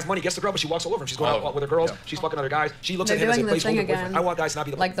frame, has money, gets the girl, but she walks all over him. She's going out with her girls, she's fucking other guys. She looks They're at him as a doing the thing placeholder again. boyfriend. I want guys to not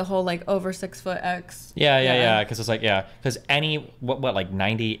be the like the whole over 6 foot X. Yeah. Because it's like because what like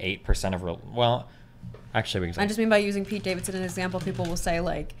 98% of actually we can. I just mean by using Pete Davidson as an example, people will say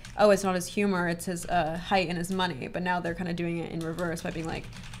like, oh, it's not his humor, it's his height and his money. But now they're kind of doing it in reverse by being like,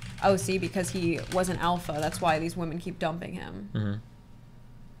 oh, see, because he was an alpha, that's why these women keep dumping him. Mm-hmm.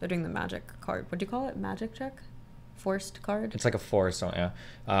 They're doing the magic card. What do you call it? Magic check? Forced card? It's like a force, yeah.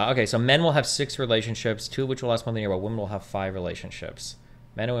 Okay, so men will have 6 relationships, 2 of which will last more than a year, while women will have 5 relationships.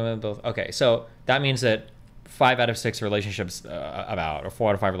 Men and women both. Okay, so that means that 5 out of 6 relationships or 4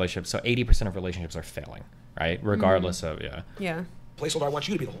 out of 5 relationships, so 80% of relationships are failing, right? Regardless of, Yeah. Placeholder, I want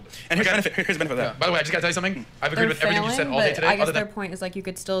you to be the holder. And here's the benefit of that. By the way, I just gotta tell you something. I've agreed They're with everything you said all day but today. I guess other their than point is like you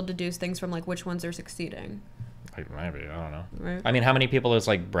could still deduce things from like which ones are succeeding. maybe, I don't know. Right. I mean, how many people is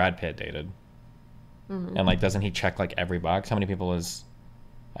like Brad Pitt dated? Mhm. And like, doesn't he check like every box? How many people is...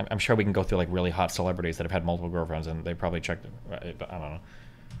 I'm sure we can go through like really hot celebrities that have had multiple girlfriends and they probably checked it, right? But I don't know.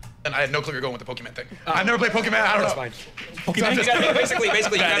 and I had no clue you're going with the Pokemon thing. I've never played Pokemon. I don't know. That's fine.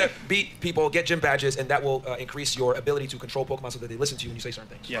 basically, you gotta beat people, get gym badges, and that will increase your ability to control Pokemon so that they listen to you when you say certain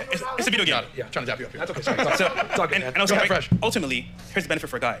things. Yeah, it's a video game. Yeah, trying to tap you up here. That's okay. Sorry. So, Talk, and man. also, Go fresh. ultimately, here's the benefit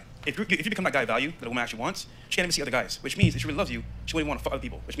for a guy. If you become that guy of value that a woman actually wants, she can't even see other guys. Which means if she really loves you, she wouldn't want to fuck other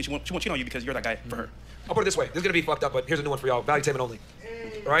people. Which means she won't cheat on you because you're that guy for her. I'll put it this way. This is gonna be fucked up, but here's a new one for y'all. Valuetainment only.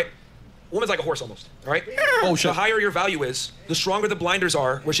 All right? Woman's like a horse almost. All right? Oh shit. The higher your value is, the stronger the blinders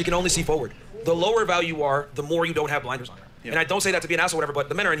are, where she can only see forward. The lower value you are, the more you don't have blinders on her. Yeah. And I don't say that to be an asshole or whatever, but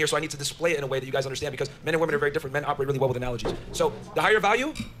the men are in here, so I need to display it in a way that you guys understand because men and women are very different. Men operate really well with analogies. So the higher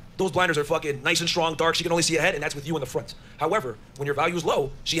value, those blinders are fucking nice and strong, dark. She can only see ahead, and that's with you in the front. However, when your value is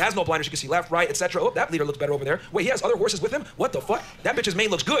low, she has no blinders. She can see left, right, etc. Oh, that leader looks better over there. Wait, he has other horses with him? What the fuck? That bitch's mane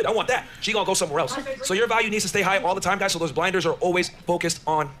looks good. I want that. She gonna go somewhere else. So your value needs to stay high all the time, guys, so those blinders are always focused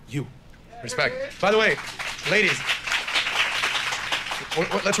on you. Respect. By the way, ladies,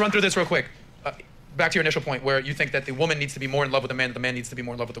 let's run through this real quick. Back to your initial point where you think that the woman needs to be more in love with the man, the man needs to be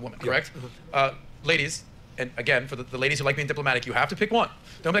more in love with the woman, correct? Ladies, and again, for the ladies who like being diplomatic, you have to pick one.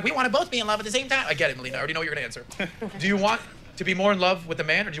 Don't be like, we want to both be in love at the same time. I get it, Melina. I already know what you're going to answer. Do you want to be more in love with the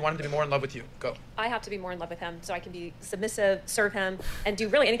man, or do you want him to be more in love with you? Go. I have to be more in love with him so I can be submissive, serve him, and do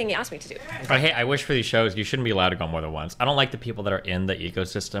really anything he asks me to do. I wish for these shows you shouldn't be allowed to go more than once. I don't like the people that are in the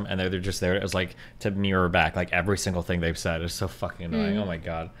ecosystem and they're just there as like to mirror back like every single thing they've said is so fucking annoying. Oh my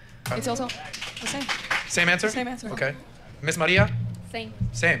god. It's also the same. Same answer? Same answer. Okay. Miss Maria? Same.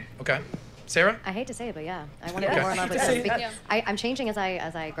 Same. Okay. Sarah? I hate to say it, but yeah, I want to Okay. be more in love with Yeah. him. Because I'm changing as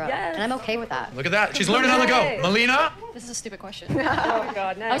I grow, Yes. and I'm okay with that. Look at that. She's learning on the go. Melina? This is a stupid question. Oh my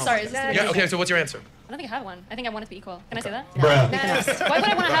god, no. I'm sorry. Is this stupid? Yeah, okay, so what's your answer? I don't think I have one. I think I want it to be equal. Can I say that? Bruh. Why would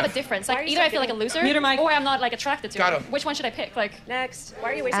I want to have a difference? Like either I feel like a loser, or I'm not like attracted to Got him. him. Which one should I pick? Like next. Why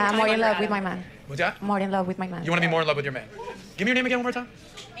are you wasting time More on in your love with Adam? my man. What's that? More in love with my man. You want to be more in love with your man. Give me your name again one more time.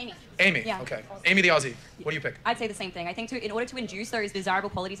 Amy. Amy. Yeah. Okay. Amy the Aussie. What do you pick? I'd say the same thing. I think in order to induce those desirable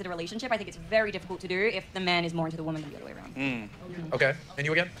qualities in a relationship, I think it's very difficult to do if the man is more into the woman than the other way around. Okay. And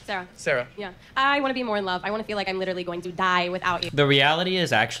you again? Sarah. Sarah. Yeah. I want to be more in love. I want to feel like I'm literally going to die without you. The reality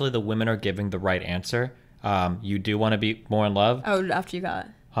is actually the women are giving the right answer. You do want to be more in love. Oh, after you got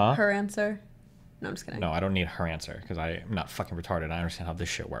Huh? her answer? No, I'm just kidding. No, I don't need her answer because I'm not fucking retarded. I understand how this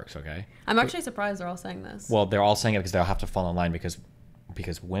shit works, okay? I'm actually surprised they're all saying this. Well, they're all saying it because they'll have to fall in line because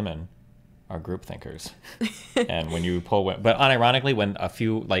women are group thinkers. And when you pull women, but unironically, when a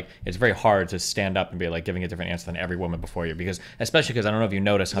few, like, it's very hard to stand up and be like giving a different answer than every woman before you because, especially because I don't know if you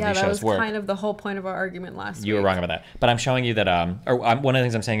notice how yeah, these that shows was work. kind of the whole point of our argument last You week. were wrong about that. But I'm showing you that, one of the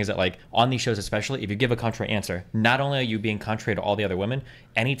things I'm saying is that, like, on these shows especially, if you give a contrary answer, not only are you being contrary to all the other women,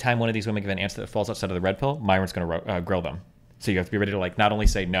 anytime one of these women give an answer that falls outside of the red pill, Myron's going to grill them. So you have to be ready to, like, not only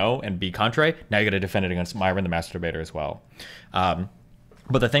say no and be contrary, now you got to defend it against Myron, the master debater, as well.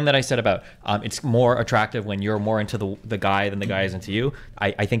 But the thing that I said about it's more attractive when you're more into the guy than the guy is into you,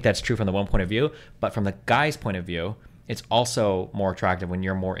 I think that's true from the one point of view. But from the guy's point of view, it's also more attractive when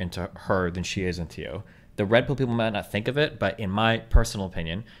you're more into her than she is into you. The red pill people might not think of it, but in my personal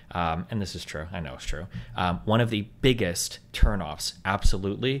opinion, and this is true, I know it's true, one of the biggest turnoffs,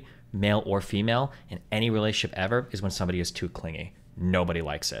 absolutely, male or female, in any relationship ever, is when somebody is too clingy. Nobody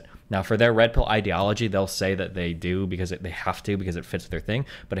likes it. Now, for their red pill ideology, they'll say that they do because they have to, because it fits their thing.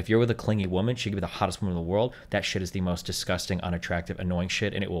 But if you're with a clingy woman, she could be the hottest woman in the world. That shit is the most disgusting, unattractive, annoying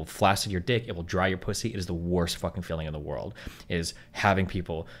shit, and it will flaccid your dick. It will dry your pussy. It is the worst fucking feeling in the world, is having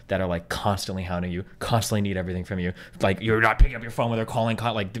people that are like constantly hounding you, constantly need everything from you. Like, you're not picking up your phone when they're calling,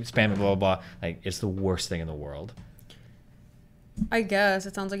 like spamming, blah, blah, blah. Like, it's the worst thing in the world. I guess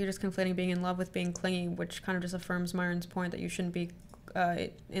it sounds like you're just conflating being in love with being clingy, which kind of just affirms Myron's point that you shouldn't be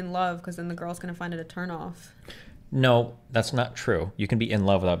in love, because then the girl's going to find it a turn off. No, that's not true. You can be in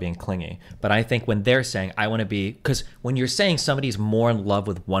love without being clingy. But I think when they're saying, I want to be, because when you're saying somebody's more in love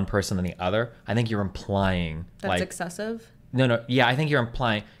with one person than the other, I think you're implying that's excessive. No, yeah, I think you're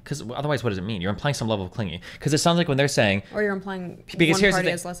implying, because otherwise, what does it mean? You're implying some level of clingy. Because it sounds like when they're saying, or you're implying because one party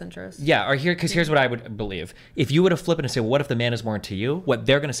has less interest. Yeah, or here's what I would believe. If you would have flipped it and say, well, what if the man is more into you? What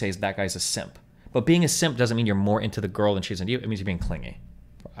they're going to say is that guy's a simp. But being a simp doesn't mean you're more into the girl than she's into you. It means you're being clingy,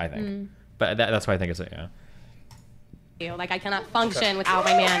 I think. But that's why I think it's Like, I cannot function without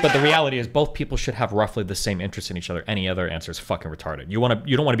my man. But the reality is both people should have roughly the same interest in each other. Any other answer is fucking retarded. You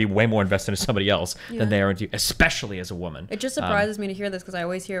don't want to be way more invested in somebody else than they are into you, especially as a woman. It just surprises me to hear this, because I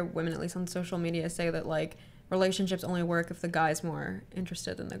always hear women, at least on social media, say that like relationships only work if the guy's more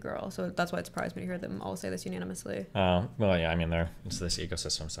interested than the girl. So that's why it surprised me to hear them all say this unanimously. Well, yeah, I mean, it's this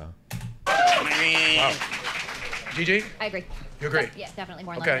ecosystem, so. Wow. Gigi? I agree. You agree? Yeah, definitely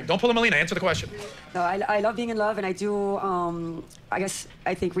more in love. Okay, don't pull a Melina. Answer the question. No, I love being in love, and I do,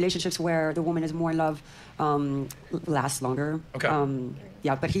 I think relationships where the woman is more in love last longer. Okay.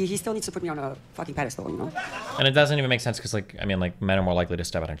 Yeah, but he still needs to put me on a fucking pedestal, you know? And it doesn't even make sense because, like, I mean, like, men are more likely to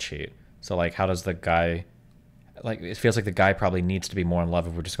step out and cheat. So, like, how does the guy... Like, it feels like the guy probably needs to be more in love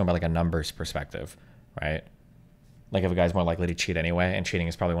if we're just going by, like, a numbers perspective, right? Like, if a guy's more likely to cheat anyway, and cheating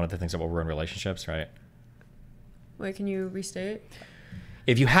is probably one of the things that will ruin relationships, right? Wait, can you restate?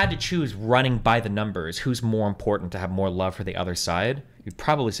 If you had to choose running by the numbers, who's more important to have more love for the other side, you'd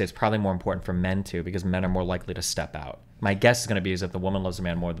probably say it's probably more important for men too, because men are more likely to step out. My guess is going to be is if the woman loves a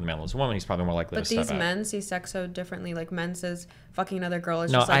man more than the man loves a woman, he's probably more likely to step out. But these men see sex so differently. Like, men says fucking another girl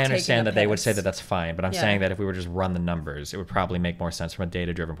is just like I understand that taking a they would piss. say that that's fine, but I'm saying that if we were just run the numbers, it would probably make more sense from a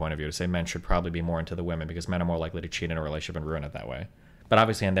data-driven point of view to say men should probably be more into the women because men are more likely to cheat in a relationship and ruin it that way. But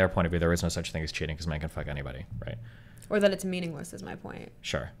obviously, in their point of view, there is no such thing as cheating because men can fuck anybody, right? Or that it's meaningless is my point.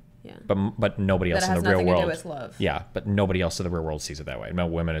 Sure. Yeah. But nobody else in the real world. That has nothing to do with love. Yeah, but nobody else in the real world sees it that way. No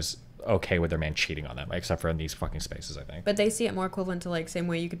women is okay with their man cheating on them, except for in these fucking spaces, I think. But they see it more equivalent to, like, same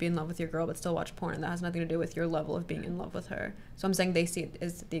way you could be in love with your girl but still watch porn, and that has nothing to do with your level of being in love with her. So I'm saying they see it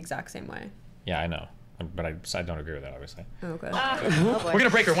as the exact same way. Yeah, I know. But I don't agree with that, obviously. Okay. We're going to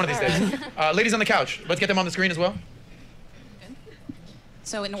break her one of these days. Ladies on the couch, let's get them on the screen as well.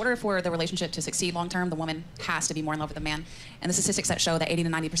 So in order for the relationship to succeed long term, the woman has to be more in love with the man. And the statistics that show that 80 to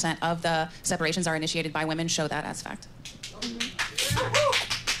 90% of the separations are initiated by women show that as fact.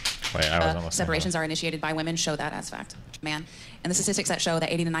 Wait, I wasn't listening. Separations are initiated by women show that as fact. Man. And the statistics that show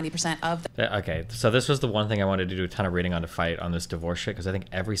that 80 to 90% of the... Okay, so this was the one thing I wanted to do a ton of reading on to fight on this divorce shit, because I think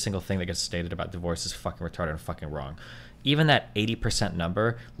every single thing that gets stated about divorce is fucking retarded and fucking wrong. Even that 80%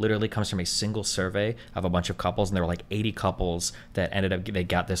 number literally comes from a single survey of a bunch of couples, and there were like 80 couples that ended up, they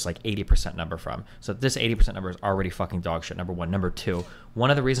got this like 80% number from. So this 80% number is already fucking dog shit, number one. Number two,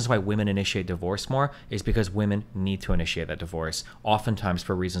 one of the reasons why women initiate divorce more is because women need to initiate that divorce, oftentimes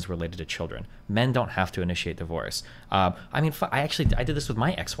for reasons related to children. Men don't have to initiate divorce. I mean, I did this with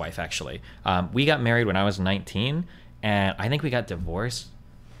my ex-wife, actually. We got married when I was 19, and I think we got divorced.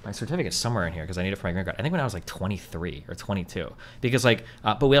 My certificate's somewhere in here because I need it for my green card. I think when I was like 23 or 22, because like,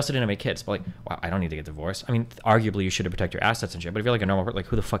 but we also didn't have any kids. But like, wow, I don't need to get divorced. I mean, arguably you should protect your assets and shit. But if you're like a normal person, like,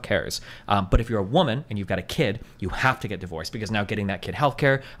 who the fuck cares? But if you're a woman and you've got a kid, you have to get divorced because now getting that kid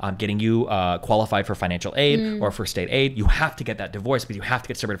healthcare, getting you qualified for financial aid or for state aid, you have to get that divorce because you have to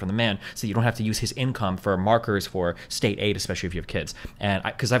get separated from the man so you don't have to use his income for markers for state aid, especially if you have kids. And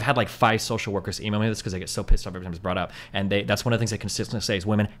because I've had like 5 social workers email me this because I get so pissed off every time it's brought up. And that's one of the things they consistently say is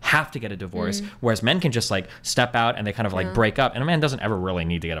women have to get a divorce, whereas men can just like step out and they kind of like break up, and a man doesn't ever really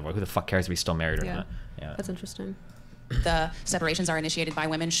need to get a divorce. Who the fuck cares if he's still married or not? Yeah, that's interesting. The separations are initiated by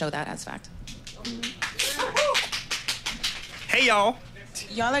women show that as fact. Hey y'all.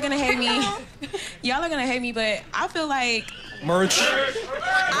 Y'all are gonna hate me. Y'all are gonna hate me, but I feel like Merch. I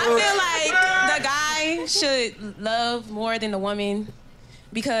feel like the guy should love more than the woman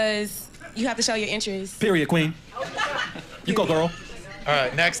because you have to show your interest. Period, queen. You go, girl. All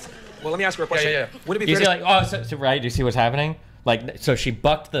right, next. Well, let me ask her a question. Yeah. Would it be You fair see, to like, oh, so, right? Do you see what's happening? Like, so she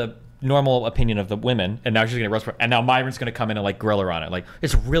bucked the normal opinion of the women, and now she's gonna roast her, and now Myron's gonna come in and like grill her on it. Like,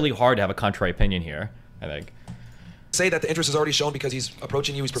 it's really hard to have a contrary opinion here, I think. say that the interest is already shown because he's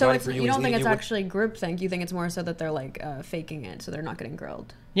approaching you, he's So providing it's, for you, you he's don't think leading it's you? actually groupthink? You think it's more so that they're like faking it, so they're not getting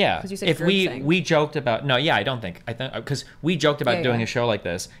grilled? Yeah. 'Cause you said If we groupthink. joked about I don't think because we joked about doing a show like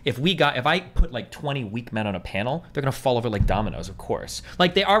this. If I put like 20 weak men on a panel, they're gonna fall over like dominoes. Of course.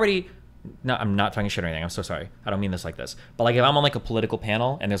 Like they already. No, I'm not talking shit or anything. I'm so sorry. I don't mean this like this. But like if I'm on like a political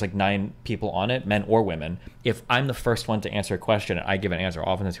panel and there's like 9 people on it, men or women, if I'm the first one to answer a question and I give an answer,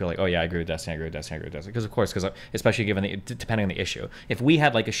 often it's like, oh yeah, I agree with Destiny, I agree with Destiny, I agree with Destiny. Because of course, especially given depending on the issue. If we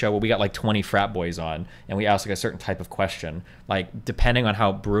had like a show where we got like 20 frat boys on and we ask like a certain type of question, like depending on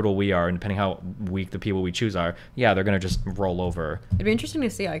how brutal we are and depending how weak the people we choose are, yeah, they're gonna just roll over. It'd be interesting to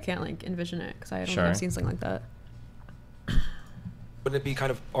see. I can't like envision it because I don't think I've seen something like that. Wouldn't it be kind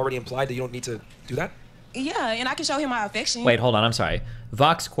of already implied that you don't need to do that? Yeah, and I can show him my affection. Wait, hold on. I'm sorry.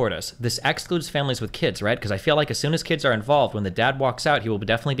 Vox Cordis. This excludes families with kids, right? Because I feel like as soon as kids are involved, when the dad walks out, he will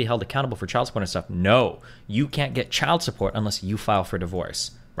definitely be held accountable for child support and stuff. No, you can't get child support unless you file for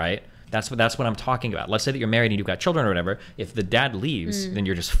divorce, right? That's what I'm talking about. Let's say that you're married and you've got children or whatever. If the dad leaves, then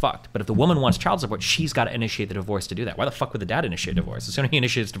you're just fucked. But if the woman wants child support, she's got to initiate the divorce to do that. Why the fuck would the dad initiate divorce? The sooner he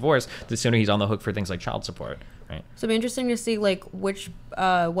initiates divorce, the sooner he's on the hook for things like child support, right? So it'd be interesting to see like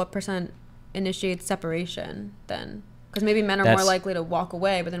what percent initiates separation then. Because maybe men are more likely to walk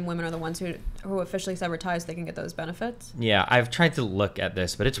away, but then women are the ones who officially sever ties. They can get those benefits. Yeah, I've tried to look at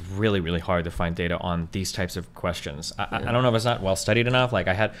this, but it's really, really hard to find data on these types of questions. I don't know if it's not well studied enough. Like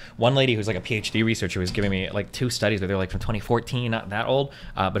I had one lady who's like a PhD researcher who was giving me like 2 studies, but they're like from 2014, not that old.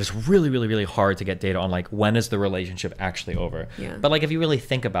 But it's really, really, really hard to get data on like when is the relationship actually over. Yeah. But like if you really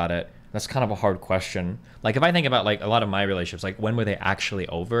think about it, that's kind of a hard question. Like if I think about like a lot of my relationships, like when were they actually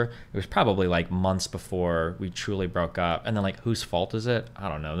over? It was probably like months before we truly broke up. And then like whose fault is it? I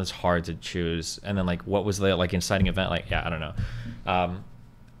don't know. It's hard to choose. And then like what was the like inciting event? Like yeah, I don't know.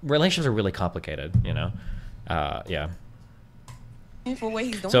 Relationships are really complicated, you know. Yeah. For what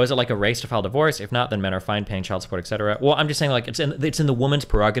he's doing. So is it like a race to file divorce? If not, then men are fine paying child support, etc. Well, I'm just saying like it's in the woman's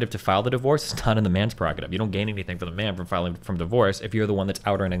prerogative to file the divorce. It's not in the man's prerogative. You don't gain anything for the man from filing from divorce if you're the one that's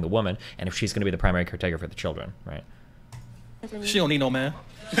out earning the woman and if she's going to be the primary caretaker for the children, right? She don't need no man.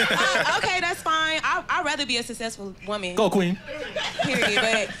 Okay, that's fine. I'd rather be a successful woman. Go, queen.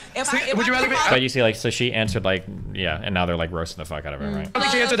 Period. But would you rather be? But you see, like, so she answered like, yeah, and now they're like roasting the fuck out of her, right? I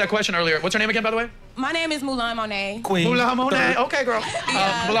think she answered that question earlier. What's her name again, by the way? My name is Mulan Monet. Queen. Mulan Monet. Okay, girl.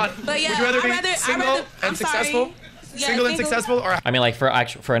 Mulan. But yeah, would you rather be I'd single rather- I'm and successful? sorry. Yeah, Single and successful, or I mean, like for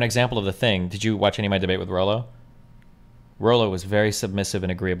an example of the thing, did you watch any of my debate with Rollo? Rollo was very submissive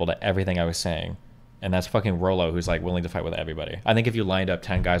and agreeable to everything I was saying. And that's fucking Rollo, who's like willing to fight with everybody. I think if you lined up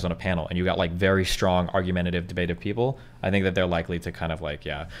 10 guys on a panel and you got like very strong, argumentative, debative people, I think that they're likely to kind of like,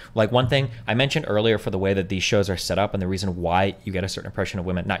 yeah. Like one thing I mentioned earlier for the way that these shows are set up and the reason why you get a certain impression of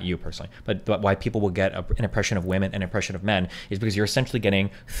women, not you personally, but why people will get an impression of women and an impression of men is because you're essentially getting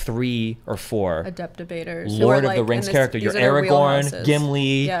 3 or 4 adept debaters. Lord of the Rings character. You're Aragorn,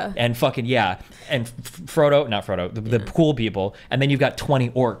 Gimli, and fucking, and Frodo, not Frodo, the cool people. And then you've got 20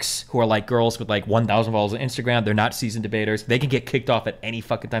 orcs who are like girls with like 1,000 followers on Instagram. They're not seasoned debaters. They can get kicked off at any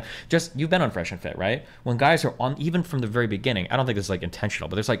fucking time. Just, you've been on Fresh and Fit, right? When guys are on, even from the very beginning, I don't think this is like intentional,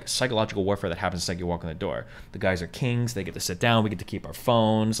 but there's like psychological warfare that happens the second you walk in the door. The guys are kings. They get to sit down. We get to keep our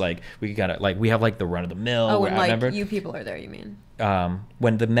phones. Like, we gotta, like, we have like the run of the mill. Oh, when like you people are there, you mean?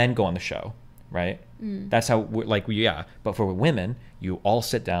 When the men go on the show, right? That's how, yeah. But for women, you all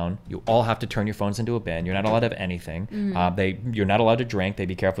sit down. You all have to turn your phones into a bin. You're not allowed to have anything. You're not allowed to drink. They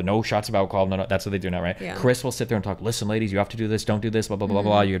be careful. No shots of alcohol. No, that's what they do now, right? Yeah. Chris will sit there and talk. Listen, ladies, you have to do this. Don't do this. Blah blah blah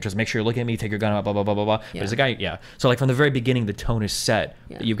blah. You just make sure you're looking at me. Take your gun out. Blah blah blah blah blah. But as a guy, yeah. So like from the very beginning, the tone is set.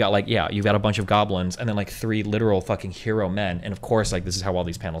 You've got like you've got a bunch of goblins and then like 3 literal fucking hero men. And of course, like this is how all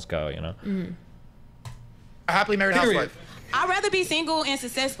these panels go. You know. A happily married housewife. I'd rather be single and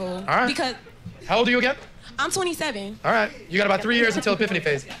successful. All right. Because How old are you again? I'm 27. All right. You got about 3 years until epiphany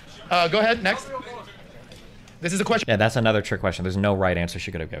phase. Go ahead. Next. This is a question. Yeah, that's another trick question. There's no right answer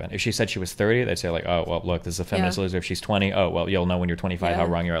she could have given. If she said she was 30, they'd say like, oh, well, look, this is a feminist loser. If she's 20, oh, well, you'll know when you're 25 how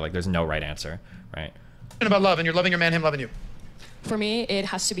wrong you are. Like, there's no right answer, right? About love, and you're loving your man, him loving you. For me, it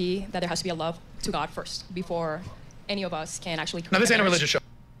has to be that there has to be a love to God first before any of us can actually. Now, this ain't a religious show.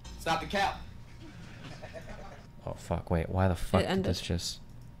 Stop the cap. Oh, fuck. Wait, why the fuck did this just...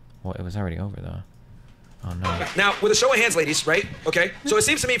 Well, it was already over, though. Oh no. Now, with a show of hands, ladies, right? Okay. So it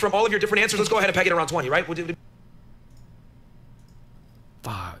seems to me from all of your different answers, let's go ahead and peg it around 20, right?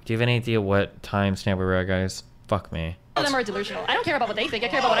 Fuck. Do you have any idea what time stamp we were at, guys? Fuck me. All of them are delusional. I don't care about what they think. I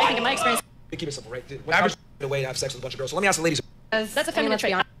care about what I think in my experience. Keep it simple, right? Average way to have sex with a bunch of girls. So let me ask the ladies. That's a feminine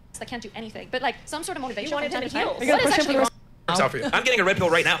trait. That can't do anything. But like some sort of motivation. wanted from him time to to heal. time. What is actually wrong? Works out for you. I'm getting a red pill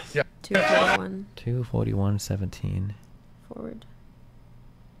right now. Yeah. 241. 241.17. Forward.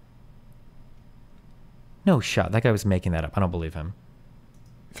 No shot. That guy was making that up. I don't believe him.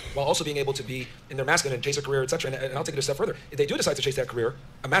 While also being able to be in their masculine and chase a career, etc. And I'll take it a step further. If they do decide to chase that career,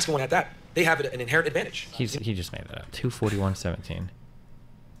 a masculine one at that, they have an inherent advantage. He just made that up. 241.17.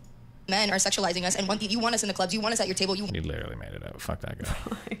 Men are sexualizing us and you want us in the clubs, you want us at your table. He literally made it up. Fuck that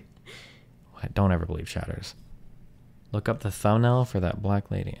guy. What? Don't ever believe chatters. Look up the thumbnail for that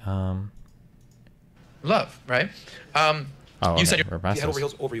black lady. Love, right? You said you're head over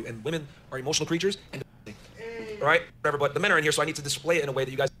heels over you, and women are emotional creatures. And all right, whatever. But the men are in here, so I need to display it in a way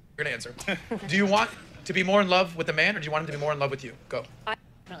that you guys. You're gonna answer. Do you want to be more in love with the man, or do you want him to be more in love with you? Go.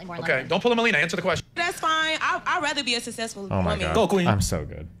 Definitely more in Okay, don't pull a Melina. Answer the question. That's fine. I'd rather be a successful Oh my woman. god. Go, queen. I'm so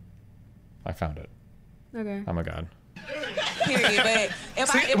good. I found it. Okay. I'm a god. Period. But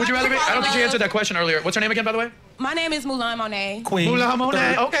if Would you rather be? I don't think you love- answered that question earlier. What's her name again, by the way? My name is Mulan Monet. Mulan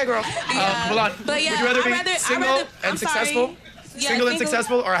Monet. Okay, girl. Yeah. Mulan. But yeah, would you rather be I'd rather- single I'm and sorry. successful? Yeah, single and single.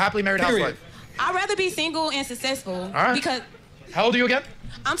 successful, or a happily married housewife? I'd rather be single and successful. All right. Because How old are you again?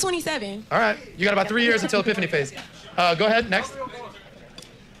 I'm 27. All right. You got about 3 years until epiphany phase. Go ahead. Next.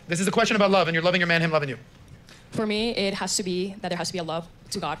 This is a question about love, and you're loving your man, him loving you. For me, it has to be that there has to be a love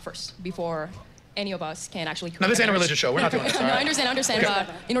to God first before any of us can actually. Now, this ain't a marriage. religious show. We're not doing this. all No, right? I understand. Okay. But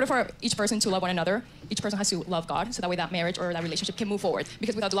in order for each person to love one another, each person has to love God, so that way that marriage or that relationship can move forward.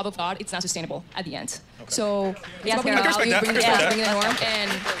 Because without the love of God, it's not sustainable at the end. So it's about bringing the value, bringing the norm,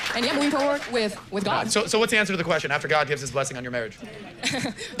 and yeah, moving forward with God. So what's the answer to the question after God gives his blessing on your marriage?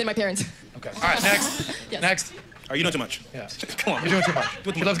 Then my parents. Okay. All right. Next. Yes. Next. Are you doing too much? Yeah. Come on. You're doing too much.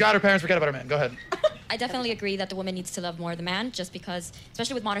 She loves God. Her parents forget about her man. Go ahead. I definitely agree that the woman needs to love more the man, just because,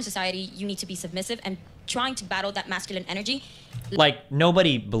 especially with modern society, you need to be submissive and trying to battle that masculine energy. Like,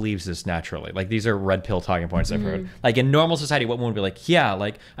 nobody believes this naturally. Like, these are red pill talking points I've heard. Mhm. Like, in normal society, what woman would be like, yeah,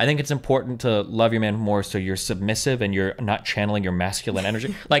 like, I think it's important to love your man more so you're submissive and you're not channeling your masculine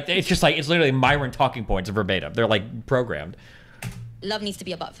energy. Like, it's just like, it's literally Myron talking points verbatim. They're, like, programmed. Love needs to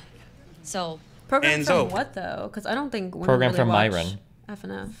be above. So. Programmed from what, though? Because I don't think women Programmed really from watch Myron.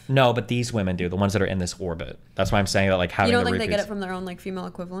 FnF. No, but these women do, the ones that are in this orbit. That's why I'm saying that, like, having You don't the think they get repeats- it from their own, like, female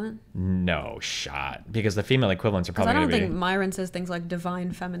equivalent? No shot. Because the female equivalents are Because probably I don't going to think be... Myron says things like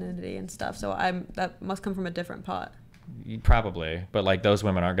divine femininity and stuff, so that must come from a different pot. Probably, but like those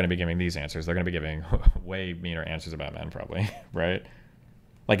women aren't going to be giving these answers. They're going to be giving way meaner answers about men, probably, right?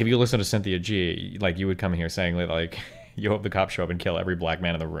 Like if you listen to Cynthia G, like you would come here saying like, you hope the cops show up and kill every black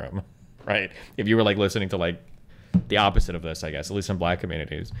man in the room, right? If you were like listening to like the opposite of this, I guess, at least in black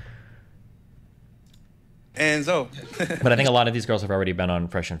communities. And so, But I think a lot of these girls have already been on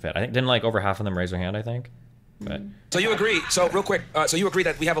Fresh and Fit. I think didn't like over half of them raise their hand, I think. But So you agree? So real quick, so you agree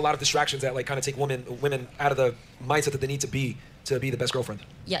that we have a lot of distractions that like kind of take women out of the mindset that they need to be the best girlfriend?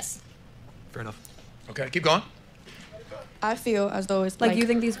 Yes. Fair enough. Okay, keep going. I feel as though it's Like, you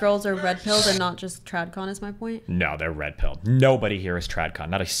think these girls are red pilled and not just tradcon is my point? no, they're red pilled. Nobody here is tradcon.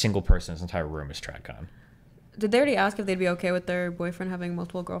 Not a single person in this entire room is tradcon. Did they already ask if they'd be okay with their boyfriend having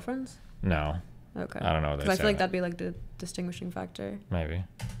multiple girlfriends? No. Okay. I don't know what they Because I said. feel like that'd be like the distinguishing factor. Maybe.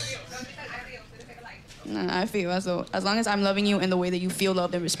 I feel as though as long as I'm loving you in the way that you feel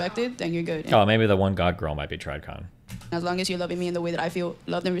loved and respected, then you're good. Oh, maybe the one god girl might be tradcon. As long as you're loving me in the way that I feel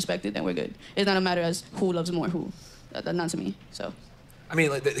loved and respected, then we're good. It's not a matter as who loves more who. That's not to me. So. I mean,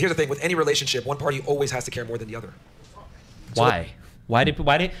 like, here's the thing: with any relationship, one party always has to care more than the other. Why? Why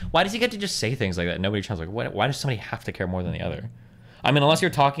does he get to just say things like that? Nobody tries like, why does somebody have to care more than the other? I mean, unless you're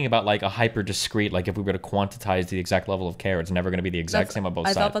talking about like a hyper discrete, like if we were to quantize the exact level of care, it's never going to be the exact same on both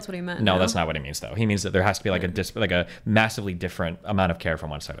sides. I thought that's what he meant. No, that's not what he means though. He means that there has to be like a massively different amount of care from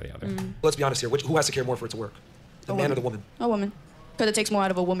one side or the other. Let's be honest here: who has to care more for it to work? The man or the woman? A woman. Because it takes more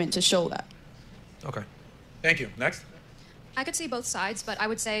out of a woman to show that. Okay. Thank you. Next. I could see both sides, but I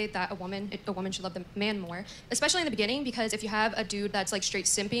would say that a woman should love the man more, especially in the beginning, because if you have a dude that's like straight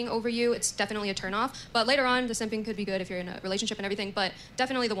simping over you, it's definitely a turnoff. But later on, the simping could be good if you're in a relationship and everything, but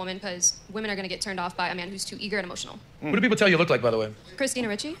definitely the woman, because women are going to get turned off by a man who's too eager and emotional. What do people tell you look like, by the way? Christina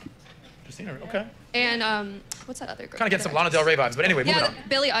Ricci. Christina, okay. And what's that other girl? Kind of get some Lana Del Rey vibes, but anyway, moving on.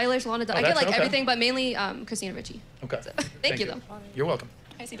 Billie Eilish, Lana Del Oh, I get that's like okay. everything, but mainly Christina Ricci. Okay. So, thank you, though. You're welcome.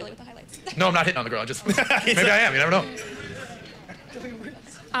 I see Billie with the highlights. No, I'm not hitting on the girl. I just maybe I am. You never know.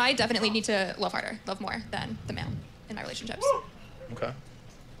 I definitely need to love harder, love more than the man in my relationships. Okay.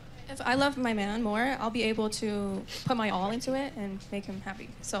 If I love my man more, I'll be able to put my all into it and make him happy.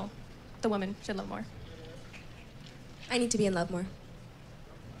 So the woman should love more. I need to be in love more.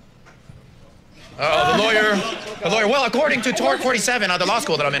 The lawyer. Well, according to Tort 47, the law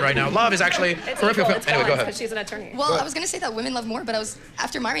school that I'm in right now, love is actually peripheral. Anyway, go ahead. She's an attorney. Well, I was going to say that women love more, but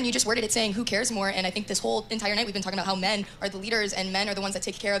after Myron, you just worded it saying who cares more, and I think this whole entire night we've been talking about how men are the leaders and men are the ones that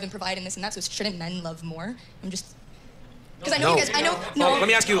take care of and provide and this and that, so shouldn't men love more? Because I know you guys, Let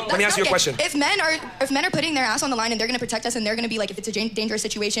me ask you a question. If men are putting their ass on the line and they're going to protect us and they're going to be like, if it's a dangerous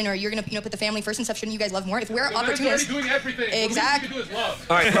situation or you're going to put the family first and stuff, shouldn't you guys love more? If we're opportunists, doing everything. Exactly. All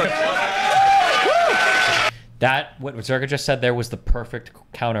right. What Zerga just said there was the perfect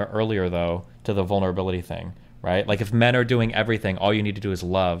counter earlier, though, to the vulnerability thing, right? Like, if men are doing everything, all you need to do is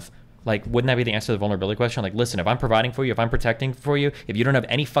love. Like, wouldn't that be the answer to the vulnerability question? Like, listen, if I'm providing for you, if I'm protecting for you, if you don't have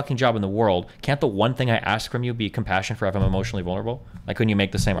any fucking job in the world, can't the one thing I ask from you be compassion for if I'm emotionally vulnerable? Like, couldn't you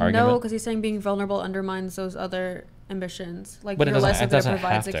make the same argument? No, because he's saying being vulnerable undermines those other ambitions. Like, but you're less of doesn't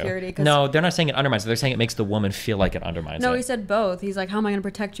provide have security. to. No, they're not saying it undermines it. They're saying it makes the woman feel like it undermines it. No, he said both. He's like, how am I going to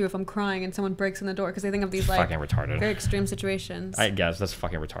protect you if I'm crying and someone breaks in the door? Because they think of these like fucking retarded. very extreme situations. I guess that's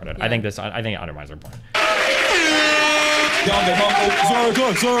fucking retarded. Yeah. I think it undermines their point. All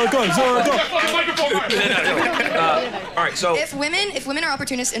right, so if women are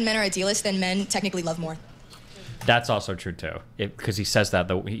opportunists and men are idealists, then men technically love more. That's also true too, because he says that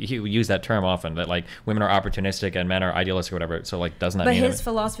though he used that term often, that like women are opportunistic and men are idealistic or whatever. So like, doesn't that but mean? His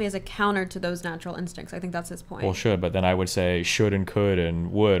philosophy is a counter to those natural instincts. I think that's his point. Well, should, but then I would say should and could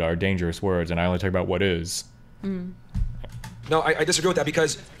and would are dangerous words, and I only talk about what is. No, I disagree with that,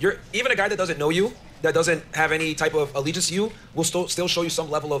 because even a guy that doesn't know you, that doesn't have any type of allegiance to you, will still show you some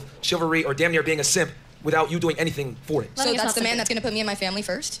level of chivalry or damn near being a simp without you doing anything for it. So that's the man that's going to put me and my family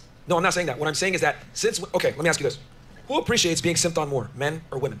first? No, I'm not saying that. What I'm saying is that okay, let me ask you this. Who appreciates being simped on more, men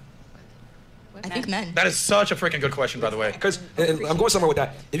or women? I think men. That is such a freaking good question, by the way. Because I'm going somewhere with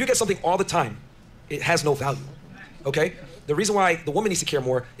that. If you get something all the time, it has no value, okay? The reason why the woman needs to care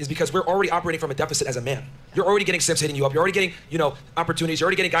more is because we're already operating from a deficit as a man. You're already getting simps hitting you up. You're already getting, opportunities. You're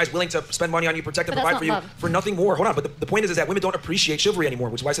already getting guys willing to spend money on you, protect and provide for you for nothing more. Hold on, but the point is that women don't appreciate chivalry anymore,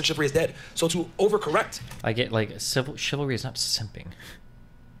 which is why I said chivalry is dead. So to overcorrect. I get like chivalry is not simping.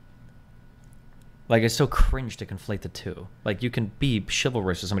 Like, it's so cringe to conflate the two. Like, you can be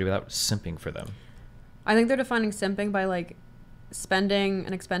chivalrous to somebody without simping for them. I think they're defining simping by like spending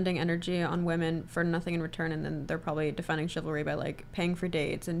and expending energy on women for nothing in return, and then they're probably defining chivalry by like paying for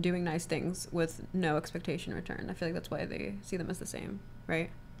dates and doing nice things with no expectation in return. I feel like that's why they see them as the same, right?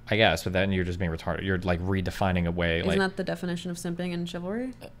 I guess, but then you're just being retarded. You're like redefining a way. Isn't that the definition of simping and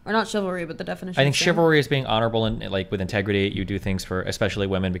chivalry? Or not chivalry, but the definition. I think chivalry is being honorable and like with integrity. You do things for especially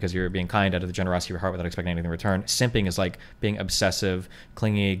women because you're being kind out of the generosity of your heart without expecting anything in return. Simping is like being obsessive,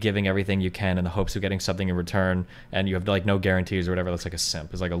 clingy, giving everything you can in the hopes of getting something in return, and you have like no guarantees or whatever. That's like a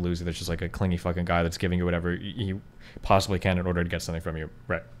simp. It's like a loser that's just like a clingy fucking guy that's giving you whatever he possibly can in order to get something from you.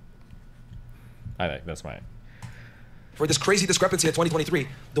 Right. I think that's my. For this crazy discrepancy in 2023,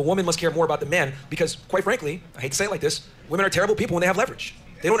 the woman must care more about the man because, quite frankly, I hate to say it like this, women are terrible people when they have leverage.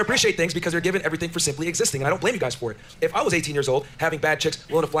 They don't appreciate things because they're given everything for simply existing, and I don't blame you guys for it. If I was 18 years old, having bad chicks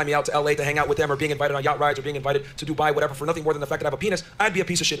willing to fly me out to LA to hang out with them, or being invited on yacht rides, or being invited to Dubai, whatever, for nothing more than the fact that I have a penis, I'd be a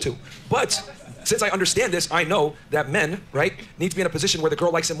piece of shit too. But since I understand this, I know that men, right, need to be in a position where the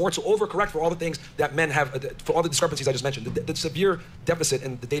girl likes him more to overcorrect for all the things that men have, for all the discrepancies I just mentioned, the severe deficit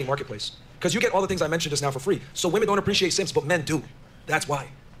in the dating marketplace. Because you get all the things I mentioned just now for free. So women don't appreciate simps, but men do. That's why.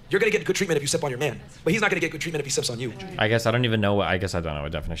 You're going to get good treatment if you simp on your man, but he's not going to get good treatment if he simps on you. I guess I don't even know I don't know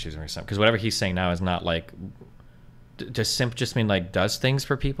what definition he's using for simp, because whatever he's saying now is not like, does simp just mean like does things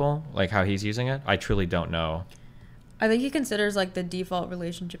for people, like how he's using it? I truly don't know. I think he considers like the default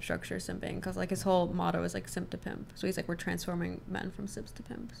relationship structure simping, because like his whole motto is like simp to pimp. So he's like, we're transforming men from simps to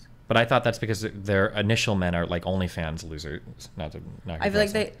pimps. But I thought that's because their initial men are like OnlyFans losers. Not I feel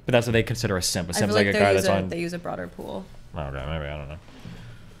like they. But that's what they consider a simp. A simp is like a guy that's on. They use a broader pool. Okay, maybe I don't know.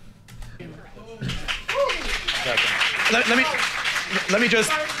 Let me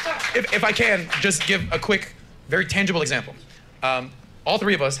just, if I can, just give a quick, very tangible example. All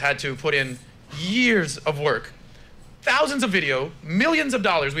three of us had to put in years of work, thousands of video, millions of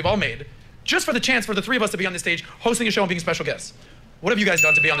dollars we've all made, just for the chance for the three of us to be on the stage hosting a show and being special guests. What have you guys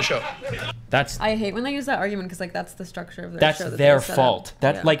done to be on the show? I hate when they use that argument because like that's the structure of their show. That's their fault.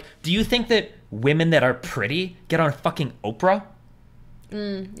 Like, do you think that women that are pretty get on fucking Oprah?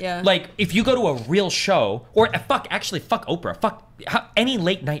 Yeah. Like, if you go to a real show, or fuck Oprah, any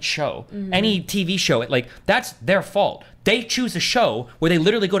late night show, any TV show, like, that's their fault. They choose a show where they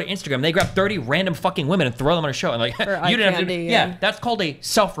literally go to Instagram, they grab 30 random fucking women and throw them on a show, and like, you didn't have to. Yeah, that's called a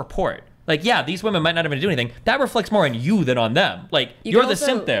self-report. Like, yeah, these women might not have been doing anything. That reflects more on you than on them. Like, you're the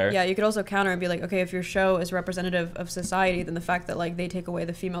simp there. Yeah, you could also counter and be like, okay, if your show is representative of society, then the fact that, like, they take away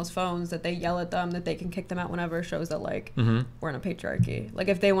the females' phones, that they yell at them, that they can kick them out whenever, shows that, like, we're in a patriarchy. Like,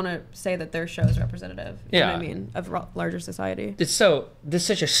 if they want to say that their show is representative, you know what I mean, of larger society. This is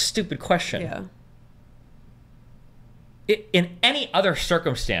such a stupid question. Yeah. In any other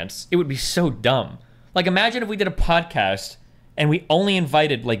circumstance, it would be so dumb. Like, imagine if we did a podcast and we only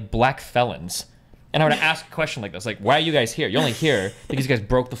invited, like, black felons. And I would ask a question like this, like, why are you guys here? You're only here because you guys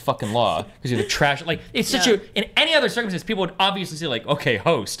broke the fucking law, because you're the trash. Like, it's such in any other circumstance, people would obviously say, like, okay,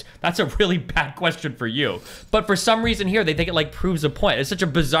 host, that's a really bad question for you. But for some reason here, they think it, like, proves a point. It's such a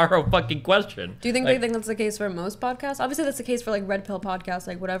bizarro fucking question. Do you think they think that's the case for most podcasts? Obviously, that's the case for, like, Red Pill podcasts,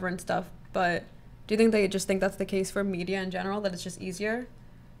 like, whatever and stuff. But do you think they just think that's the case for media in general, that it's just easier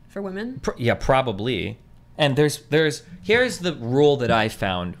for women? Yeah, probably. And here's the rule that I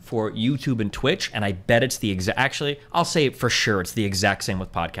found for YouTube and Twitch, and I bet it's the exact, actually, I'll say for sure it's the exact same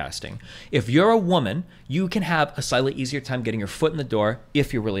with podcasting. If you're a woman, you can have a slightly easier time getting your foot in the door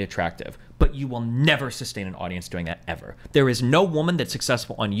if you're really attractive, but you will never sustain an audience doing that ever. There is no woman that's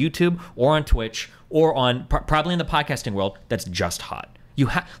successful on YouTube or on Twitch or on, probably in the podcasting world, that's just hot. You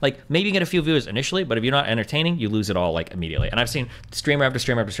have, like, maybe you get a few viewers initially, but if you're not entertaining, you lose it all, like, immediately. And I've seen streamer after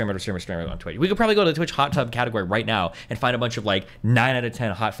streamer after streamer after streamer on Twitch. We could probably go to the Twitch hot tub category right now and find a bunch of, like, 9 out of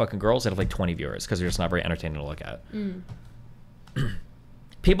 10 hot fucking girls that have, like, 20 viewers because they're just not very entertaining to look at.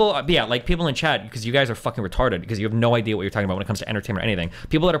 People, yeah, like, people in chat, because you guys are fucking retarded, because you have no idea what you're talking about when it comes to entertainment or anything.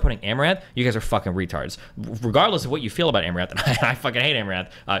 People that are putting Amaranth, you guys are fucking retards. Regardless of what you feel about Amaranth, and I fucking hate Amaranth,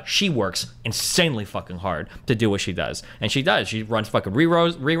 she works insanely fucking hard to do what she does. And she does. She runs fucking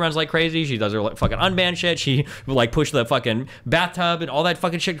reruns like crazy. She does her, like, fucking unbanned shit. She, like, push the fucking bathtub and all that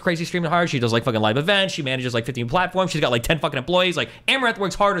fucking shit crazy streaming hard. She does, like, fucking live events. She manages, like, 15 platforms. She's got, like, 10 fucking employees. Like, Amaranth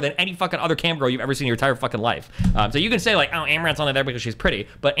works harder than any fucking other cam girl you've ever seen in your entire fucking life. So you can say, like, oh, Amaranth's only there because she's pretty,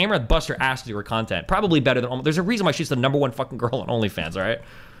 but Amaranth busts her ass to do her content. Probably better than, there's a reason why she's the #1 fucking girl on OnlyFans, all right?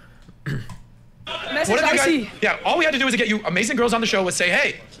 What did you guys, yeah, all we had to do was get you amazing girls on the show, was say,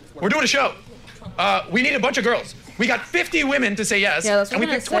 hey, we're doing a show. We need a bunch of girls. We got 50 women to say yes. Yeah, that's what and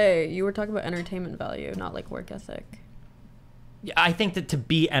I was gonna say. You were talking about entertainment value, not, like, work ethic. Yeah, I think that to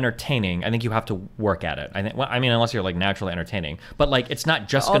be entertaining, I think you have to work at it. I think, well, I mean, unless you're, like, naturally entertaining, but, like, it's not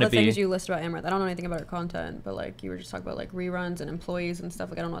just going to be all the things you list about Amaranth. I don't know anything about her content, but, like, you were just talking about, like, reruns and employees and stuff.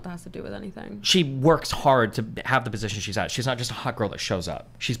 Like, I don't know what that has to do with anything. She works hard to have the position she's at. She's not just a hot girl that shows up.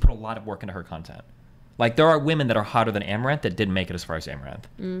 She's put a lot of work into her content. Like, there are women that are hotter than Amaranth that didn't make it as far as Amaranth.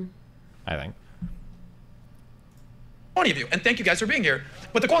 I think. 20 of you, and thank you guys for being here.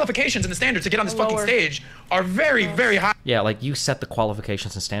 But the qualifications and the standards to get on this fucking stage are very, very high. Yeah, like, you set the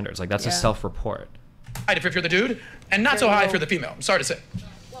qualifications and standards. Like, that's a self-report. If you're the dude, and not so high if you're the female. I'm sorry to say.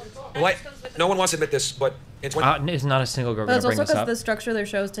 What? No one wants to admit this, but it's it's not a single girl going to bring this up. But it's also because the structure of their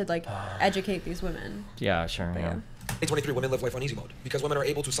shows to, like, educate these women. Yeah, sure. Yeah. 23 women live life on easy mode because women are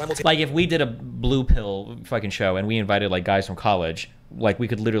able to simultaneously. Like, if we did a blue pill fucking show and we invited, like, guys from college, like, we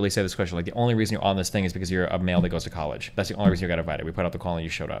could literally say this question, like, the only reason you're on this thing is because you're a male that goes to college. That's the only reason you got invited. We put out the call and you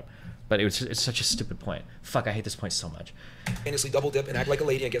showed up. But it's such a stupid point. Fuck, I hate this point so much. Simultaneously double dip and act like a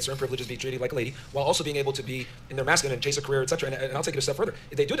lady and get certain privileges, be treated like a lady, while also being able to be in their masculine and chase a career, etc. And I'll take it a step further.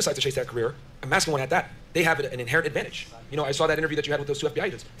 If they do decide to chase that career, a masculine one at that, they have an inherent advantage. You know, I saw that interview that you had with those 2 FBI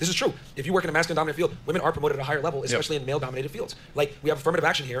agents. This is true. If you work in a masculine-dominated field, women are promoted at a higher level, especially in male-dominated fields. Like, we have affirmative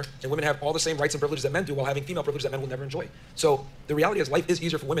action here, and women have all the same rights and privileges that men do while having female privileges that men will never enjoy. So the reality is life is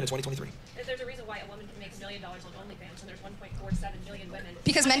easier for women in 2023. There's a reason why a woman can make $1 million on OnlyFans, and there's 1.47 million women.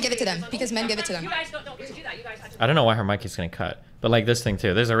 Because men give it to them. Because men give it to them. You guys don't get to do that. You guys have to. I don't know why her mic is going to cut. But, like, this thing,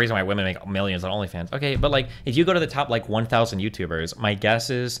 too. There's a reason why women make millions on OnlyFans. Okay, but, like, if you go to the top, like, 1,000 YouTubers, my guess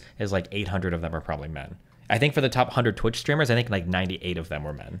is like, 800 of them are probably men. I think for the top 100 Twitch streamers, I think, like, 98 of them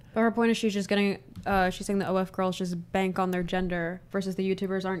were men. But her point is she's just getting, she's saying the OF girls just bank on their gender versus the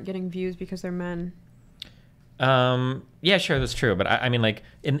YouTubers aren't getting views because they're men. Yeah, sure, that's true. But I mean, like,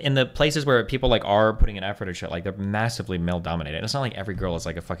 in the places where people, like, are putting an effort and shit, like, they're massively male dominated. And it's not like every girl is,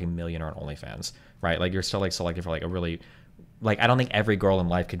 like, a fucking millionaire on OnlyFans, right? Like, you're still, like, selected for, like, a really, like, I don't think every girl in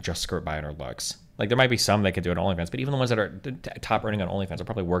life could just skirt by on her looks. Like, there might be some that could do it on OnlyFans, but even the ones that are top earning on OnlyFans are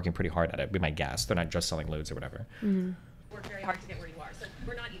probably working pretty hard at it, be my guess. They're not just selling lewds or whatever. Work very hard to get where you are.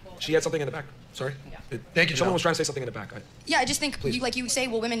 She had something in the back. Sorry. Thank you. Someone was trying to say something in the back. Yeah, I just think you say,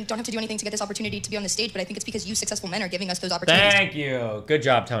 well, women don't have to do anything to get this opportunity to be on the stage, but I think it's because you successful men are giving us those opportunities. Thank you. Good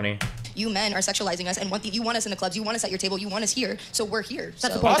job, Tony. You men are sexualizing us and you want us in the clubs, you want us at your table, you want us here, so we're here.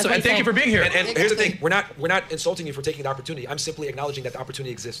 That's awesome, and thank you for being here. And here's the thing: we're not insulting you for taking the opportunity. I'm simply acknowledging that the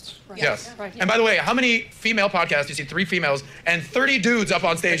opportunity exists. Right. Yes. Right. And by the way, how many female podcasts do you see? 3 females and 30 dudes up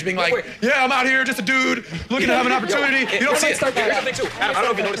on stage being like, "Yeah, I'm out here, just a dude looking to have an opportunity." You don't see it. Here's the thing too. I don't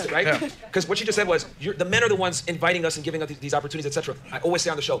know if you noticed it, right? Because what you just said was, the men are the ones inviting us and giving us these opportunities, etc. I always say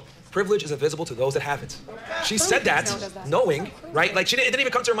on the show, privilege is invisible to those that have it. She said that knowing, right? Like it didn't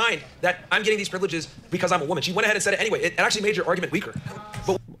even come to her mind that I'm getting these privileges because I'm a woman. She went ahead and said it anyway. It actually made your argument weaker.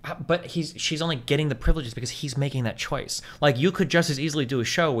 But she's only getting the privileges because he's making that choice. Like, you could just as easily do a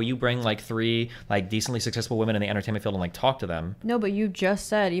show where you bring like 3 like decently successful women in the entertainment field and like talk to them. No, but you just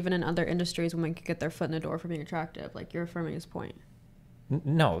said even in other industries women could get their foot in the door for being attractive. Like, you're affirming his point.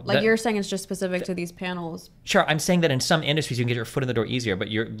 No, like you're saying it's just specific to these panels. Sure, I'm saying that in some industries you can get your foot in the door easier, but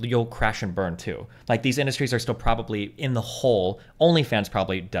you'll crash and burn too. Like, these industries are still probably in the whole. OnlyFans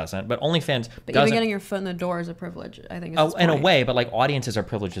probably doesn't, but OnlyFans but doesn't. Even getting your foot in the door is a privilege, I think. In a way, but like audiences are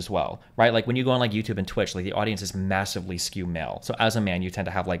privileged as well, right? Like when you go on like YouTube and Twitch, like the audience is massively skew male. So as a man, you tend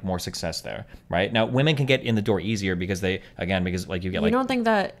to have like more success there, right? Now women can get in the door easier because like you get like. You don't think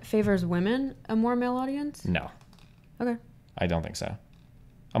that favors women a more male audience? No. Okay. I don't think so.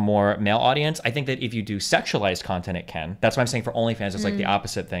 A more male audience. I think that if you do sexualized content, it can. That's why I'm saying for OnlyFans, it's like the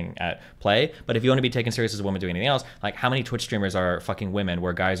opposite thing at play. But if you want to be taken serious as a woman doing anything else, like how many Twitch streamers are fucking women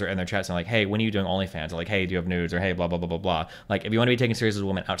where guys are in their chats and like, hey, when are you doing OnlyFans? Or like, hey, do you have nudes? Or hey, blah, blah, blah, blah, blah. Like, if you want to be taken serious as a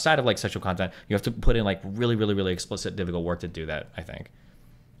woman outside of like sexual content, you have to put in like really, really, really explicit, difficult work to do that, I think.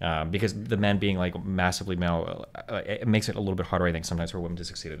 Because the men being like massively male, it makes it a little bit harder, I think, sometimes for women to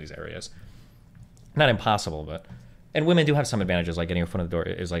succeed in these areas. Not impossible, but... And women do have some advantages, like getting your foot in the door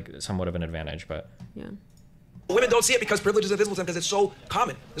is like somewhat of an advantage, but... Yeah. Women don't see it because privilege is invisible to them because it's so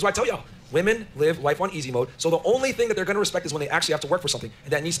common. That's why I tell y'all, women live life on easy mode, so the only thing that they're going to respect is when they actually have to work for something,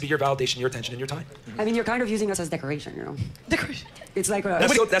 and that needs to be your validation, your attention, and your time. I mean, you're kind of using us as decoration, you know? Decoration. It's like that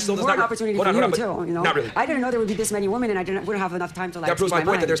still does more not... an opportunity for you, too, you know? Not really. I didn't know there would be this many women, and I wouldn't have enough time to, like, that proves my point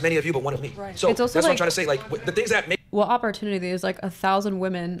mind. that there's many of you, but one of me. Right. So it's that's also what I'm trying to say. Like, the things that make... Well, opportunity, there's like 1,000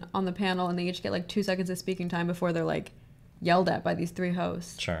 women on the panel, and they each get like 2 seconds of speaking time before they're like yelled at by these 3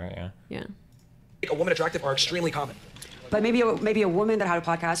 hosts. Sure, yeah. Yeah. A woman attractive are extremely common. But maybe a woman that had a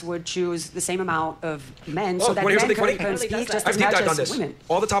podcast would choose the same amount of men so that here's men something can speak just I've as deep much dived on as this. women.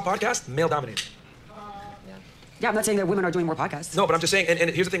 All the top podcasts, male dominated. Yeah, I'm not saying that women are doing more podcasts. No, but I'm just saying, and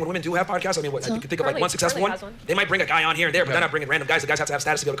here's the thing, when women do have podcasts, I mean, you can think of like one successful one, they might bring a guy on here and there, but they're not bringing random guys. The guys have to have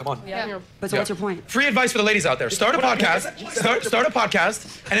status to be able to come on. Yeah. But so what's your point? Free advice for the ladies out there. Start a podcast, start a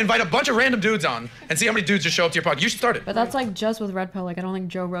podcast, and invite a bunch of random dudes on, and see how many dudes just show up to your podcast. You should start it. But that's like just with Red Pill. Like, I don't think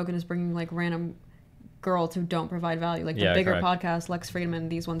Joe Rogan is bringing like random girls who don't provide value. Like the bigger podcasts, Lex Friedman,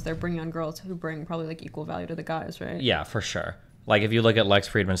 these ones, they're bringing on girls who bring probably like equal value to the guys, right? Yeah, for sure. Like, if you look at Lex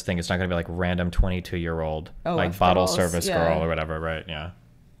Friedman's thing, it's not going to be like random 22-year-old like bottle service girl or whatever, right? Yeah.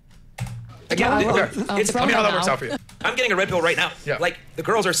 Again, tell me how that works out for you. I'm getting a red pill right now. Yeah. Like, the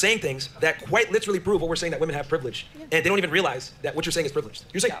girls are saying things that quite literally prove what we're saying, that women have privilege. And they don't even realize that what you're saying is privileged.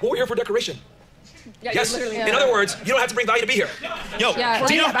 You're saying, well, we're here for decoration. Yeah, yes. In other words, you don't have to bring value to be here. Yo,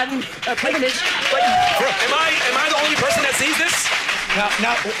 do you know? I mean, privilege. Am I the only person that sees this?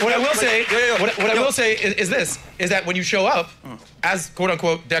 Now, what I will say, what I will say is this: is that when you show up as quote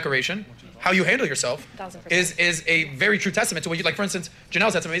unquote decoration, how you handle yourself is a very true testament to what you like. For instance,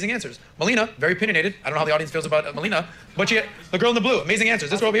 Janelle's had some amazing answers. Melina, very opinionated. I don't know how the audience feels about Melina, but the girl in the blue, amazing answers.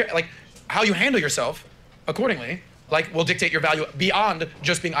 This girl over here, like how you handle yourself accordingly, like will dictate your value beyond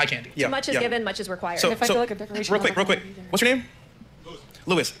just being eye candy. Too much is given, much is required. So, and if I so feel like a decoration, real quick. What's your name?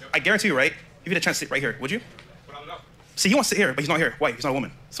 Lewis. I guarantee you, right? If you had a chance to sit right here, would you? See, he wants to sit here, but he's not here. Why? He's not a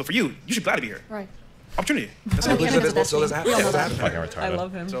woman. So for you, you should be glad to be here. Right. Opportunity. That's I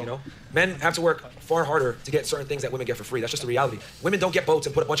love him. So, you know, men have to work far harder to get certain things that women get for free. That's just the reality. Women don't get boats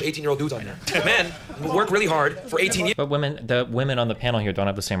and put a bunch of 18-year-old dudes on there. Men work really hard for 18 years. But the women on the panel here don't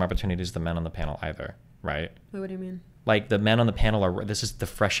have the same opportunities as the men on the panel either, right? Wait, what do you mean? Like, the men on the panel this is the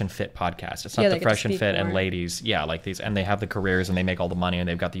Fresh and Fit podcast. It's not the Fresh and Fit and ladies. Yeah, like these, and they have the careers and they make all the money and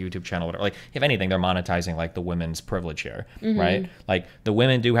they've got the YouTube channel. Whatever. Like, if anything, they're monetizing like the women's privilege here, right? Like, the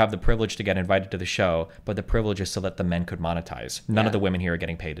women do have the privilege to get invited to the show, but the privilege is so that the men could monetize. None of the women here are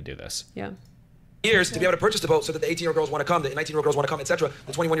getting paid to do this. Yeah. Years to be able to purchase the boat so that the 18-year-old girls want to come, the 19-year-old girls want to come, etc.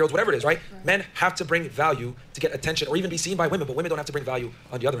 The 21-year-olds, whatever it is, right? Men have to bring value to get attention or even be seen by women, but women don't have to bring value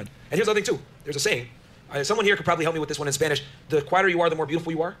on the other end. And here's the other thing too. There's a saying. Someone here could probably help me with this one in Spanish. The quieter you are, the more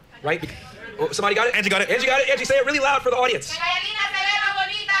beautiful you are, right? Somebody got it? Angie got it. Angie, say it really loud for the audience.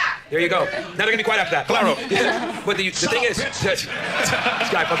 There you go. Now they're gonna be quiet after that. Claro. But the thing is, this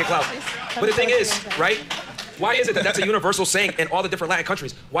guy fucking clout. But the thing is, right? Why is it that that's a universal saying in all the different Latin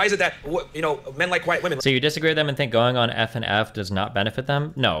countries? Why is it that, you know, men like quiet women? So you disagree with them and think going on FnF does not benefit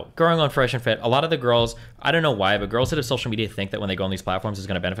them? No. Going on Fresh and Fit, a lot of the girls, I don't know why, but girls that have social media think that when they go on these platforms is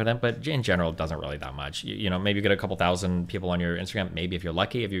going to benefit them, but in general, it doesn't really that much. You know, maybe you get a couple thousand people on your Instagram, maybe if you're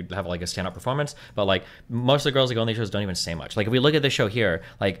lucky, if you have like a stand-up performance, but like most of the girls that go on these shows don't even say much. Like if we look at this show here,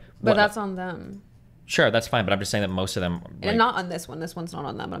 like... But that's on them. Sure, that's fine, but I'm just saying that most of them... And not on this one. This one's not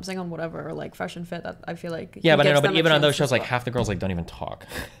on them, but I'm saying on whatever, or like Fresh and Fit, that I feel like... Yeah, but no, but even on those shows, like half the girls like don't even talk.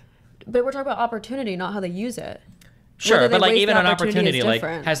 But we're talking about opportunity, not how they use it. Sure, but like even on opportunity, like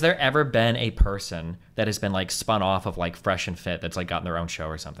has there ever been a person that has been like spun off of like Fresh and Fit that's like gotten their own show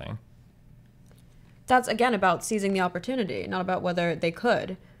or something? That's again about seizing the opportunity, not about whether they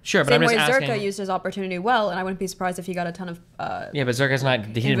could. Sure, but Same I'm just way asking... Zerka used his opportunity well, and I wouldn't be surprised if he got a ton of yeah, but Zerka's not...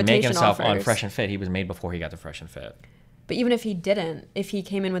 He didn't make himself on offers. Fresh and Fit. He was made before he got to Fresh and Fit. But even if he didn't, if he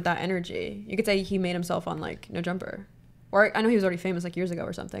came in with that energy, you could say he made himself on like No Jumper. Or I know he was already famous like years ago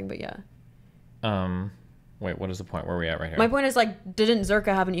or something, but yeah. Wait, what is the point? Where are we at right here? My point is like, didn't Zerka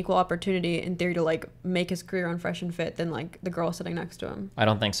have an equal opportunity in theory to like make his career on Fresh and Fit than like the girl sitting next to him? I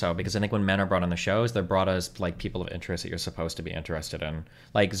don't think so, because I think when men are brought on the shows, they're brought as like people of interest that you're supposed to be interested in.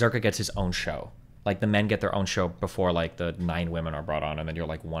 Like Zerka gets his own show. Like the men get their own show before like the 9 women are brought on, and then you're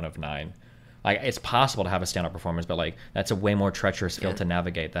like one of 9. Like it's possible to have a stand-up performance, but like that's a way more treacherous field to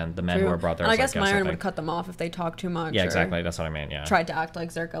navigate than the men who are brought there. And I guess Myron would cut them off if they talk too much. Yeah, exactly. That's what I mean. Yeah. Tried to act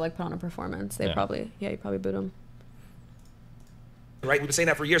like Zerka, like put on a performance. They probably, you probably boot him. Right, we've been saying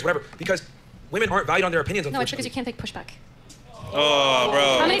that for years, whatever, because women aren't valued on their opinions. No, it's because you can't take pushback. Oh,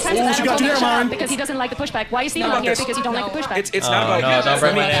 bro. How many times has Adam told me to shut up because he doesn't like the pushback? Why are you speaking about here? Because you don't like the pushback. It's not about... No, don't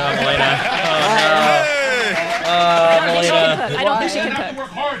bring my name up, Melina. I don't think she can cook. Work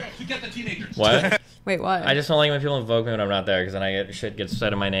hard to get the teenagers. What? Wait, what? I just don't like when people invoke me when I'm not there, because then I get shit gets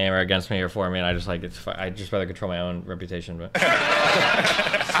said in my name or against me or for me, and I just like I just rather control my own reputation. But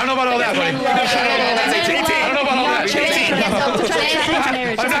I don't know about all that, buddy. I don't know about all that.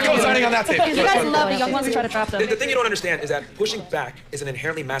 I'm not co-signing on that tape. You guys love the young ones who try to trap them. The thing you don't understand is that pushing back is an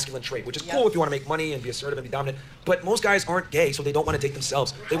inherently masculine trait, which is cool if you want to make money and be assertive and be dominant. But most guys aren't gay, so they don't want to date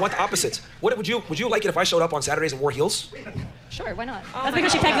themselves. They want the opposites. Would you like it if I showed up on Saturdays and wore heels? Sure, why not? That's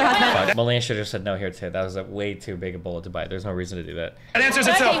because she pegged her husband. Melina should have said no here too. That was a way too big a bullet to bite. There's no reason to do that. That answers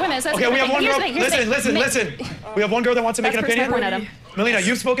itself. Okay, we have one girl. Listen. We have one girl that wants to make an opinion. Melina,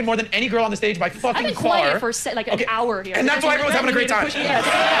 you've spoken more than any girl on the stage by fucking I've been far. quiet for like an hour here. And that's why everyone's having a great time.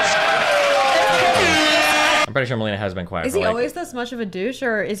 I'm pretty sure Melina has been quiet. Is he always this much of a douche,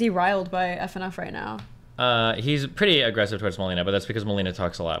 or is he riled by FnF right now? He's pretty aggressive towards Melina, but that's because Melina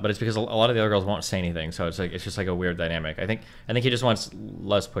talks a lot. But it's because a lot of the other girls won't say anything, so it's just like a weird dynamic. I think he just wants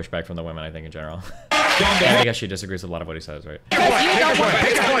less pushback from the women. I think in general. I guess she disagrees with a lot of what he says, right?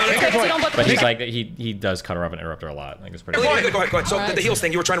 But he's like he does cut her off and interrupt her a lot. Like it's pretty. Go ahead. So the heels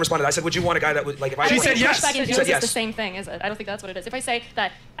thing, you were trying to respond to that. I said, would you want a guy that would like if I? She said yes. Pushback and heels is the same thing, is it? I don't think that's what it is. If I say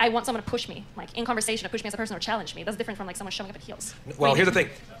that I want someone to push me, like in conversation, to push me as a person or challenge me, that's different from like someone showing up in heels. Well, here's the thing.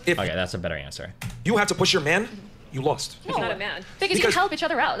 Okay, that's a better answer. You have to push your man. You lost. He's not a man. Because you can help each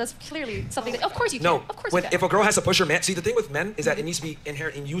other out. That's clearly something that, of course you can. No, of course you can. if a girl has to push her man, see the thing with men is that it needs to be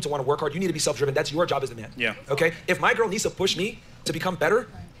inherent in you to want to work hard. You need to be self-driven. That's your job as the man. Yeah. Okay. If my girl needs to push me to become better,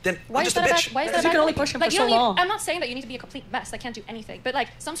 then I'm just a bitch. Why is that Because you can only push him for so long. I'm not saying that you need to be a complete mess that can't do anything, but like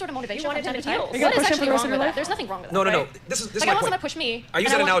some sort of motivation from time to time. What is actually wrong with that? There's nothing wrong with that. No. This is like my I want point. someone to push me. I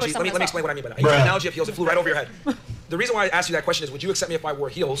use that analogy. Let me explain what I mean by that. I use the analogy of heels. It flew right over your head. The reason why I asked you that question is, would you accept me if I wore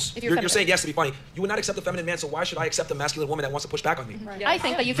heels? You're saying yes to be funny. You would not accept a feminine man, so why should I accept a masculine woman that wants to push back on me? I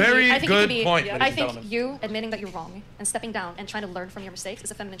think that you can Very be, I think good you can be, point, I think you admitting that you're wrong and stepping down and trying to learn from your mistakes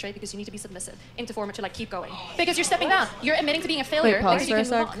is a feminine trait because you need to be submissive into form to like keep going. Because you're stepping down. You're admitting to being a failure. Wait, pause because you for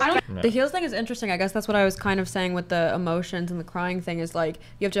a can sec. move on. The heels thing is interesting. I guess that's what I was kind of saying with the emotions and the crying thing is like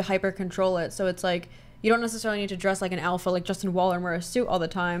you have to hyper control it. So it's like you don't necessarily need to dress like an alpha like Justin Waller and wear a suit all the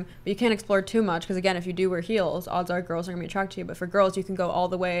time, but you can't explore too much because again, if you do wear heels, odds are girls are gonna be attracted to you. But for girls, you can go all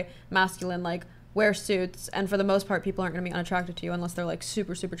the way masculine, like wear suits, and for the most part, people aren't gonna be unattracted to you unless they're like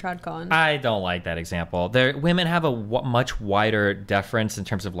super tradcon. I don't like that example. Women have a much wider deference in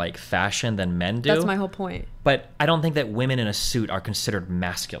terms of like fashion than men do. That's my whole point. But I don't think that women in a suit are considered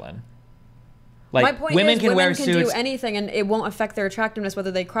masculine. Like, my point women is, can wear women can suits. do anything, and it won't affect their attractiveness, whether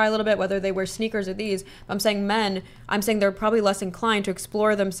they cry a little bit, whether they wear sneakers or these. I'm saying men, I'm saying they're probably less inclined to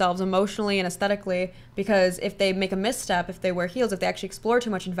explore themselves emotionally and aesthetically, because if they make a misstep, if they wear heels, if they actually explore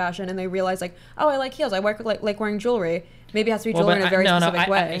too much in fashion, and they realize, like, oh, I like heels, I like wearing jewelry, Maybe it has to be jewelry in a very specific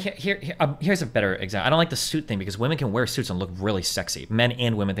way. Here's a better example. I don't like the suit thing because women can wear suits and look really sexy. Men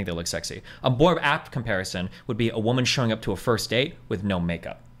and women think they look sexy. A more apt comparison would be a woman showing up to a first date with no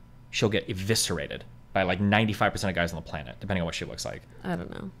makeup. She'll get eviscerated by like 95% of guys on the planet, depending on what she looks like. I don't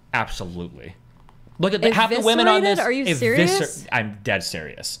know. Absolutely. Look at half the women on this. Are you serious? I'm dead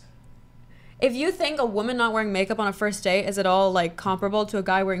serious. If you think a woman not wearing makeup on a first date is at all like comparable to a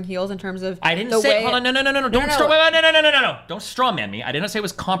guy wearing heels in terms of I didn't say hold on, no. Don't straw man me. I didn't say it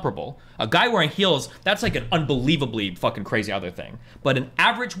was comparable. A guy wearing heels, that's like an unbelievably fucking crazy other thing. But an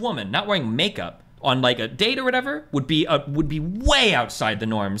average woman not wearing makeup on like a date or whatever would be way outside the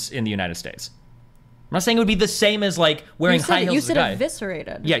norms in the United States. I'm not saying it would be the same as like wearing high heels as a guy. You said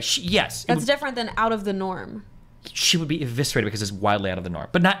eviscerated. Yeah, yes. That's different than out of the norm. She would be eviscerated because it's wildly out of the norm,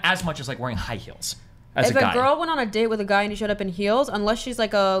 but not as much as like wearing high heels as if a guy. If a girl went on a date with a guy and he showed up in heels, unless she's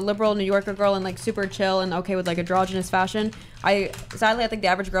like a liberal New Yorker girl and like super chill and okay with like androgynous fashion, I think the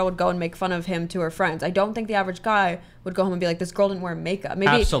average girl would go and make fun of him to her friends. I don't think the average guy would go home and be like, this girl didn't wear makeup.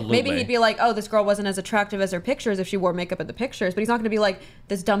 Maybe he'd be like, oh, this girl wasn't as attractive as her pictures if she wore makeup in the pictures. But he's not going to be like,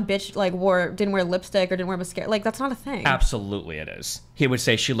 this dumb bitch like didn't wear lipstick or didn't wear mascara. Like that's not a thing. Absolutely, it is. He would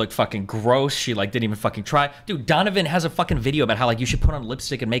say she looked fucking gross. She like didn't even fucking try. Dude, Donovan has a fucking video about how like you should put on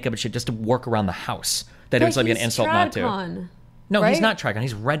lipstick and makeup and shit just to work around the house. That it was like an insult not to. No, right? He's not Tricon.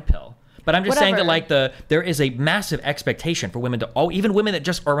 He's Red Pill. But I'm just saying that like there is a massive expectation for women to even women that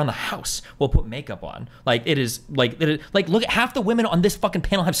just are around the house will put makeup on. Like it is like look at half the women on this fucking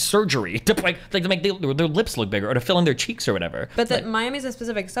panel have surgery to to make their lips look bigger or to fill in their cheeks or whatever. But Miami's a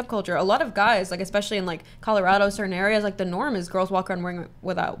specific subculture. A lot of guys, like especially in like Colorado, certain areas, like the norm is girls walk around wearing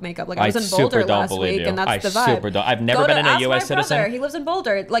without makeup. Like I was in Boulder last week, and that's the vibe. I've never been in a U.S. citizen. Brother. He lives in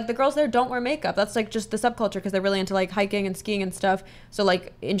Boulder. Like the girls there don't wear makeup. That's like just the subculture because they're really into like hiking and skiing and stuff. So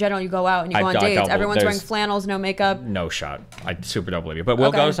like in general, you go out and you go on dates. Everyone's wearing flannels, no makeup. No shot. I super don't believe you. But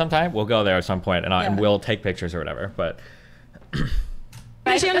we'll go sometime. We'll go there at some point, and we'll take pictures or whatever. But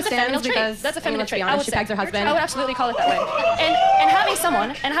she understands because that's a feminine trait. I would she pegs her husband. I would absolutely call it that way.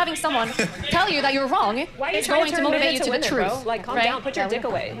 And having someone tell you that you're wrong is going to motivate you to the truth. Bro? Like calm down. Put your dick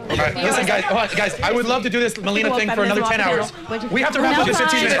away. All right, listen, guys. I would love to do this Melina thing for another 10 hours. We have to wrap up in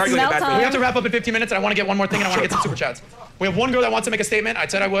 15 minutes. We have to wrap up in 15 minutes, and I want to get one more thing, and I want to get some super chats. We have one girl that wants to make a statement. I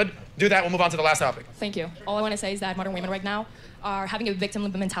said I would do that. We'll move on to the last topic. Thank you. All I want to say is that modern women right now are having a victim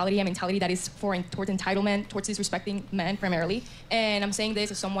mentality, a mentality that is towards entitlement, towards disrespecting men primarily. And I'm saying this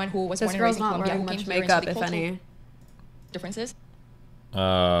as someone who was born and raised in Colombia, who came here and studied cultural differences.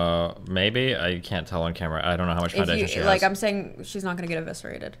 Maybe I can't tell on camera. I don't know how much foundation she has. Like I'm saying, she's not gonna get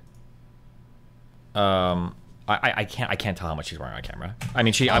eviscerated. I can't tell how much she's wearing on camera. I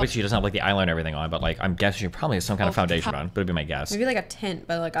mean, she obviously doesn't have like the eyeliner and everything on, but like I'm guessing she probably has some kind of foundation on. But it'd be my guess. Maybe like a tint,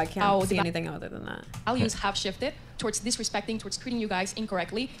 but like I can't see anything other than that. I'll use have shifted towards disrespecting, towards treating you guys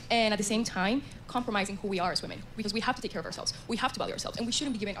incorrectly, and at the same time compromising who we are as women, because we have to take care of ourselves. We have to value ourselves, and we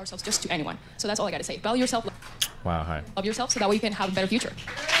shouldn't be giving ourselves just to anyone. So that's all I gotta say. Value yourself. Wow. Hi. Love yourself, so that way you can have a better future.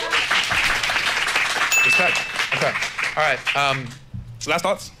 Respect. Okay. All right. Last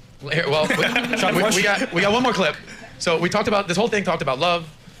thoughts. Here, well, we got one more clip. So we talked about this whole thing. Talked about love,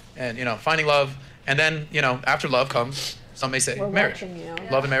 and finding love, and then after love comes, some may say, marriage.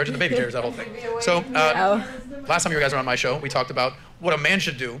 Love and marriage and the baby carriers, that whole thing. So last time you guys were on my show, we talked about what a man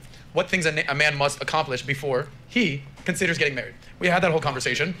should do, what things a man must accomplish before he considers getting married. We had that whole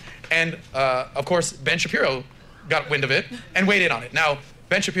conversation, and of course Ben Shapiro got wind of it and weighed in on it. Now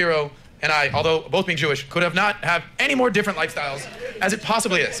Ben Shapiro and I, although both being Jewish, could have not have any more different lifestyles as it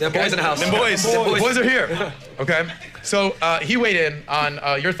possibly is. There are boys in the house. And boys are here. Okay. So he weighed in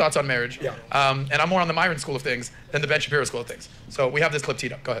on your thoughts on marriage. Yeah. And I'm more on the Myron school of things than the Ben Shapiro school of things. So we have this clip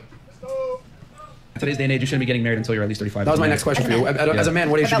teed up. Go ahead. Today's day and age, you shouldn't be getting married until you're at least 35. That was my next question for you. As a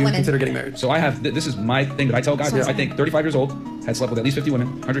man, what age should you consider getting married? So I have, this is my thing that I tell guys. I think 35 years old, had slept with at least 50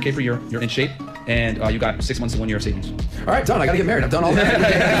 women, 100K per year, you're in shape, and you got 6 months to 1 year of savings. All right, done. I got to get married. I've done all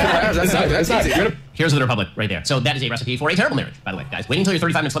that. That's easy. Here's the Republic right there. So that is a recipe for a terrible marriage, by the way, guys. Waiting until you're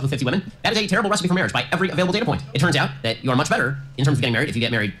 35 and slept with 50 women, that is a terrible recipe for marriage by every available data point. It turns out that you are much better in terms of getting married if you get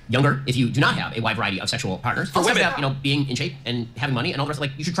married younger, if you do not have a wide variety of sexual partners. For women, being in shape and having money and all the rest,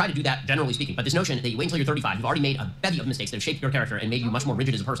 like, you should try to do that generally speaking. But this notion that you wait until you're 35, you've already made a bevy of mistakes that have shaped your character and made you much more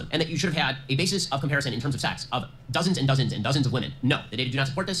rigid as a person, and that you should have had a basis of comparison in terms of sex of dozens and dozens and dozens of women. No, the data do not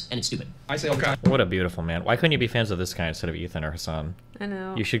support this, and it's stupid. I say, okay. What a beautiful man. Why couldn't you be fans of this guy instead of Ethan or Hassan? I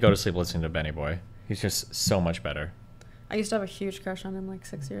know. You should go to sleep listening to Benny Boy. He's just so much better. I used to have a huge crush on him like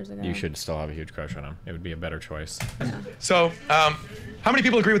 6 years ago. You should still have a huge crush on him. It would be a better choice. Yeah. So, how many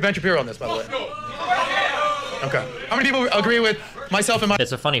people agree with Ben Shapiro on this, by the way? Okay. How many people agree with myself and my...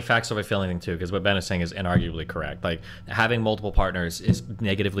 It's a funny facts over feeling thing too, because what Ben is saying is inarguably correct. Like, having multiple partners is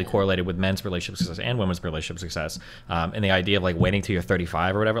negatively correlated with men's relationship success and women's relationship success. And the idea of like waiting till you're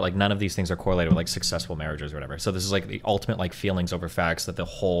 35 or whatever, like none of these things are correlated with like successful marriages or whatever. So this is like the ultimate like feelings over facts that the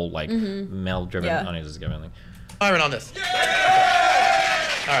whole like male-driven audience is giving. Byron on this.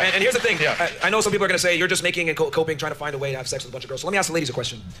 All right. And here's the thing. I know some people are going to say you're just making and coping, trying to find a way to have sex with a bunch of girls. So let me ask the ladies a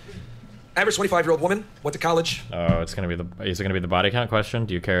question. Average 25-year-old woman, went to college. Oh, is it going to be the body count question?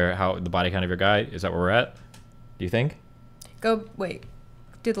 Do you care how the body count of your guy? Is that where we're at? Do you think? Go, wait.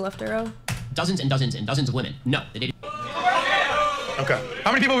 Do the left arrow. Dozens and dozens and dozens of women. No, they didn't. Okay.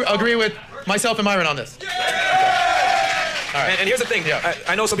 How many people agree with myself and Myron on this? Okay. All right. And here's the thing.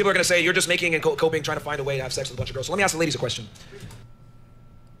 I know some people are going to say you're just making and coping, trying to find a way to have sex with a bunch of girls. So let me ask the ladies a question.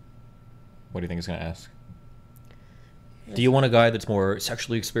 What do you think he's going to ask? Do you want a guy that's more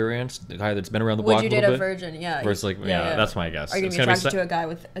sexually experienced, the guy that's been around the block a little bit? Would you date a virgin? Yeah. Versus like, yeah, that's my guess. Are you going to be attracted to a guy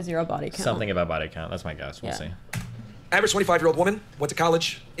with a 0 body count? Something about body count. That's my guess. We'll see. Average 25-year-old woman, went to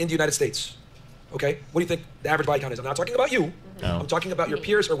college in the United States. Okay? What do you think the average body count is? I'm not talking about you. No. I'm talking about your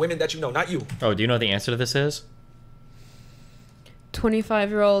peers or women that you know, not you. Oh, do you know what the answer to this is?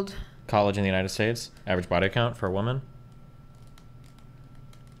 25-year-old. College in the United States. Average body count for a woman.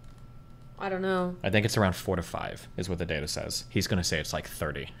 I don't know. I think it's around 4 to 5 is what the data says. He's going to say it's like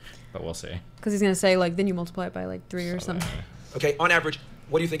 30, but we'll see. Because he's going to say, like, then you multiply it by, like, 3 or something. Okay, on average,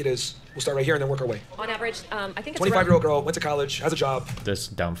 what do you think it is? We'll start right here and then work our way. On average, I think it's 25-year-old girl, went to college, has a job. This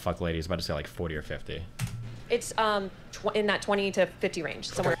dumb fuck lady is about to say like 40 or 50. It's in that 20 to 50 range,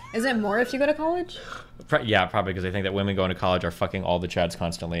 somewhere. Is it more if you go to college? Yeah, probably, because I think that women going to college are fucking all the chads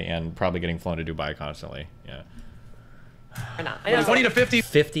constantly and probably getting flown to Dubai constantly. Yeah. Or not. I know. 20 to 50.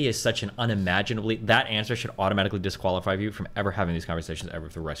 50 is such an unimaginably... That answer should automatically disqualify you from ever having these conversations ever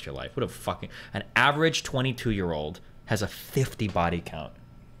for the rest of your life. What a fucking... An average 22-year-old has a 50 body count.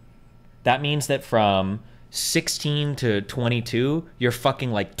 That means that from 16 to 22, you're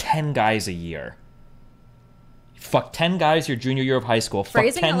fucking like 10 guys a year. Fuck 10 guys your junior year of high school.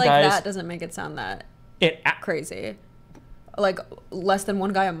 Phrasing Fuck 10 it like guys. that doesn't make it sound that crazy. Like less than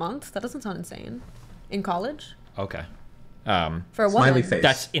 1 guy a month? That doesn't sound insane. In college? Okay. For a woman?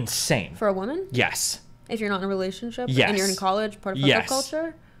 That's insane. For a woman? Yes. If you're not in a relationship? Yes. And you're in college, part of hookup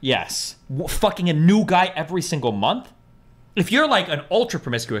culture? Yes. Fucking a new guy every single month? If you're like an ultra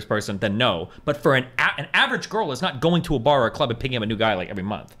promiscuous person, then no. But for an average girl is not going to a bar or a club and picking up a new guy like every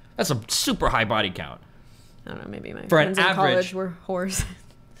month. That's a super high body count. I don't know, maybe my for friends an in average, college were whores.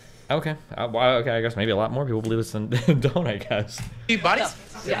 Okay. Okay, I guess maybe a lot more people believe this than don't, I guess. Bodies?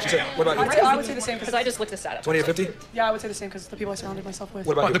 Yeah. What about you? I would say the same because I just looked this stat up. 20 to 50? Yeah, I would say the same because the people I surrounded myself with.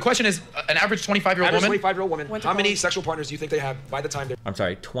 What about you? The question is, an average 25-year-old woman? Average 25-year-old woman. How many sexual partners do you think they have by the time they're... I'm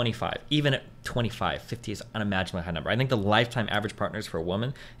sorry, 25. Even at 25, 50 is an unimaginably high number. I think the lifetime average partners for a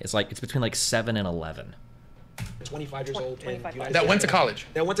woman is like, it's between like 7 and 11. 25 years old. That went to college.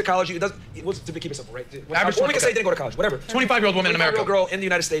 That went to college. It was to keep it simple, right? Average Or we can say didn't go to college, whatever. 25-year-old woman in America. 25-year-old girl in the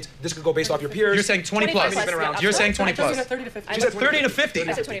United States. This could go based off your peers. You're saying 20 plus. You're saying 20 plus. I said 30 to 50. She said 30 to 50.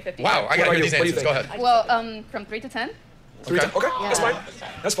 I said 20 to 50. Wow, I gotta hear these answers. Go ahead. Well, from 3 to 10? Okay, that's fine.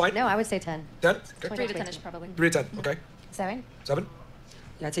 That's fine. No, I would say 10. 10? Okay. 3 to 10 is probably. 3 to 10, okay. 7? 7?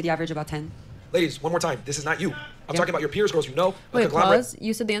 Yeah, I'd say the average about 10. Ladies, one more time. This is not you. I'm talking about your peers, girls you know. Wait, pause.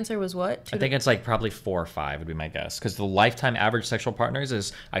 You said the answer was what? I think it's like probably 4 or 5 would be my guess. Because the lifetime average sexual partners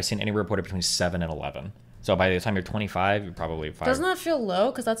is, I've seen any reported between 7 and 11. So by the time you're 25, you're probably 5. Doesn't that feel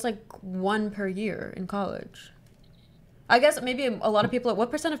low? Because that's like 1 per year in college. I guess maybe a lot of people, what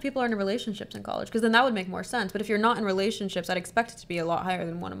percent of people are in relationships in college? Because then that would make more sense. But if you're not in relationships, I'd expect it to be a lot higher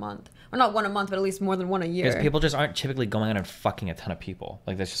than 1 a month. Or not 1 a month, but at least more than 1 a year. Because people just aren't typically going out and fucking a ton of people.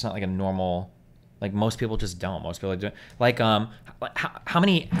 Like, that's just not like a normal... Like, most people just don't. Most people are doing... Like, how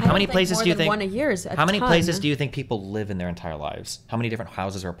many places do you think... More than 1 a year is a How many ton. places do you think people live in their entire lives? How many different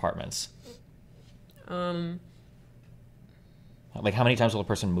houses or apartments? Like, how many times will a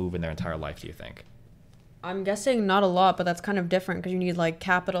person move in their entire life, do you think? I'm guessing not a lot, but that's kind of different because you need, like,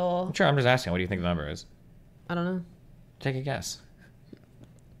 capital. Sure, I'm just asking. What do you think the number is? I don't know. Take a guess.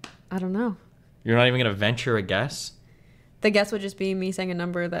 I don't know. You're not even going to venture a guess? The guess would just be me saying a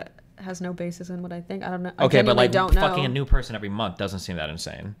number that has no basis in what I think. I don't know. Okay, but like don't know. fucking a new person every month doesn't seem that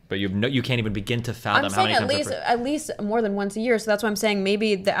insane. But you can't even begin to fathom I'm how saying many times at least more than once a year. So that's why I'm saying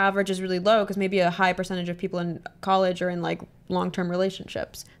maybe the average is really low because maybe a high percentage of people in college are in like long-term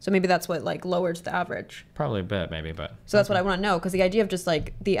relationships. So maybe that's what like lowers the average. Probably a bit, maybe, but so that's what I want to know because the idea of just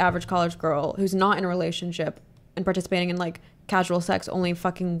like the average college girl who's not in a relationship and participating in like casual sex only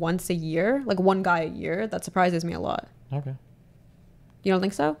fucking once a year, like 1 guy a year, that surprises me a lot. Okay. You don't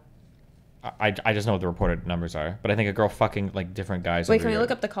think so? I just know what the reported numbers are, but I think a girl fucking like different guys. Wait, can we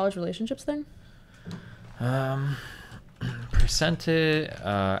look up the college relationships thing? Percentage.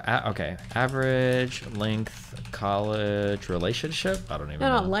 Okay, average length college relationship. I don't even know.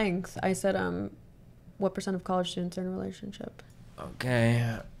 No, not length. I said what percent of college students are in a relationship?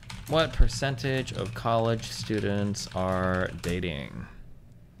 Okay, what percentage of college students are dating?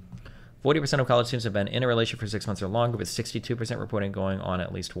 40% of college students have been in a relationship for 6 months or longer, with 62% reporting going on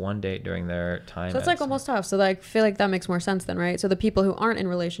at least one date during their time. So it's like almost half. So like, I feel like that makes more sense then, right? So the people who aren't in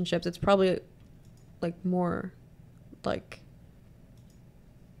relationships, it's probably like more, like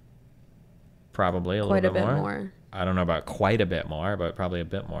probably a quite little a bit bit more. more. I don't know about quite a bit more, but probably a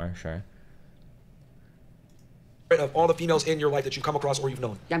bit more. Sure. Of all the females in your life that you've come across or you've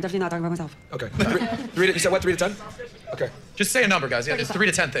known. Yeah, I'm definitely not talking about myself. Okay. You said what? 3 to 10? Okay. Just say a number, guys. Yeah, it's 3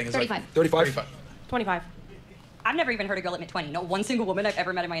 to 10 thing. It's 35. Like 35. 25. I've never even heard a girl admit 20. Not one single woman I've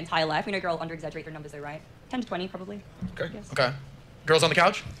ever met in my entire life. We know a girl under-exaggerate their numbers, though, right? 10 to 20, probably. Okay. Yes. Okay. Girls on the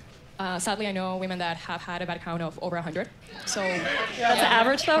couch? Sadly, I know women that have had a bad count of over 100. So that's the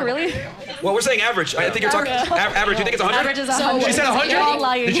average, though, really? Well, we're saying average. I think you're talking average. You think it's 100? Average is 100. She said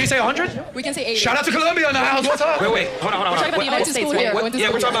 100? Did she say 100? We can say 80. Shout out to Colombia in the house. What's up? Wait. Hold on. We're talking about the United States, right?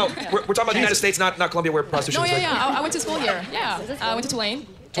 Yeah, we're talking about the United States, not Colombia, where prostitution No, is. yeah, Right? yeah. I went to school here. Yeah. I went to Tulane.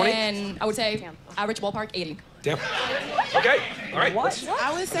 20? And I would say average ballpark 80. Damn. Okay. All right. What?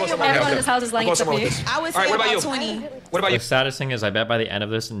 I would say Everyone about, in this house is lying to me. I would All right, say what about about you? 20. What about you? The saddest thing is, I bet by the end of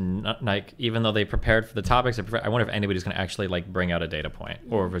this, like, even though they prepared for the topics, I wonder if anybody's going to actually like bring out a data point,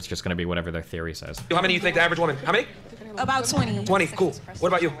 or if it's just going to be whatever their theory says. How many you think the average woman? How many? About 20. 20. Cool. What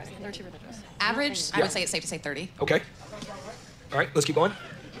about you? Average, I would say it's safe to say 30. Okay. All right. Let's keep going.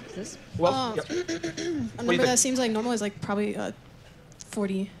 Well, A number that seems like normal is like probably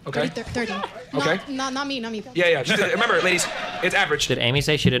 40. Okay. 30. Okay. Not me. Yeah. Remember, ladies, it's average. Did Amy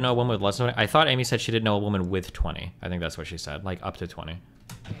say she didn't know a woman with less than 20? I thought Amy said she didn't know a woman with 20. I think that's what she said, like up to 20.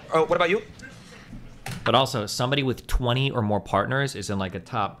 Oh, what about you? But also, somebody with 20 or more partners is in like a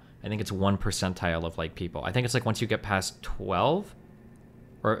top, I think it's 1 percentile of like people. I think it's like once you get past 12,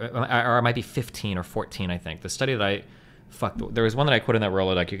 or it might be 15 or 14, I think. The study that there was one that I quoted in that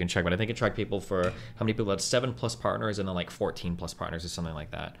Rolodex you can check, but I think it tracked people for how many people had 7+ partners and then like 14+ partners or something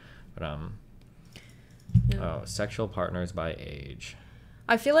like that. But oh, sexual partners by age.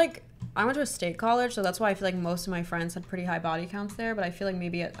 I feel like I went to a state college, so that's why I feel like most of my friends had pretty high body counts there, but I feel like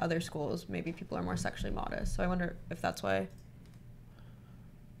maybe at other schools, maybe people are more sexually modest. So I wonder if that's why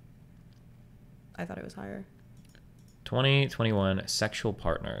I thought it was higher. 2021 sexual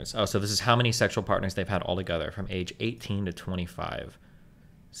partners. Oh, so this is how many sexual partners they've had altogether from age 18 to 25.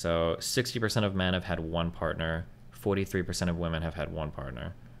 So 60% of men have had one partner, 43% of women have had one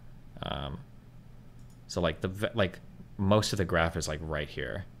partner. So like most of the graph is like right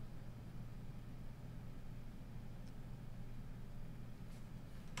here.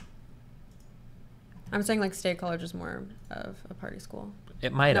 I'm saying like state college is more of a party school.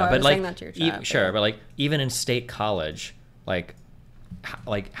 It might have, but like sure, but like even in state college, like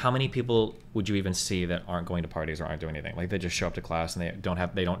how many people would you even see that aren't going to parties or aren't doing anything? Like they just show up to class and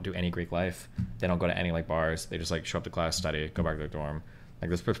they don't do any Greek life. They don't go to any like bars. They just like show up to class, study, go back to their dorm.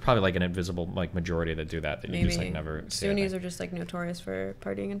 Like there's probably like an invisible like majority that do that you just like never see. SUNYs are just like notorious for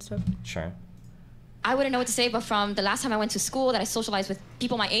partying and stuff. Sure. I wouldn't know what to say, but from the last time I went to school that I socialized with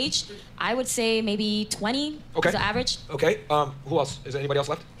people my age, I would say maybe 20 is the average. Okay. Who else? Is there anybody else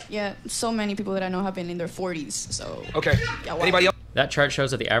left? Yeah, so many people that I know have been in their 40s. So. Okay. Yeah, wow. Anybody else? That chart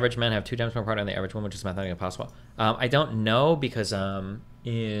shows that the average men have 2 times more partner than the average woman, which is mathematically impossible. I don't know because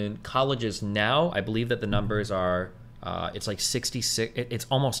in colleges now, I believe that the numbers are it's like 66. It's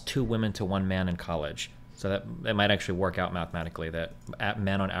almost 2 women to 1 man in college. So that it might actually work out mathematically that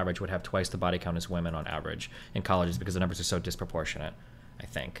men on average would have twice the body count as women on average in colleges because the numbers are so disproportionate, I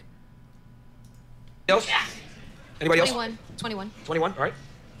think. Else? Anybody else? 21. 21, all right.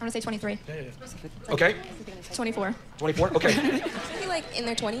 I'm going to say 23. Okay. 24. 24, okay. Maybe like in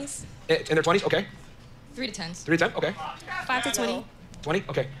their 20s. In their 20s, okay. 3 to 10. 3 to 10, okay. 5 to 20. 20,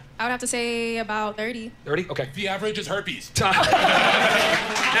 okay. I would have to say about 30. 30, okay. The average is herpes. Now,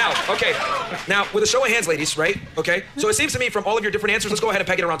 with a show of hands, ladies, right? Okay. So it seems to me from all of your different answers, let's go ahead and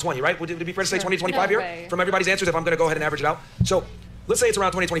peg it around 20, right? Would it be fair to say 20, 25 here? From everybody's answers, if I'm going to go ahead and average it out. So let's say it's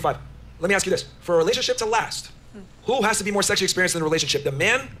around 20, 25. Let me ask you this. For a relationship to last, who has to be more sexually experienced in the relationship, the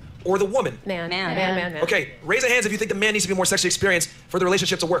man or the woman? Man. Okay, raise your hands if you think the man needs to be more sexually experienced for the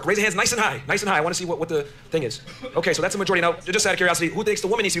relationship to work. Raise your hands nice and high. Nice and high. I want to see what the thing is. Okay, so that's the majority. Now, just out of curiosity, who thinks the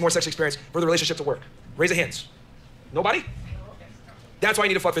woman needs to be more sexually experienced for the relationship to work? Raise your hands. Nobody? That's why you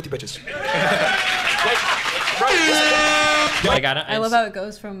need to fuck 50 bitches. Like, bro, listen. Like, I love how it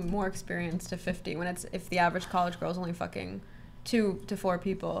goes from more experience to 50 when if the average college girl's only fucking 2 to 4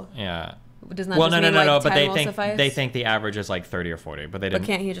 people. Yeah. Doesn't that just mean, no. like, But 10 will suffice? they think the average is like 30 or 40, but they didn't. But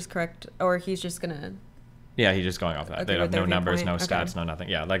can't he just correct, or he's just gonna? Yeah, he's just going off that. Okay, They have with their no numbers, no viewpoint. stats, no nothing.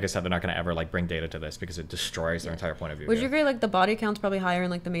 Yeah, like I said, they're not going to ever like bring data to this because it destroys their entire point of view. Would you agree like the body count's probably higher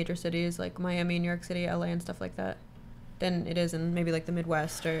in like the major cities like Miami, New York City, LA, and stuff like that, than it is in maybe like the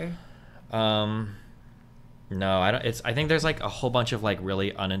Midwest or? No, I don't. I think there's like a whole bunch of like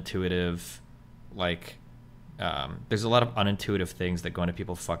really unintuitive, like, there's a lot of unintuitive things that go into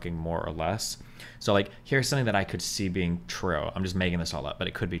people fucking more or less. So like, here's something that I could see being true. I'm just making this all up, but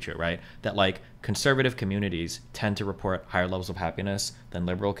it could be true, right? That like conservative communities tend to report higher levels of happiness than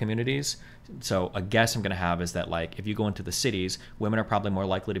liberal communities. So a guess I'm going to have is that like, if you go into the cities, women are probably more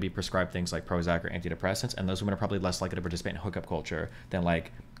likely to be prescribed things like Prozac or antidepressants, and those women are probably less likely to participate in hookup culture than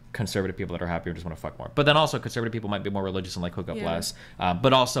like conservative people that are happy or just want to fuck more. But then also conservative people might be more religious and like hook up less.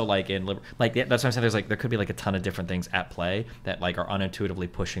 But also like in like that's what I'm saying. There's like there could be like a ton of different things at play that like are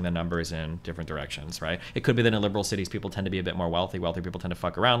unintuitively pushing the numbers in different directions, right? It could be that in liberal cities people tend to be a bit more wealthy. Wealthy people tend to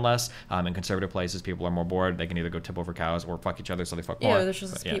fuck around less. In conservative places people are more bored. They can either go tip over cows or fuck each other, so they fuck more. Yeah, there's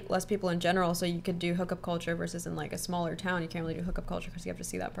just less people in general, so you could do hookup culture versus in like a smaller town you can't really do hookup culture because you have to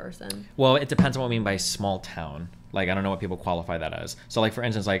see that person. Well, it depends on what I mean by small town. Like, I don't know what people qualify that as. So, like, for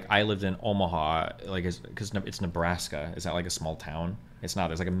instance, like, I lived in Omaha, like, because it's Nebraska. Is that, like, a small town? It's not.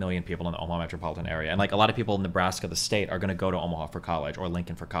 There's, like, 1 million people in the Omaha metropolitan area. And, like, a lot of people in Nebraska, the state, are going to go to Omaha for college or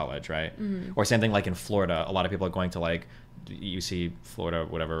Lincoln for college, right? Mm-hmm. Or same thing, like, in Florida. A lot of people are going to, like, UC, Florida,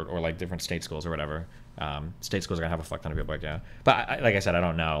 whatever, or, like, different state schools or whatever. State schools are going to have a fuck ton of people, like, yeah. But, like I said, I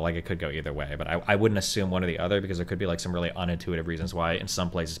don't know. Like, it could go either way. But I wouldn't assume one or the other because there could be, like, some really unintuitive reasons why in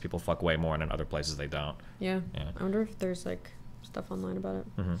some places people fuck way more and in other places they don't. Yeah. I wonder if there's, like, stuff online about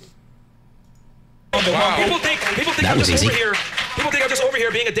it. Mm-hmm. Wow. People think I'm just over here. People think I'm just over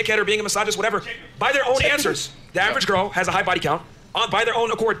here being a dickhead or being a misogynist, whatever. By their own answers, the average girl has a high body count. By their own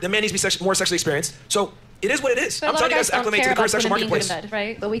accord, the man needs to be more sexually experienced. So it is what it is. But I'm telling you guys to acclimate to the current sexual marketplace. Bed,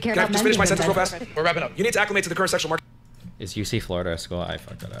 right? But we care Can I about just men finish my being sentence good real in fast? bed. We're wrapping up. You need to acclimate to the current sexual market. Is UC Florida a school? I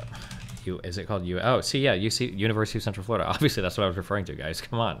fucked that up. Is it called U? Oh, see, yeah, UC, University of Central Florida. Obviously, that's what I was referring to, guys.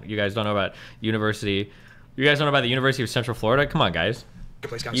 Come on, you guys don't know about university. You guys don't know about the University of Central Florida? Come on, guys.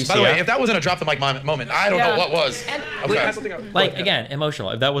 By the way, if that wasn't a drop the mic moment, I don't know what was. Like, again,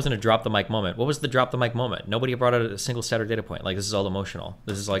 emotional. If that wasn't a drop the mic moment, what was the drop the mic moment? Nobody brought out a single stat or data point. Like, this is all emotional.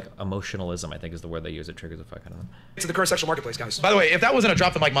 This is like emotionalism, I think is the word they use. It triggers the fuck out of them. To the current sexual marketplace, guys. By the way, if that wasn't a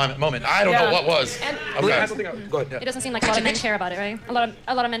drop the mic moment, I don't know what was. Go ahead. It doesn't seem like a lot of men care about it, right? A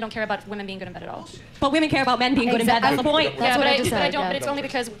lot of men don't care about women being good in bed at all. But women care about men being good in bed. That's the point. That's what I just said. But it's only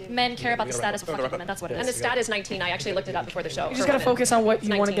because men care about the status of fucking women. That's what it is. And the stat is 19. I actually looked it up before the show. You just gotta focus on what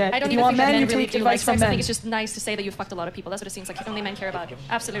you want to get. I don't If you even want think men, that you men really take do like advice from sex. I men. think it's just nice to say that you fucked a lot of people. That's what it seems like. Only men care about.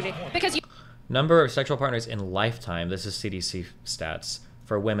 Absolutely. Because you. Number of sexual partners in lifetime. This is CDC stats.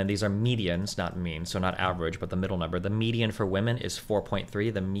 For women, these are medians, not mean, so not average, but the middle number. The median for women is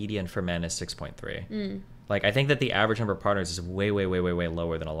 4.3. The median for men is 6.3. Like, I think that the average number of partners is way, way, way, way, way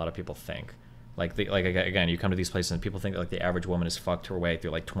lower than a lot of people think. Like, again, you come to these places and people think that, like, the average woman has fucked her way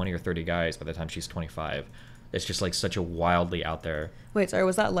through like 20 or 30 guys by the time she's 25. It's just like such a wildly out there. Wait, sorry,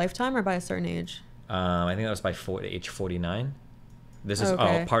 was that lifetime or by a certain age? I think that was by age 49. This is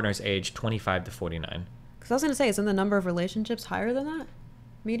partners age 25 to 49. Because I was gonna say, isn't the number of relationships higher than that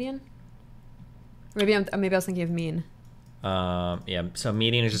median? Maybe I was thinking of mean. Yeah. So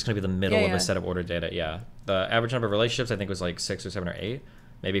median is just gonna be the middle of a set of ordered data. Yeah. The average number of relationships I think was like 6 or 7 or 8.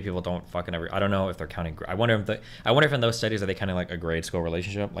 Maybe people don't fucking ever. I don't know if they're counting. I wonder if in those studies are they counting like a grade school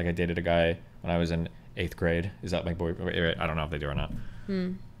relationship? Like I dated a guy when I was in 8th grade. Is that my boy? I don't know if they do or not.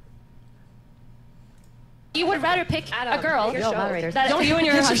 You would rather pick a girl that Don't you and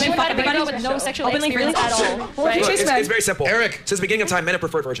your husband fight everybody everybody with no sexual openly experience at all. Look, Right? it's very simple. Eric, since the beginning of time, men have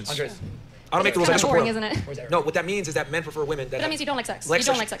preferred virgins. I don't make the rules. I just boring, support isn't them. it? No, what that means is that men prefer women. But that means you don't like sex. You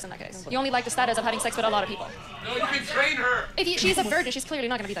don't like sex in that case. You only like the status of having sex with a lot of people. No, you can train her. If she's a virgin, she's clearly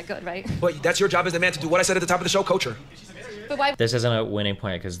not going to be that good, right? But that's your job as the man to do what I said at the top of the show, coach her. But why? This isn't a winning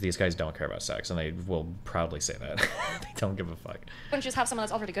point because these guys don't care about sex, and they will proudly say that. They don't give a fuck. Wouldn't you just have someone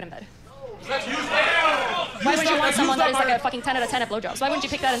that's already good in bed? Why would you want someone that is like a fucking 10 out of 10 at blowjobs? Why wouldn't you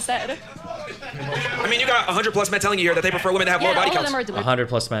pick that instead? I mean, you got 100 plus men telling you here that they prefer women to have lower body counts. 100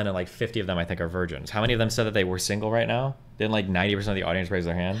 plus men and like 50 of them I think are virgins. How many of them said that they were single right now? Didn't like 90% of the audience raise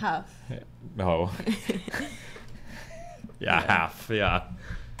their hand? Half. No. Yeah, half. Yeah.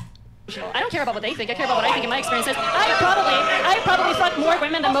 I don't care about what they think. I care about what I think in my experiences. I probably fuck more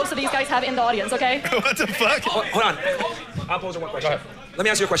women than most of these guys have in the audience, okay? What the fuck? Hold on. I'll pose her one question. Let me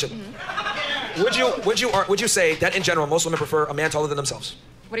ask you a question. Would you say that in general most women prefer a man taller than themselves?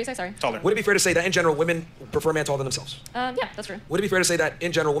 What do you say? Sorry. Taller. Would it be fair to say that in general women prefer a man taller than themselves? Yeah, that's true. Would it be fair to say that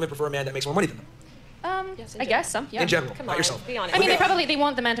in general women prefer a man that makes more money than them? I guess some. Yeah. In general, Come not on, yourself. Be honest. I mean, they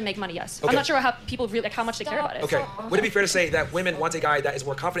want the man to make money. Yes. Okay. I'm not sure how people really how much they care about it. Okay. Would it be fair to say that women want a guy that is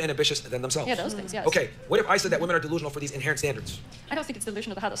more confident and ambitious than themselves? Yeah, those things. Yes. Okay. What if I said that women are delusional for these inherent standards? I don't think it's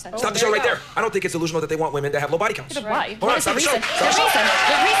delusional to have those standards. Stop the show right there. I don't think it's delusional that they want women that have low body counts. But why? Hold on, stop the show. The reason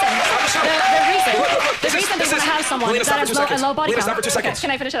they want to have someone that has a low body count. Stop for 2 seconds.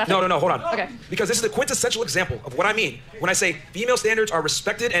 Can I finish it after? No, hold on. Okay. Because this is the quintessential example of what I mean when I say female standards are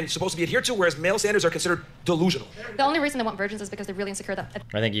respected and supposed to be adhered to, whereas male standards are considered delusional. The only reason they want virgins is because they're really insecure that.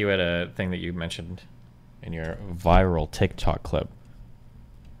 I think you had a thing that you mentioned in your viral TikTok clip.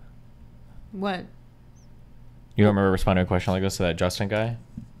 What? You remember responding to a question like this to that Justin guy?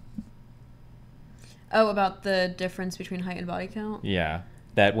 Oh, about the difference between height and body count? Yeah.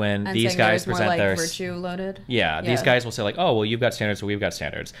 That when And these saying guys there's more, present like, their virtue loaded? Yeah, these guys will say like, oh, well, you've got standards, so we've got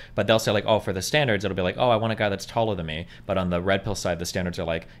standards. But they'll say like, oh, for the standards, it'll be like, oh, I want a guy that's taller than me. But on the red pill side, the standards are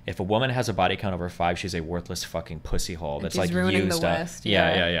like, if a woman has a body count over 5, she's a worthless fucking pussy hole. That's she's like ruining used the up. West,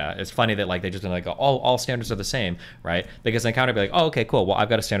 Yeah. It's funny that like they just like, oh, all standards are the same, right? Because they kind of be like, oh, okay, cool. Well, I've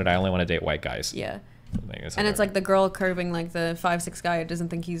got a standard. I only want to date white guys. Yeah. And it's like the girl curving like the 5'6" guy doesn't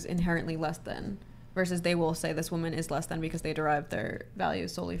think he's inherently less than. Versus they will say this woman is less than because they derive their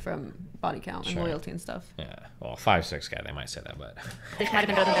values solely from body count and loyalty and stuff. Yeah. Well, 5'6" guy, they might say that, but They might have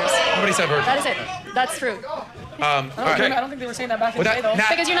been better than theirs. Nobody said virgin. That is it. That's true. All right. I don't think they were saying that back in the day, though.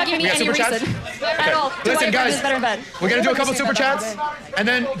 Because you're not giving me We got any super chats? reason at all. to Listen, why guys, virgin is better in bed. we're going to do a couple super chats, and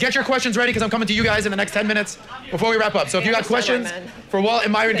then get your questions ready because I'm coming to you guys in the next 10 minutes before we wrap up. So if you got questions for Walt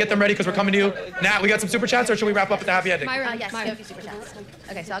and Myron, get them ready because we're coming to you. Nat, we got some super chats, or should we wrap up at the happy ending? Yes, we have a few super chats.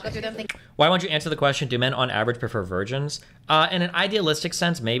 Okay, so I'll go through them. why won't you answer the question? Do men on average prefer virgins? In an idealistic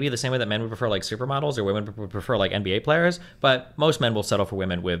sense, maybe the same way that men would prefer like supermodels or women would prefer like NBA players, but most men will settle for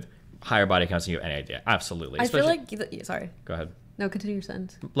women with higher body counts than you have any idea. Absolutely. I feel like sorry. Go ahead. No, continue your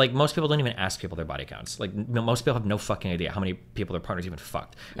sentence. Like most people don't even ask people their body counts. Like most people have no fucking idea how many people their partners even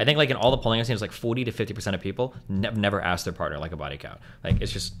fucked. I think like in all the polling I've seen, it's like 40 to 50% of people never ask their partner like a body count. Like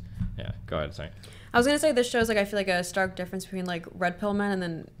it's just, yeah. Go ahead. Sorry. I was gonna say this shows like I feel like a stark difference between like red pill men and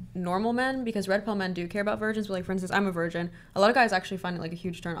then normal men, because red pill men do care about virgins. But like for instance, I'm a virgin. A lot of guys actually find it like a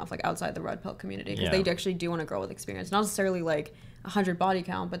huge turnoff like outside the red pill community because they actually do want to grow with experience, not necessarily like 100 body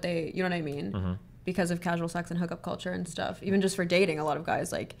count, but they, you know what I mean? Mm-hmm. Because of casual sex and hookup culture and stuff. Even just for dating, a lot of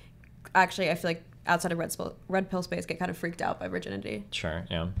guys like actually I feel like outside of red pill space get kind of freaked out by virginity. Sure.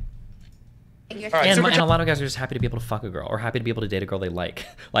 Yeah. Right, and a lot of guys are just happy to be able to fuck a girl or happy to be able to date a girl they like.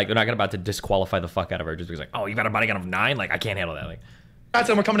 Like they're not about to disqualify the fuck out of her just because like, oh, you got a body count of 9? Like I can't handle that. Like. That's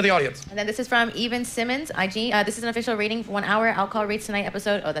it. We're coming to the audience. And then this is from Even Simmons, IG. This is an official rating for 1 hour alcohol rates tonight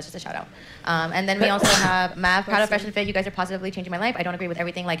episode. Oh, that's just a shout out. And then we also have Mav, proud of Fresh and Fit. You guys are positively changing my life. I don't agree with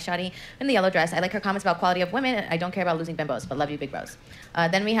everything like Shadi in the yellow dress. I like her comments about quality of women. I don't care about losing bimbos, but love you, big bros.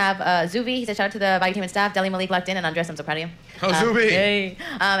 Then we have Zuvi. He said shout out to the Valuetainment staff. Deli Malik locked in and Andres. I'm so proud of you. Oh, Zuvi. Yay.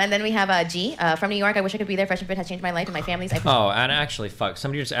 And then we have G from New York. I wish I could be there. Fresh and Fit has changed my life and my family's. Oh, and actually, fuck.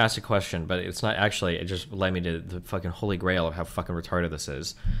 Somebody just asked a question, but it's not actually. It just led me to the fucking holy grail of how fucking retarded this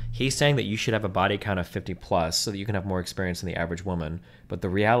is. He's saying that you should have a body count of 50 plus so that you can have more experience than the average woman. But the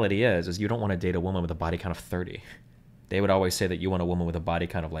reality is you don't want to date a woman with a body count of 30. They would always say that you want a woman with a body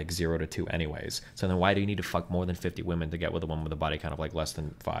count of like 0 to 2 anyways. So then why do you need to fuck more than 50 women to get with a woman with a body count of like less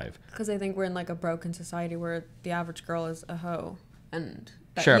than 5? Because I think we're in like a broken society where the average girl is a hoe. And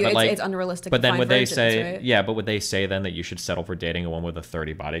sure, but like, it's unrealistic. But then would they say, right? yeah, but would they say then that you should settle for dating a woman with a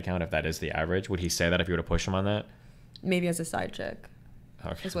 30 body count if that is the average? Would he say that if you were to push him on that? Maybe as a side chick.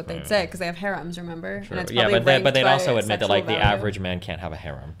 Okay. Is what they'd say, because they have harems, remember? True. And it's Yeah, probably but they'd also ranked by admit that like sexual the value. average man can't have a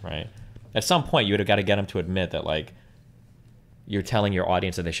harem, right? At some point, you would have got to get him to admit that like you're telling your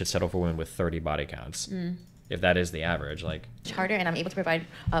audience that they should settle for women with 30 body counts. If that is the average, like Harder, and I'm able to provide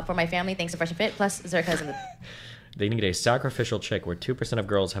for my family thanks to Fresh and Fit. Plus, Zerka's in the. they need a sacrificial chick where 2% of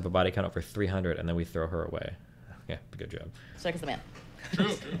girls have a body count over 300, and then we throw her away. Yeah, good job. Zerka's the man.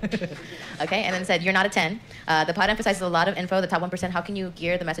 Okay, and then said, you're not a 10. The pod emphasizes a lot of info, the top 1%. How can you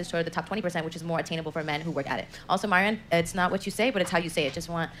gear the message toward the top 20%, which is more attainable for men who work at it? Also, Marian, it's not what you say, but it's how you say it. Just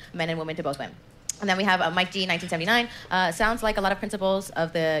want men and women to both win. And then we have Mike G, 1979. Sounds like a lot of principles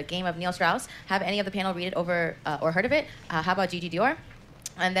of the game of Neil Strauss. Have any of the panel read it over or heard of it? How about Gigi Dior?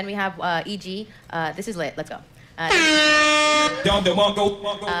 And then we have EG. This is lit. Let's go.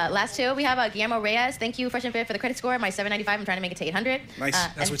 Last two, we have Guillermo Reyes. Thank you, Fresh and Fit, for the credit score. My 795. I'm trying to make it to 800. Nice.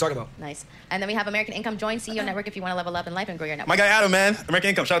 That's what we're talking about. Nice. And then we have American Income. Join CEO Network if you want to level up in life and grow your network. My guy Adam, man. American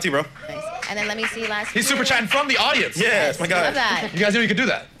Income. Shout out to you, bro. Nice. And then let me see last. He's super chatting from the audience. Yeah, that's my guy. Love that. You guys knew you could do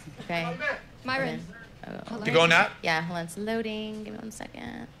that. Okay. Myron. You going, Nat? Yeah, hold on, it's loading. Give me 1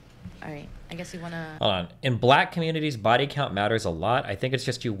 second. All right, I guess you wanna. Hold on. In black communities, body count matters a lot. I think it's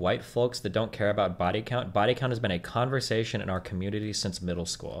just you white folks that don't care about body count. Body count has been a conversation in our community since middle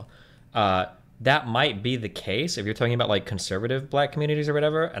school. That might be the case if you're talking about like conservative black communities or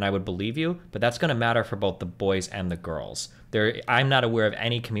whatever, and I would believe you, but that's going to matter for both the boys and the girls. I'm not aware of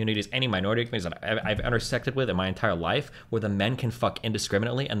any communities, any minority communities that I've intersected with in my entire life where the men can fuck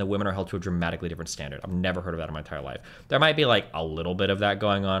indiscriminately and the women are held to a dramatically different standard. I've never heard of that in my entire life. There might be like a little bit of that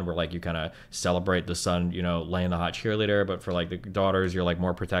going on where like you kind of celebrate the son, you know, laying the hot cheerleader, but for like the daughters, you're like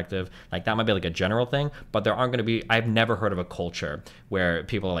more protective. Like that might be like a general thing, but there aren't going to be, I've never heard of a culture where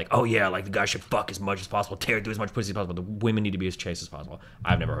people are like, oh yeah, like the guy should fuck as much as possible, do as much pussy as possible, the women need to be as chaste as possible.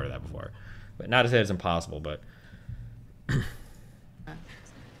 I've never heard of that before. But not to say it's impossible, but...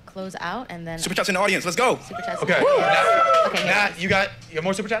 Close out and then Super chats in the audience. Let's go. Super chats. Okay. Okay. Nat, you have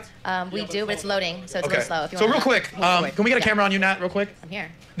more super chats? We do, but it's loading, so it's a little slow. If you So wanna real quick, can we get a camera on you, Nat, real quick? I'm here.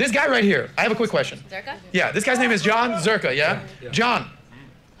 This guy right here. I have a quick question. Zerka? Yeah, this guy's name is John Zerka. Yeah. John,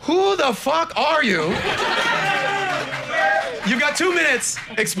 who the fuck are you? You've got 2 minutes.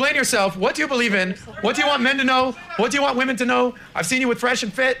 Explain yourself. What do you believe in? What do you want men to know? What do you want women to know? I've seen you with Fresh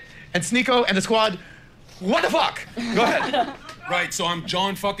and Fit and Sneeko and the squad. What the fuck? Go ahead. Right, so I'm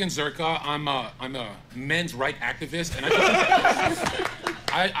John fucking Zerka. I'm a men's right activist, and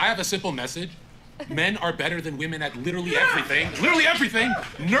I have a simple message. Men are better than women at literally everything. Literally everything.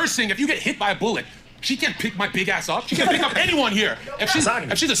 Nursing, if you get hit by a bullet, she can't pick my big ass up. She can't pick up anyone here. If she's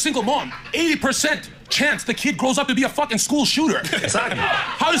a single mom, 80% chance the kid grows up to be a fucking school shooter.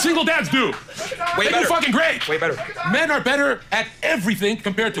 How do single dads do? Way They better. do fucking great. Way better. Men are better at everything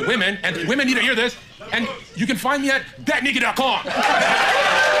compared to women, and women need to hear this. And you can find me at thatnigga.com.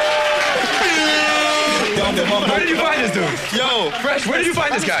 Where did you find this dude? Yo, Fresh, where did you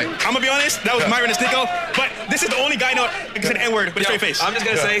find this guy? I'm gonna be honest, that was Myron and Sneeko, but this is the only guy I know who said N-word with a straight face. I'm just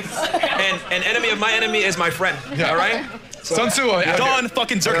gonna say, an enemy of my enemy is my friend. All right? Sun Tzu. John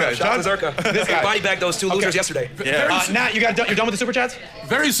fucking Zerka. Shout out to Zerka. This guy. Body bag those two losers yesterday. Yeah. Nat, you're done with the super chats?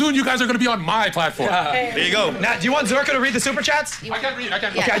 Very soon, you guys are going to be on my platform. There you go. Nat, do you want Zerka to read the super chats? I can't read. I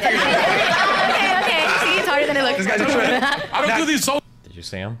can't read. Okay, I figured it. Okay. See, it's harder than it looks. This guy's a trip. I don't do these so. Did you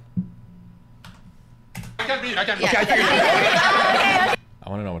see him? I can't read. I can't read. Okay, I figured it. I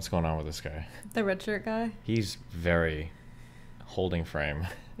want to know what's going on with this guy. The red shirt guy? He's very holding frame.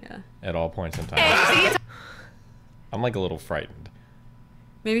 Yeah. At all points in time. I'm like a little frightened.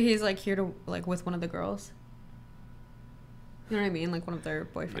 Maybe he's like here to like with one of the girls. You know what I mean? Like one of their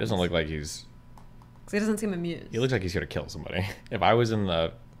boyfriends. He doesn't look like he's... Because he doesn't seem amused. He looks like he's here to kill somebody. If I was in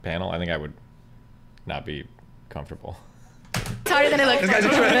the panel, I think I would not be comfortable. It's harder than it looks. This guy's a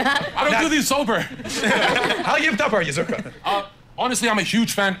trip. I don't do these sober. How yipped up are you, Zerka? Honestly, I'm a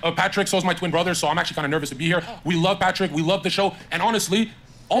huge fan of Patrick. So is my twin brother. So I'm actually kind of nervous to be here. We love Patrick. We love the show. And honestly,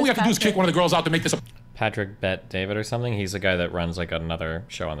 all we have to do is kick one of the girls out to make this a... Patrick Bet David or something. He's the guy that runs like another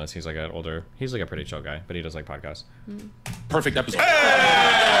show on this. He's like he's like a pretty chill guy, but he does like podcasts. Perfect episode. All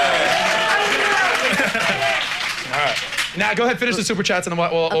right. Now go ahead, finish the super chats, and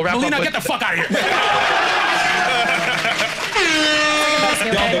then we'll wrap Melina, up. get the fuck out of here.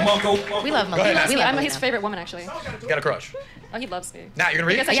 We love Go ahead, Melina. We love I'm Melina. his favorite woman, actually. You got a crush. Oh, he loves me. Nat, you're gonna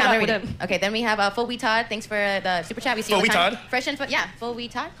read? I guess I Yeah, should I'm have gonna with read him. it. Okay, then we have Full Wee Todd. Thanks for the super chat. We see you Full all the Wee time. Todd? Fresh and yeah, Full Wee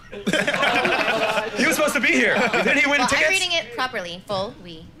Todd. He was supposed to be here. Didn't he win Well, tickets? I'm reading it properly. Full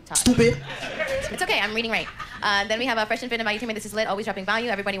Wee Todd. Stupid. It's okay. I'm reading right. Then we have Fresh and Fit and Valuetainment. This is lit. Always dropping value.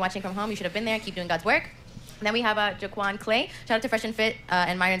 Everybody watching from home, you should have been there. Keep doing God's work. And then we have Jaquan Clay. Shout out to Fresh and Fit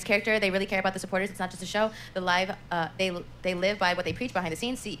and Myron's character. They really care about the supporters. It's not just a show. The live, they live by what they preach behind the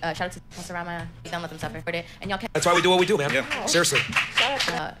scenes. See, shout out to Pasarama. Don't let them suffer for it. And y'all can. That's why we do what we do, man. Yeah. Seriously.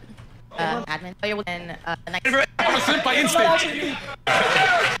 Admin. And I'm a simp by instinct.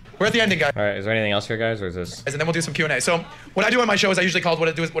 We're at the ending, guys. All right, is there anything else here, guys, or is this? And then we'll do some Q&A. So what I do on my show is I usually call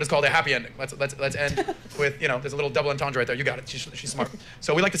what is called a happy ending. Let's end with, there's a little double entendre right there. You got it. She's smart.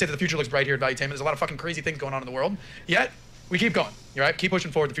 So we like to say that the future looks bright here at Valuetainment. There's a lot of fucking crazy things going on in the world. Yet we keep going. You're right. Keep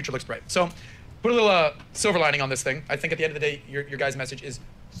pushing forward. The future looks bright. So put a little silver lining on this thing. I think at the end of the day, your guys' message is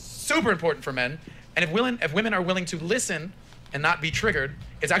super important for men. And if women are willing to listen and not be triggered,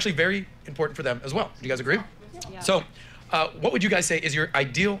 it's actually very important for them as well. Do you guys agree? Yeah. So what would you guys say is your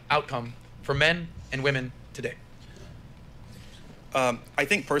ideal outcome for men and women today? I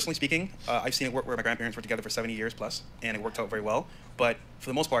think personally speaking, I've seen it work where my grandparents were together for 70 years plus, and it worked out very well. But for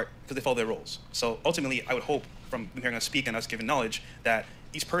the most part, because they follow their roles. So ultimately, I would hope from hearing us speak and us giving knowledge that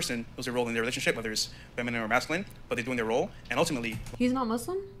each person knows their role in their relationship, whether it's feminine or masculine, but they're doing their role. And ultimately, He's not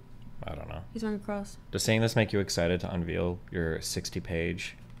Muslim? I don't know. He's wearing a cross. Does saying this make you excited to unveil your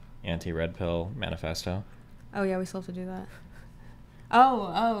 60-page Anti-red pill manifesto. Oh yeah, we still have to do that.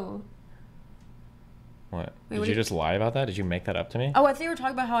 Oh. What? Wait, Did what you do you- just lie about that? Did you make that up to me? Oh, I think you were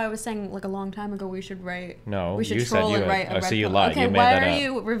talking about how I was saying like a long time ago we should write. No, we should you said troll you and had- write a oh, red so you pill. lied. Okay, You made why that are up.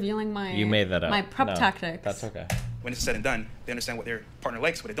 you revealing my? You made that up. My prep No, tactics. That's okay. When it's said and done, they understand what their partner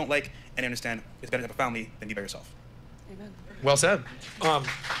likes, what they don't like, and they understand it's better to have a family than be by yourself. Well said. I'm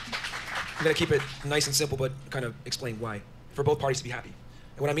gonna keep it nice and simple, but kind of explain why. For both parties to be happy.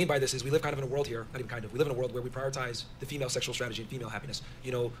 And what I mean by this is we live kind of in a world here, not even kind of, we live in a world where we prioritize the female sexual strategy and female happiness.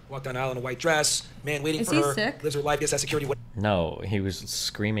 You know, walk down the aisle in a white dress, man waiting Is for he her, sick? lives her life, gets that security. No, he was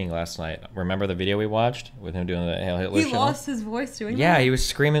screaming last night. Remember the video we watched with him doing the Hail Hitler He shit? lost his voice doing Yeah, that. he was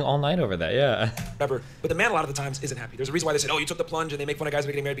screaming all night over that. Yeah. Whatever. But the man a lot of the times isn't happy. There's a reason why they said, oh, you took the plunge, and they make fun of guys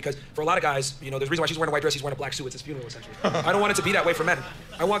getting married because for a lot of guys, you know, there's a reason why she's wearing a white dress, he's wearing a black suit. It's his funeral, essentially. I don't want it to be that way for men.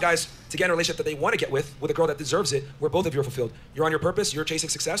 I want guys to get in a relationship that they want to get with a girl that deserves it, where both of you are fulfilled. You're on your purpose, you're chasing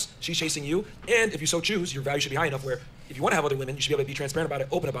success, she's chasing you, and if you so choose, your value should be high enough where if you want to have other women, you should be able to be transparent about it,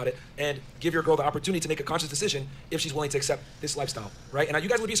 open about it, and give your girl the opportunity to make a conscious decision if she's willing to accept this lifestyle, right? And you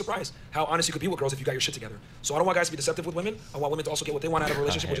guys would be surprised how honest you could be with girls if you got your shit together. So I don't want guys to be deceptive with women. I want women to also get what they want out of a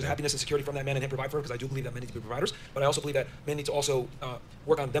relationship, which is happiness and security from that man and him provide for her, because I do believe that men need to be providers, but I also believe that men need to also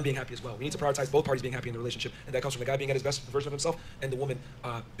work on them being happy as well. We need to prioritize both parties being happy in the relationship, and that comes from the guy being at his best version of himself and the woman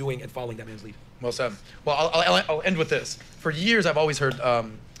doing and following that man's lead. Well said. Well, I'll end with this. For years, I've always heard,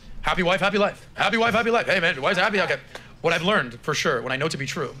 happy wife, happy life. Happy wife, happy life. Hey, man, your wife's happy? Okay. What I've learned, for sure, when I know to be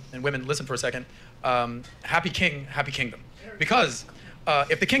true, and women, listen for a second, happy king, happy kingdom. Because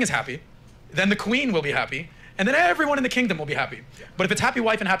if the king is happy, then the queen will be happy, and then everyone in the kingdom will be happy. But if it's happy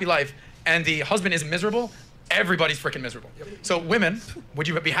wife and happy life, and the husband is miserable, everybody's freaking miserable. So women, would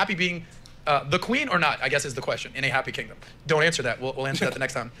you be happy being the queen or not, I guess is the question, in a happy kingdom? Don't answer that. We'll answer that the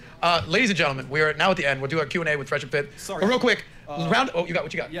next time. Ladies and gentlemen, we are now at the end. We'll do our Q&A with Fresh and Fit. Sorry. But real quick, oh, you got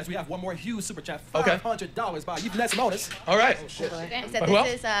what you got? Yes, we have one more huge super chat. Okay. $500 by You've Net Simonis. All right. It said Who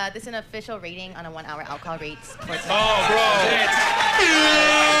else? this is an official rating on a 1 hour alcohol rates. Oh,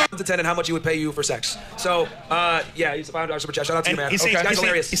 bro. To 10 and how much he would pay you for sex. So, yeah, he's a $500 super chat. Shout out to you, man. He's Okay, saying, that's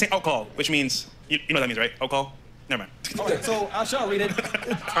hilarious. he's saying alcohol, which means, you know what that means, right? Alcohol? Never mind. Okay, so I shall read it.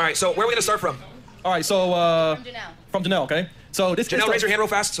 All right, so where are we going to start from? All right, so from Janelle, okay? So this Janelle, is raise your hand real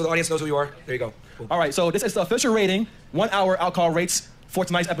fast so the audience knows who you are. There you go. Cool. All right, so this is the official rating, 1 hour alcohol rates for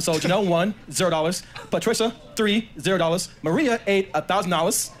tonight's episode. Janelle 1, $0. Patricia 3, $0. Maria 8,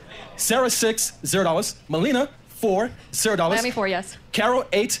 $1,000. Sarah 6, $0. Melina 4, $0. Miami 4, yes. Carol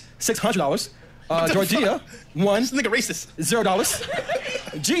 8, $600. Georgia 1, this nigga racist.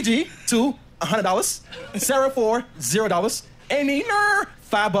 $0. Gigi 2, $100. Sarah 4, $0. Amy $5,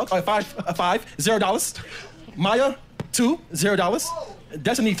 $0. Maya 2, $0.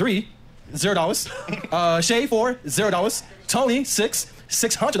 Destiny 3, $0. Shay 4, $0. Tony 6,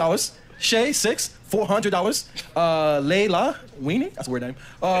 $600. Shay 6, $400. Layla Weenie, that's a weird name.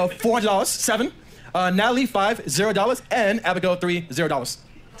 $400, 7. Natalie 5, $0. And Abigail 3, $0.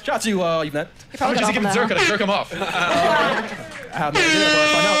 Shout out to you, Yvette. How much is he giving Zerka to jerk him off? I have no idea, but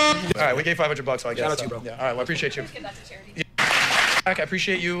find out. All right, we gave $500, so I guess. Shout out to you, bro. Yeah, all right, well, I appreciate you. Yeah. I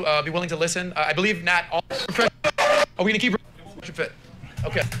appreciate you be willing to listen. I believe, Nat, are we going to keep fit?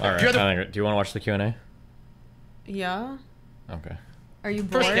 Okay. All right. Do you want to watch the Q&A? Yeah. Okay. Are you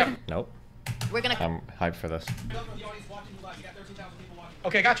bored? Yeah. Nope. We're gonna. I'm hyped for this.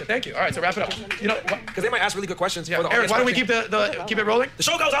 Okay, gotcha. Thank you. All right, so wrap it up. You know, because they might ask really good questions. Yeah, for the Eric, audience why don't we watching. keep keep it rolling? The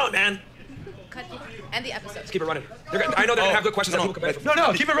show goes on, man. End the episode. Let's keep it running. I know they're gonna have good questions. No,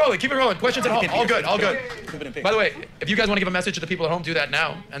 keep it rolling. Keep it rolling. Questions at home. All good. All good. By the way, if you guys want to give a message to the people at home, do that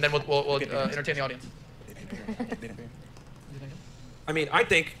now, and then we'll entertain the audience. I mean, I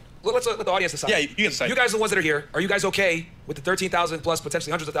think. Well, let's let the audience decide. Yeah, you can decide. You guys are the ones that are here. Are you guys okay with the 13,000 plus potentially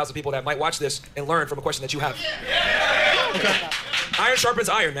hundreds of thousands of people that might watch this and learn from a question that you have? Okay. Iron sharpens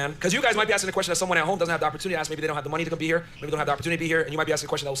iron, man. Because you guys might be asking a question that someone at home doesn't have the opportunity to ask. Maybe they don't have the money to come be here. Maybe they don't have the opportunity to be here. And you might be asking a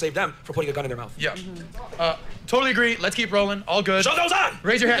question that will save them from putting a gun in their mouth. Yeah. Totally agree. Let's keep rolling. All good. Show goes on.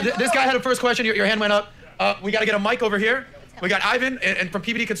 Raise your hand. This guy had a first question. Your hand went up. We got to get a mic over here. We got Ivan and from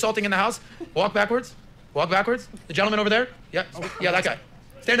PBD Consulting in the house. Walk backwards. Walk backwards. The gentleman over there. Yeah. Yeah, that guy.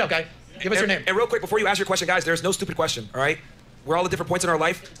 Stand up, guy. Give us your name. And real quick, before you ask your question, guys, there's no stupid question, all right? We're all at different points in our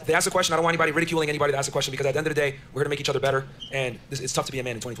life. If they ask a question, I don't want anybody ridiculing anybody that asks a question because at the end of the day, we're here to make each other better. And it's tough to be a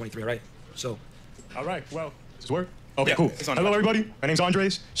man in 2023, all right? So. All right, well, does this work? Okay, Yeah, cool. it's on. Hello, everybody. My name's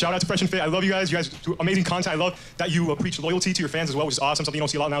Andres. Shout out to Fresh and Fit. I love you guys. You guys do amazing content. I love that you preach loyalty to your fans as well, which is awesome. Something you don't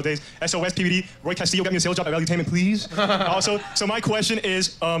see a lot nowadays. SOS, PBD, Roy Castillo, get me a sales job at Valuetainment, please. Also, so my question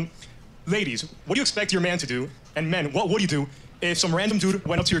is, ladies, what do you expect your man to do? And men, what would you do if some random dude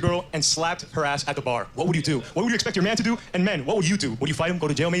went up to your girl and slapped her ass at the bar, what would you do? What would you expect your man to do? And men, what would you do? Would you fight him, go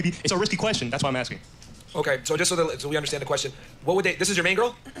to jail maybe? It's a risky question, that's why I'm asking. Okay, so just so we understand the question, what would they, this is your main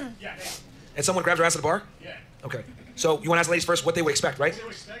girl? Yeah. And someone grabbed her ass at the bar? Yeah. Okay, so you want to ask the ladies first what they would expect, right? What they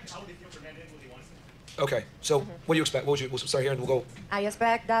would expect, how would they feel for men and what they want to say? Okay, so what do you expect? What would you, we'll start here and we'll go. I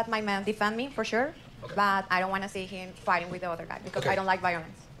expect that my man defend me for sure, but I don't want to see him fighting with the other guy because I don't like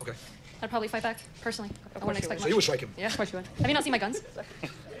violence. Okay. I'd probably fight back, personally. I wouldn't expect So much. you would strike him? Yeah, of course you would. Have you not seen my guns?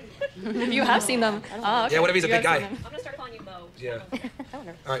 You have seen them. Oh, okay. Yeah, what if he's a You big have guy? seen them. I'm gonna start calling you Mo. Yeah. All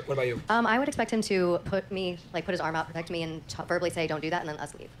right, what about you? I would expect him to put his arm out, protect me, and verbally say, "Don't do that," and then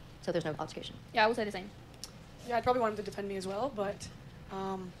us leave. So there's no altercation. Yeah, I would say the same. Yeah, I'd probably want him to defend me as well, but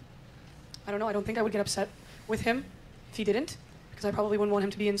I don't know. I don't think I would get upset with him if he didn't, because I probably wouldn't want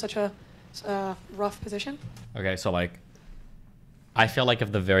him to be in such a rough position. Okay, so like, I feel like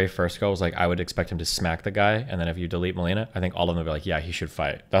if the very first go was like, I would expect him to smack the guy, and then if you delete Melina, I think all of them would be like, yeah, he should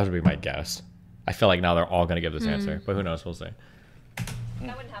fight. That would be my guess. I feel like now they're all gonna give this answer, but who knows? We'll see.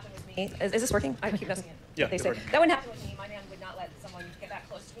 That wouldn't happen with me. Is this working? I keep pressing it. Yeah, They it's say. working. That wouldn't happen with me. My man would not let someone get that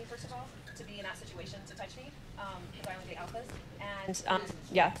close to me, first of all, to be in that situation to touch me, because I only date alphas. And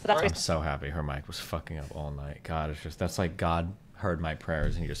yeah, so that's I'm so happy her mic was fucking up all night. God, it's just, that's like God heard my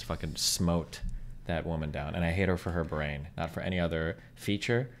prayers and he just fucking smote that woman down. And I hate her for her brain, not for any other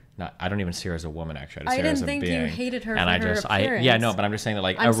feature. Not, I don't even see her as a woman, actually. I, just see her as a think being. you hated her and for I her just, appearance. yeah, no, but I'm just saying that,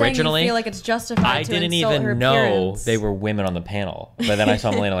 like, I'm saying originally, you feel like it's justified I to didn't insult her even know appearance. they were women on the panel. But then I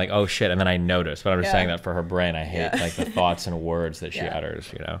saw Melina like, oh shit, and then I noticed. But I'm just Yeah. saying that for her brain, I hate like the thoughts and words that she Yeah.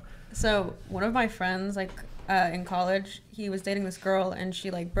 utters, you know? So one of my friends, like in college, he was dating this girl, and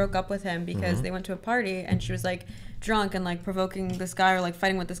she like broke up with him because Mhm. they went to a party, and she was like drunk and like provoking this guy or like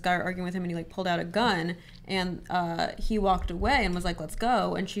fighting with this guy or arguing with him, and he like pulled out a gun, and he walked away and was like, "Let's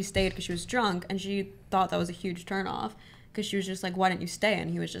go," and she stayed because she was drunk, and she thought that was a huge turnoff because she was just like, "Why didn't you stay?" And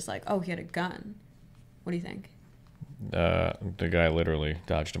he was just like, "Oh, he had a gun." What do you think? The guy literally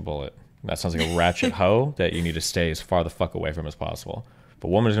dodged a bullet. That sounds like a ratchet hoe that you need to stay as far the fuck away from as possible. But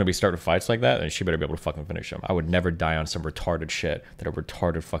a woman's gonna be starting fights like that, and she better be able to fucking finish them. I would never die on some retarded shit that a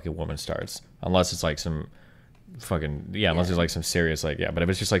retarded fucking woman starts, unless it's like some fucking unless it's like some serious like But if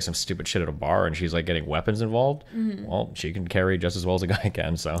it's just like some stupid shit at a bar and she's like getting weapons involved, Mhm. well, she can carry just as well as a guy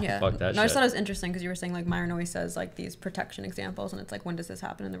can. So Yeah. fuck that No, I shit. just thought it was interesting because you were saying like Myron always says like these protection examples, and it's like, when does this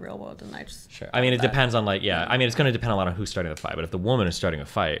happen in the real world? And I just Sure. I mean, it that. depends on like I mean, it's going to depend a lot on who's starting the fight. But if the woman is starting a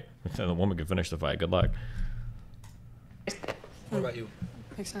fight, then the woman can finish the fight. Good luck. What about you?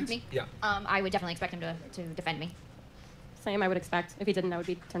 Makes sense. Me? Yeah. I would definitely expect him to defend me. Same, I would expect. If he didn't, I would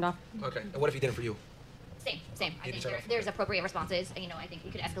be turned off. Okay, and what if he didn't for you? Same. I think there's appropriate responses. You know, I think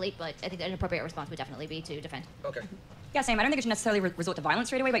we could escalate, but I think an appropriate response would definitely be to defend. Okay. Yeah, same. I don't think it should necessarily resort to violence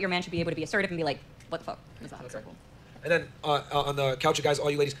straight away, but your man should be able to be assertive and be like, what the fuck is that? Okay. And then on the couch, you guys,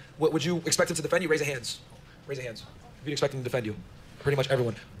 all you ladies, what would you expect him to defend you? Raise your hands. Raise your hands. If you'd expect him to defend you. Pretty much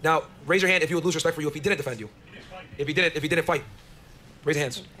everyone. Now, raise your hand if you would lose respect for you if he didn't defend you. If he didn't fight. Raise your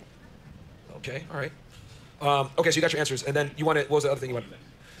hands. Okay, all right. Okay, so you got your answers, and then you wanted, what was the other thing you wanted?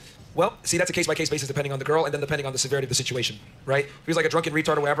 Well, see, that's a case-by-case basis depending on the girl and then depending on the severity of the situation, right? If he's like a drunken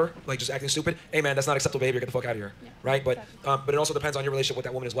retard or whatever, like just acting stupid, hey man, that's not acceptable behavior, get the fuck out of here, right? But it also depends on your relationship with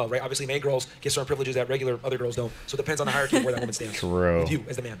that woman as well, right? Obviously, main girls get certain privileges that regular other girls don't, so it depends on the hierarchy of where that woman stands. True. With you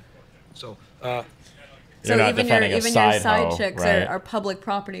as the man. So, So You're not even your defending a side hoe, chicks right? are public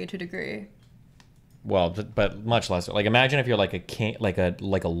property to a degree. Well, but much less. Like, imagine if you're like a king, like a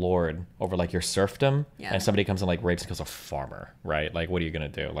lord over like your serfdom, Yeah. and somebody comes and like rapes and kills a farmer, right? Like, what are you gonna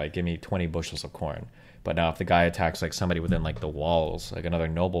do? Like, give me 20 bushels of corn. But now, if the guy attacks like somebody within like the walls, like another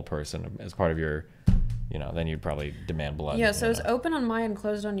noble person as part of your, then you'd probably demand blood. Yeah, so it's open on mine and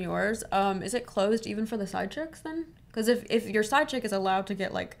closed on yours. Is it closed even for the side chicks then? Because if your side chick is allowed to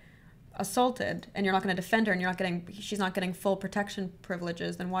get like assaulted and you're not going to defend her and she's not getting full protection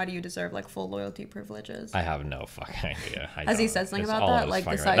privileges, then why do you deserve like full loyalty privileges? I have no fucking idea. Has he said something It's about all that? of his Like the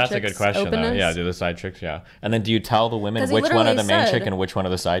fucking side That's a chicks good question. Though. openness? Yeah, do the side chicks? Yeah, and then do you tell the women 'Cause he which one are the literally main chick said- and which one are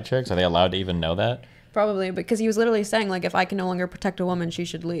the side chicks? Are they allowed to even know that? Probably, because he was literally saying like, if I can no longer protect a woman, she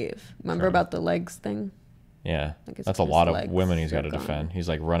should leave. Remember about the legs thing? Yeah, Like it's that's a his lot of legs women he's got to are gone. defend. He's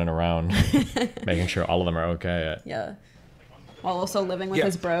like running around, making sure all of them are okay. Yeah. While also living with Yeah.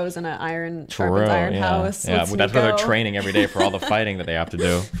 his bros in an True, Sharpen's iron yeah. house. Yeah, with but that's where they're Sneeko. training every day for all the fighting that they have to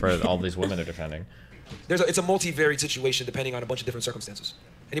do for all these women they're defending. it's a multivariate situation depending on a bunch of different circumstances.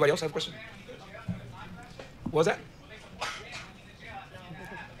 Anybody else have a question? What was that?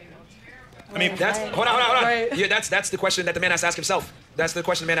 I mean, that's hold on. Yeah, that's the question that the man has to ask himself. That's the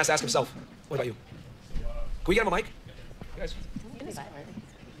question the man has to ask himself. What about you? Can we get him a mic? Guys.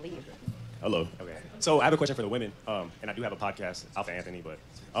 Hello. Okay. So I have a question for the women, and I do have a podcast, Alpha Anthony, but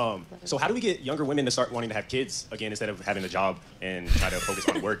so how do we get younger women to start wanting to have kids again instead of having a job and try to focus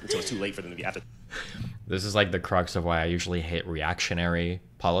on work until it's too late for them to be after? This is like the crux of why I usually hate reactionary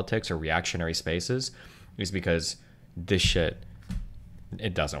politics or reactionary spaces, is because this shit,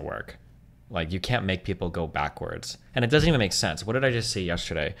 it doesn't work. Like, you can't make people go backwards. And it doesn't even make sense. What did I just see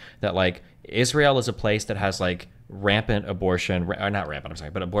yesterday? That, like, Israel is a place that has, like, rampant abortion, or not rampant, I'm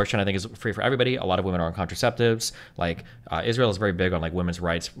sorry, but abortion, I think, is free for everybody. A lot of women are on contraceptives. Like, Israel is very big on, like, women's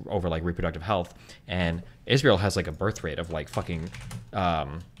rights over, like, reproductive health. And Israel has, like, a birth rate of, like, fucking, I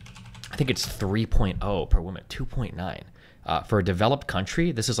think it's 3.0 per woman, 2.9. For a developed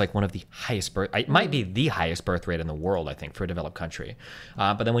country, this is like one of the highest birth. It might be the highest birth rate in the world, I think, for a developed country.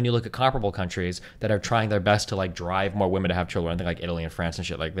 But then when you look at comparable countries that are trying their best to like drive more women to have children, I think like Italy and France and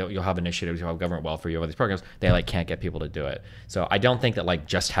shit, like you'll have initiatives, you'll have government welfare, you have these programs. They like can't get people to do it. So I don't think that like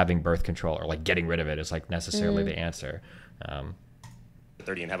just having birth control or like getting rid of it is like necessarily the answer.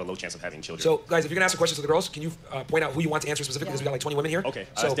 30 and have a low chance of having children. So, guys, if you're gonna ask a question to the girls, can you point out who you want to answer specifically? Because we got like 20 women here. Okay,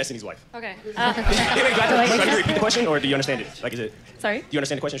 so it's Destiny's wife. Okay. Do I repeat the question, or do you understand it? Like, is it? Sorry? Do you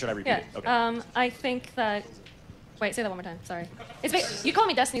understand the question? Or should I repeat Yeah. it? Okay. I think that. Wait, say that one more time. Sorry. You call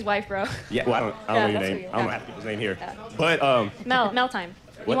me Destiny's wife, bro. Yeah. Well, I don't know your that's name. for you. I don't know Yeah. people's name here. Yeah. But Mel time.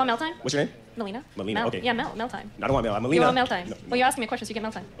 What? You want Mel time? What's your name? Melina. Melina. Mel. Okay. Yeah, Mel time. I don't want Mel. I'm Melina. You want Mel time? No. Well, you're asking me a question, so you get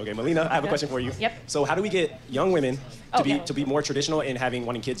Mel time. Okay, Melina, I have a question for you. Yep. So how do we get young women Oh, to be more traditional in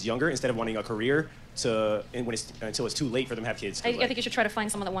wanting kids younger instead of wanting a career until it's too late for them to have kids? I think you should try to find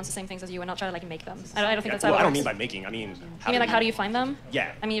someone that wants the same things as you and not try to like make them. I don't think that's how Well, it I don't works. mean by making. I mean. You mean like how do you find them?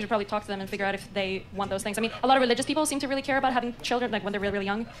 Yeah. I mean, you should probably talk to them and figure out if they want those things. I mean, a lot of religious people seem to really care about having children like when they're really, really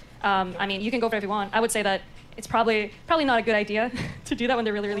young. I mean, you can go for it if you want. I would say that it's probably not a good idea to do that when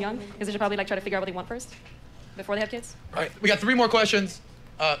they're really, really young, because they should probably like try to figure out what they want first before they have kids. All right, we got 3 more questions.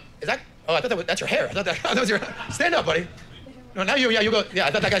 Is that? Oh, I thought that's your hair. I thought that was your. Stand up, buddy. No, now you go. Yeah,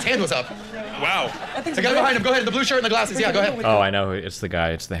 I thought that guy's hand was up. Wow. The guy behind him. Go ahead. The blue shirt and the glasses. Yeah, go ahead. Oh, I know. It's the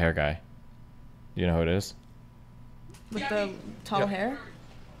guy. It's the hair guy. You know who it is? With the tall hair?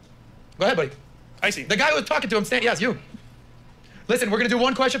 Go ahead, buddy. I see. The guy who was talking to him, yes, you. Listen, we're going to do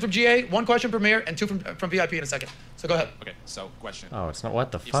 1 question from GA, 1 question from Mir, and 2 from VIP in a second. So go ahead. Okay, so question. Oh, it's not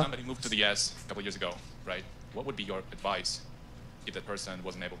what the If fuck? somebody moved to the US a couple years ago, right, what would be your advice if that person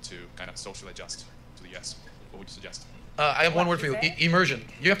wasn't able to kind of socially adjust to the US? What would you suggest? I have one word for you. Immersion.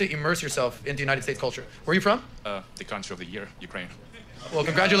 You have to immerse yourself into United States culture. Where are you from? The country of the year, Ukraine. Well,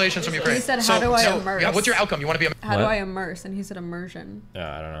 congratulations from Ukraine. He said, how do I immerse? Yeah, what's your outcome? You want to be How do I immerse? And he said immersion.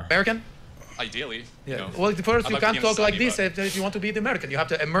 Yeah, I don't know. American? Ideally. Yeah. You know, Well, first I'd you like to can't be talk like sunny, this if you want to be the American. You have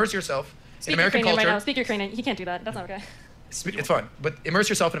to immerse yourself in Speak American Ukrainian culture. right now. Speak Ukrainian. He can't do that. That's not okay. It's fine, but immerse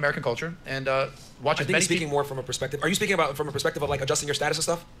yourself in American culture and watch I as think many he's speaking more from a perspective. Are you speaking about from a perspective of like adjusting your status and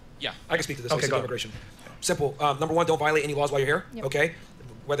stuff? Yeah. I can speak to this. Okay, Let's go do ahead. immigration. Simple. Number 1, don't violate any laws while you're here. Yep. Okay.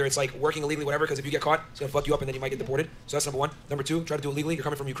 Whether it's like working illegally, whatever, because if you get caught, it's gonna fuck you up and then you might get deported. So that's number 1. Number 2, try to do it legally. You're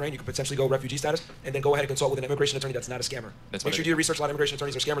coming from Ukraine, you could potentially go refugee status, and then go ahead and consult with an immigration attorney that's not a scammer. That's Make what sure I you do your research. A lot of immigration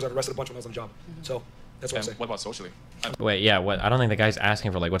attorneys are scammers. I've arrested a bunch when I was on the job. So that's what I'm And saying. what about socially? Wait, yeah, what? I don't think the guy's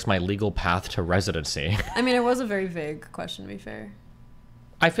asking for, like, what's my legal path to residency? I mean, it was a very vague question, to be fair.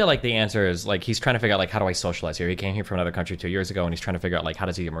 I feel like the answer is, like, he's trying to figure out, like, how do I socialize here? He came here from another country 2 years ago, and he's trying to figure out, like, how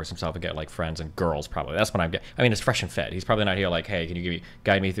does he immerse himself and get, like, friends and girls, probably. That's what I'm getting. I mean, it's fresh and fit. He's probably not here, like, hey, can you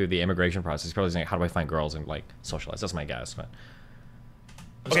guide me through the immigration process? He's probably saying, how do I find girls and, like, socialize? That's my guess, but...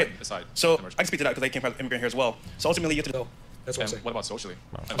 Okay, so I can speak to that because I came from immigrant here as well. So ultimately, you have to know. That's what I'm And saying. what about socially?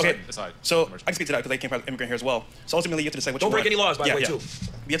 Okay, Aside. so I can speak to that because I came from immigrant here as well. So ultimately, you have to decide what Don't you want. break any laws, by the way, too.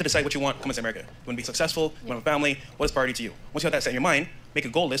 You have to decide what you want coming to America. You want to be successful, you want a family, what is priority to you? Once you have that set in your mind, make a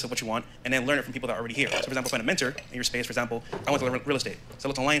goal list of what you want, and then learn it from people that are already here. So for example, find a mentor in your space. For example, I want to learn real estate. So I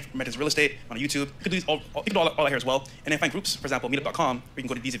look online for mentors in real estate on YouTube. You could do all that here as well. And then find groups, for example, meetup.com, where you can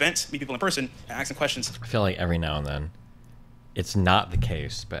go to these events, meet people in person, and ask them questions. I feel like every now and then, it's not the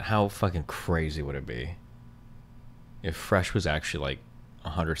case, but how fucking crazy would it be if Fresh was actually, like,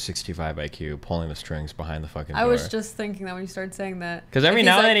 165 IQ, pulling the strings behind the fucking door? I was just thinking that when you started saying that. Because every If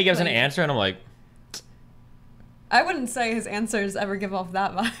now he's and then like- he gives an like- answer, and I'm like... I wouldn't say his answers ever give off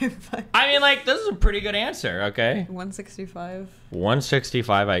that vibe. But I mean, like, this is a pretty good answer, okay? 165.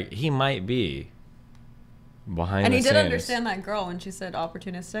 165, he might be behind And the he did scenes. understand that girl when she said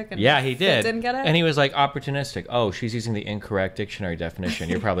opportunistic. And Yeah, he did. Didn't get it. And he was like, opportunistic. Oh, she's using the incorrect dictionary definition.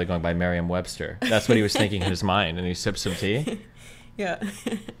 You're probably going by Merriam-Webster. That's what he was thinking in his mind, and he sipped some tea. Yeah.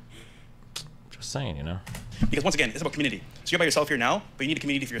 Just saying, you know. Because once again, it's about community. So you're by yourself here now, but you need a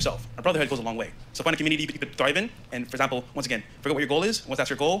community for yourself. A brotherhood goes a long way. So find a community you could thrive in. And for example, once again, forget what your goal is. Once that's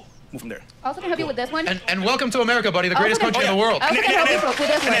your goal, move from there. Also can help you with this one. And welcome to America, buddy, the greatest country in the world. I also can help you with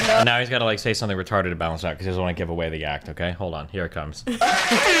this one. though. Now he's got to like say something retarded to balance out because he doesn't want to give away the act. Okay, hold on. Here it comes.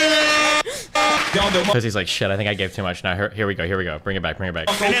 Because he's like, shit. I think I gave too much. Now here we go. Here we go. Bring it back. Bring it back.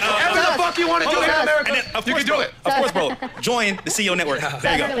 And then, Whatever the fuck you want to do here in America, you can do it. Of course, bro. Join the CEO network.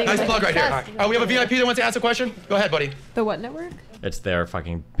 There you go. Nice plug right here. We have a VIP that wants to ask a question. Go ahead, buddy. The what network? It's their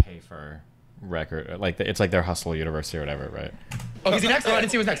fucking pay for record. Like it's like their Hustle University or whatever, right? Oh, is he next? Oh, I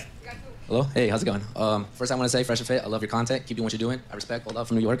didn't see who's next. Hello. Hey, how's it going? First, I want to say, Fresh and Fit, I love your content. Keep doing what you're doing. I respect. All love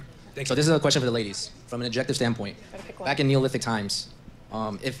from New York. So this is a question for the ladies. From an objective standpoint, back in Neolithic times,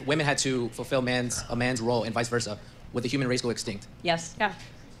 if women had to fulfill a man's role and vice versa, would the human race go extinct? Yes. Yeah.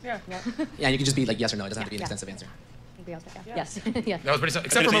 Yeah. Yeah, you can just be like yes or no. It doesn't have to be an extensive answer. Yes. Yeah. That was pretty simple.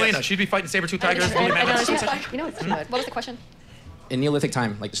 Except for Melina. She'd be fighting saber-tooth tigers. You know, it's good. What was the question? In Neolithic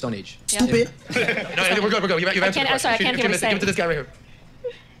time, like the Stone Age. Stupid. No, we're good. You've answered the question. I can't hear what he's Give it to this guy right here.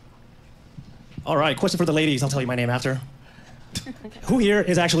 All right, question for the ladies. I'll tell you my name after. Who here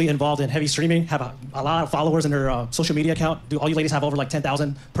is actually involved in heavy streaming? Have a lot of followers in their social media account? Do all you ladies have over like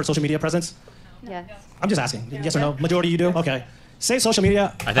 10,000 per social media presence? Yeah. I'm just asking. Yes or no? Majority you do? Okay. Say social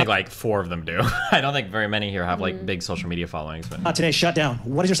media. I think like 4 of them do. I don't think very many here have like big social media followings. But Today shut down.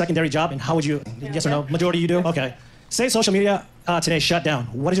 What is your secondary job and how would you? Yes or no? Majority you do? Okay. Say social media today shut down.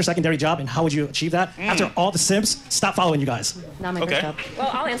 What is your secondary job and how would you achieve that? After all the simps, stop following you guys. Not my first job. Well,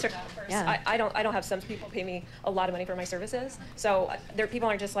 I'll answer that first. Yeah. I don't have some people pay me a lot of money for my services. So there people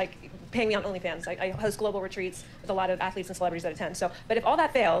aren't just like paying me on OnlyFans. I host global retreats with a lot of athletes and celebrities that attend. So, but if all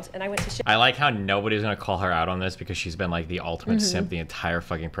that failed and I went to shit. I like how nobody's gonna call her out on this because she's been like the ultimate simp the entire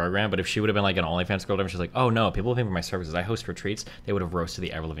fucking program. But if she would have been like an OnlyFans girl, she's like, oh no, people pay me for my services. I host retreats. They would have roasted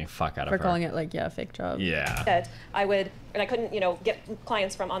the ever living fuck out of For her. calling it like, yeah, fake job. Yeah. That I would, and I couldn't, get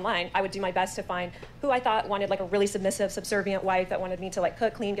clients from online. I would do my best to find who I thought wanted like a really submissive, subservient wife that wanted me to like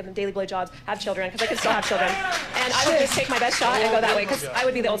cook, clean, give them daily blowjobs, have children, because I could still have children. And I would just take my best shot and go that way because I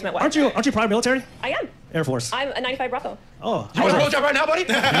would be the ultimate wife. Aren't you prior military? I am. Air Force. I'm a 95 Bravo. Oh. You want a blowjob right now, buddy?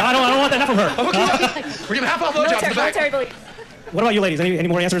 No, I don't want that. Not from her. Okay. We're giving half off blowjobs in the back. Military belief. What about you ladies? Any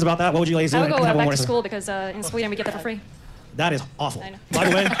more answers about that? What would you ladies do? I would go can have one back more to answer. school because in Sweden we get that for free. That is awful. I know. By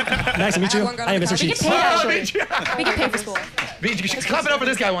the way, nice to meet you. I am Mr. We get Sheets. paid actually. We get paid for school. Clap it up for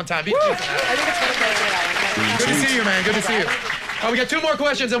this guy one time. Good to see you, man. Good to see you. We got 2 more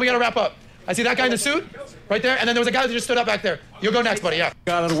questions and we got to wrap up. I see that guy in the suit right there, and then there was a guy that just stood up back there. You'll go next, buddy. Yeah.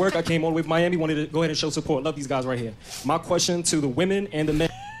 Got out of work. I came all the way from Miami. Wanted to go ahead and show support. Love these guys right here. My question to the women and the men.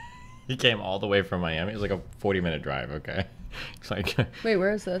 He came all the way from Miami. It was like a 40-minute drive. Okay. It's like. Wait,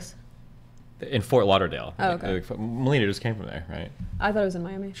 where is this? In Fort Lauderdale. Oh, okay. Melina just came from there, right? I thought it was in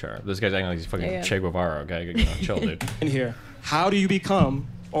Miami. Sure. This guy's acting like he's fucking Yeah. Che Guevara. Okay, chill, dude. In here, how do you become,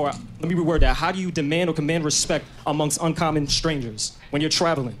 or let me reword that, how do you demand or command respect amongst uncommon strangers when you're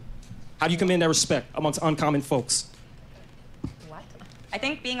traveling? How do you command that respect amongst uncommon folks? I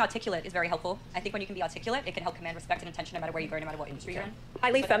think being articulate is very helpful. I think when you can be articulate, it can help command respect and attention no matter where you go, no matter what industry you're in.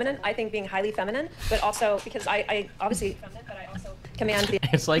 Highly feminine. I think being highly feminine, but also because I obviously feminine, but I also command the.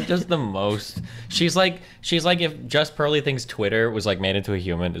 It's like just the most. She's like if Just Pearly thinks Twitter was like made into a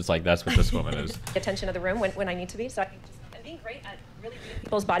human. It's like that's what this woman is. Attention of the room when I need to be. So I think and being great at really reading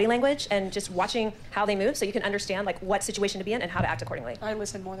people's body language and just watching how they move, so you can understand like what situation to be in and how to act accordingly. I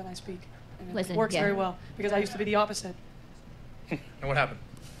listen more than I speak. And Listen, it works yeah. very well because I used to be the opposite. And what happened?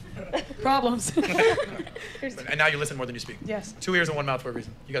 Problems. And now you listen more than you speak. Yes. 2 ears and 1 mouth for a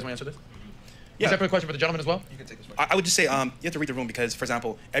reason. You guys want to answer this? Yeah. Is that a question for the gentleman as well? You can take this one. I would just say you have to read the room because, for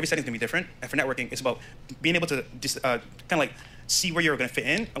example, every setting is going to be different. And for networking, it's about being able to just kind of like see where you're going to fit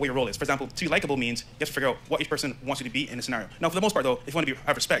in and what your role is. For example, to be likable means you have to figure out what each person wants you to be in a scenario. Now, for the most part, though, if you want to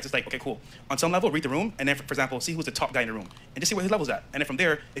have respect, it's like, okay, cool. On some level, read the room, and then, for example, see who's the top guy in the room, and just see where his level's at. And then from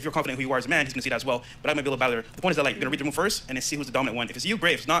there, if you're confident who you are as a man, he's going to see that as well. But I might be a little better. The point is that like you're going to read the room first, and then see who's the dominant one. If it's you,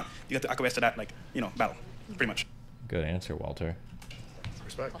 great. If it's not, you have to acquiesce to that, like battle, pretty much. Good answer, Walter.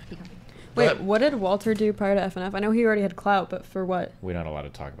 Respect. Wait, what did Walter do prior to FnF? I know he already had clout, but for what? We're not allowed to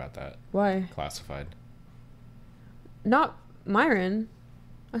talk about that. Why? Classified. Not Myron.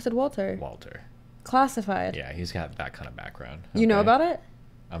 I said Walter. Walter. Classified. Yeah, he's got that kind of background. You know about it?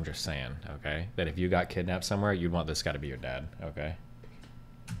 I'm just saying, okay? That if you got kidnapped somewhere, you'd want this guy to be your dad, okay?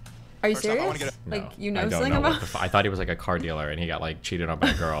 Are you First off, I wanna serious? get a- Like, you I know don't something know what about? I thought he was like a car dealer and he got like cheated on by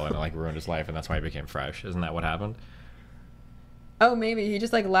a girl and it like ruined his life and that's why he became fresh. Isn't that what happened? Oh, maybe. He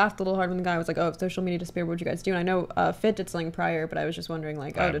just like laughed a little hard when the guy was like, oh, if social media disappeared, what would you guys do? And I know Fit did something prior, but I was just wondering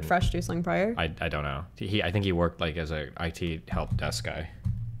like, oh, did Fresh do something prior? I don't know. I think he worked like as a IT help desk guy.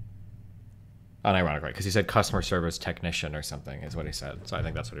 Unironically, because he said customer service technician or something is what he said. So I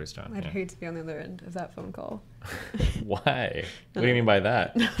think that's what he was doing. I'd Yeah. hate to be on the other end of that phone call. Why? What do you mean by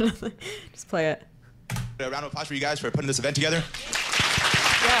that? Just play it. A round of applause for you guys for putting this event together.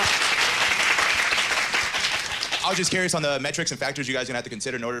 Yeah. I was just curious on the metrics and factors you guys are gonna have to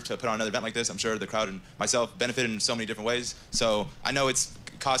consider in order to put on another event like this. I'm sure the crowd and myself benefit in so many different ways. So I know it's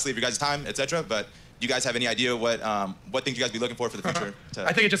costly of your guys' time, etc. But do you guys have any idea what things you guys be looking for the future?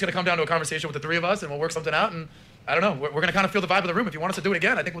 I think it's just gonna come down to a conversation with the three of us, and we'll work something out. And I don't know. We're gonna kind of feel the vibe of the room. If you want us to do it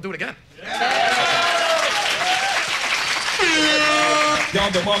again, I think we'll do it again.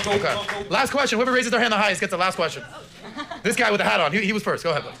 Okay. Last question. Whoever raises their hand the highest gets the last question. This guy with the hat on. He was first.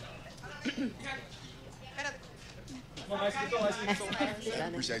 Go ahead, bud.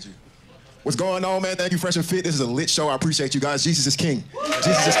 Appreciate you. What's going on, man? Thank you, Fresh and Fit. This is a lit show. I appreciate you guys. Jesus is king.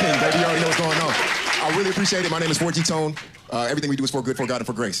 Jesus is king, baby. You already know what's going on. I really appreciate it. My name is 4G Tone. Everything we do is for good, for God, and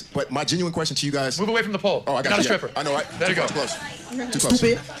for grace. But my genuine question to you guys... Move away from the pole. Oh, I got Not you. a stripper. I know, right? There you go. Too close. Too close.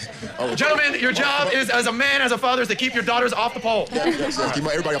 Stupid. Oh, Gentlemen, your job is, as a man, as a father, is to keep your daughters off the pole. Yes. Keep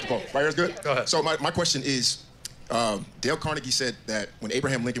everybody off the pole. Right here is good? Go ahead. So my question is, Dale Carnegie said that when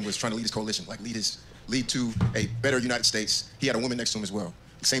Abraham Lincoln was trying to lead his coalition, like lead to a better United States, he had a woman next to him as well.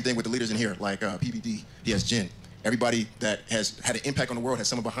 Same thing with the leaders in here, like PBD, he has Jen. Everybody that has had an impact on the world has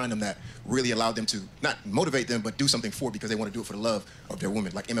someone behind them that really allowed them to not motivate them, but do something for because they want to do it for the love of their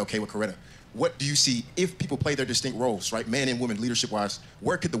woman, like MLK with Coretta. What do you see if people play their distinct roles, right, man and woman, leadership-wise,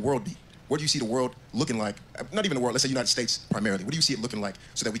 where could the world be? Where do you see the world looking like? Not even the world, let's say United States primarily. What do you see it looking like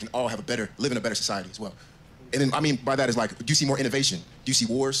so that we can all have live in a better society as well? And then, I mean, by that is like, do you see more innovation? Do you see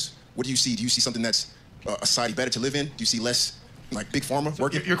wars? What do you see? Do you see something that's a society better to live in? Do you see less, like, big pharma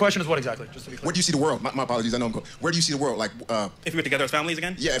working? Your question is what exactly? Just to be clear. Where do you see the world? My apologies, I know I'm going. Where do you see the world? Like, if we were together as families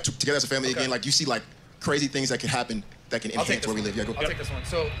again? Yeah, together as a family again. Like, do you see, like, crazy things that can happen that can enhance where we live? Yeah, go. I'll take this one.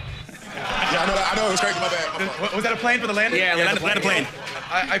 So... Yeah, I know, it was crazy, my bad. Was that a plane for the landing? Yeah, land a plane.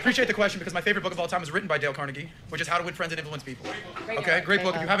 I appreciate the question because my favorite book of all time is written by Dale Carnegie, which is How to Win Friends and Influence People. Okay, great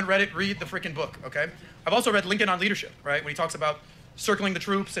book. If you haven't read it, read the freaking book, okay? I've also read Lincoln on Leadership, right? When he talks about circling the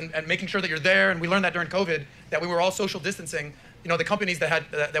troops and making sure that you're there, and we learned that during COVID, that we were all social distancing. You know, the companies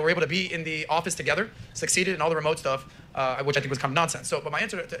that were able to be in the office together succeeded in all the remote stuff, which I think was kind of nonsense. So, but my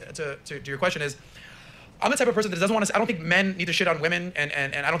answer to your question is, I'm the type of person that doesn't want to. I don't think men need to shit on women, and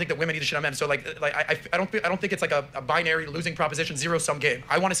I don't think that women need to shit on men. So I don't think it's like a binary losing proposition, zero-sum game.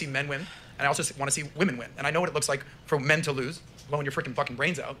 I want to see men win, and I also want to see women win. And I know what it looks like for men to lose, blowing your freaking fucking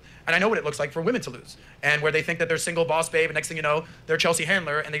brains out. And I know what it looks like for women to lose, and where they think that they're single boss babe, and next thing you know, they're Chelsea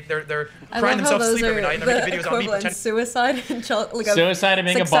Handler, and they're crying themselves to sleep every night, and they're making videos on me pretending. Suicide and Suicide and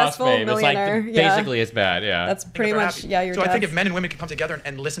being a boss babe. It's like basically it's bad. Yeah. That's pretty much your So death. I think if men and women can come together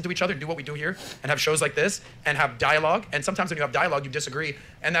and listen to each other and do what we do here, and have shows like this, and have dialogue, and sometimes when you have dialogue, you disagree,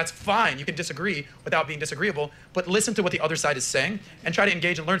 and that's fine. You can disagree without being disagreeable, but listen to what the other side is saying and try to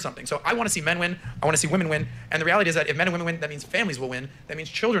engage and learn something. So I want to see men win. I want to see women win. And the reality is that if men and women win, that means families will win. That means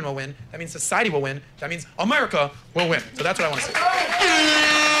children will win. That means society will win. That means America will win. So that's what I want to see.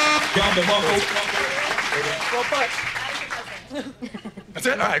 That's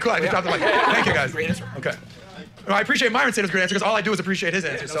it? All right, cool. I just dropped the mic. Thank you, guys. Great answer. Okay. Well, I appreciate Myron saying it was a great answer because all I do is appreciate his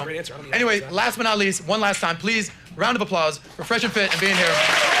answer. that was a great answer. I don't need Anyway, that. last but not least, one last time, please, round of applause for Fresh and Fit and being here.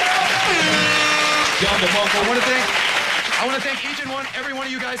 I want to thank each and every one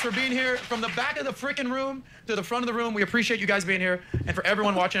of you guys for being here, from the back of the freaking room to the front of the room. We appreciate you guys being here, and for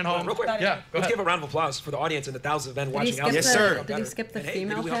everyone watching at home. Real quick, Yeah, go let's ahead. give a round of applause for the audience and the thousands of men watching out. Did he skip the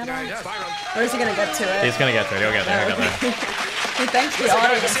female panel? Or is he gonna get to it? He's gonna get there. He'll get there. He'll get there. He thanks the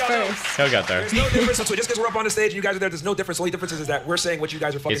audience first. He'll get there. There's no difference. So just because we're up on the stage and you guys are there, there's no difference. The only difference is that we're saying what you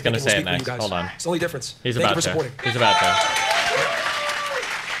guys are fucking He's gonna thinking. say We'll it speak for next. you guys. Hold on. It's the only difference. He's Thank about you for to. supporting. He's about to.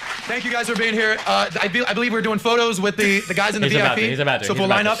 Thank you guys for being here. I believe we're doing photos with the guys in the He's VIP. about to, he's about to, So if he's we'll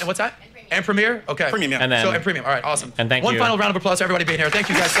about line to. up, and what's that? And Premiere? Okay. Premium, yeah. And then- and Premium. All right, awesome. And thank One you. final round of applause for everybody being here. Thank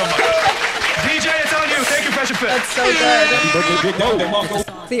you guys so much. DJ, it's on you. Thank you, Fresh and Fit. That's so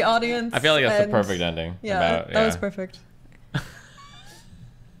good. The audience. I feel like that's the and- perfect ending. Yeah, that was perfect.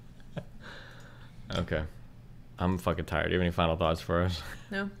 Okay. I'm fucking tired. Do you have any final thoughts for us?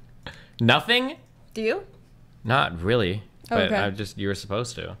 No. Nothing? Do you? Not really. Oh, But okay. you were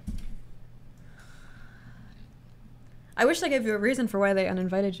supposed to. I wish they gave you a reason for why they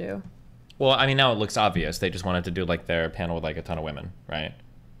uninvited you. Well, I mean, now it looks obvious. They just wanted to do like their panel with like a ton of women, right?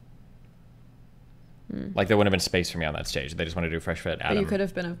 Like there wouldn't have been space for me on that stage. They just wanted to do Fresh Fit, Adam. But you could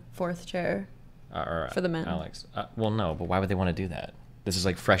have been a fourth chair or for the men. Alex. Well, no, but why would they want to do that? This is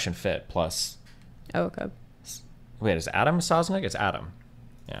like Fresh and Fit plus. Oh, okay. Wait, is Adam Sosnick? It's Adam.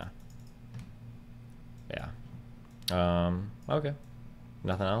 Yeah. Yeah. Okay.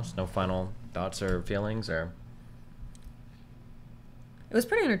 Nothing else? No final thoughts or feelings or? It was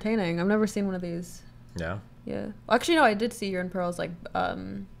pretty entertaining. I've never seen one of these. Yeah. Yeah. Well, actually, no, I did see Year in Pearls like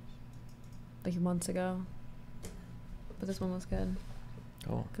months ago. But this one was good.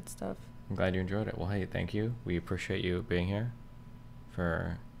 Cool. Good stuff. I'm glad you enjoyed it. Well, hey, thank you. We appreciate you being here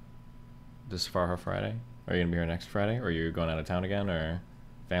for this Farha Friday. Are you gonna be here next Friday, or are you going out of town again, or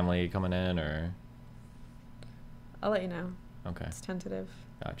family coming in, or? I'll let you know. Okay. It's tentative.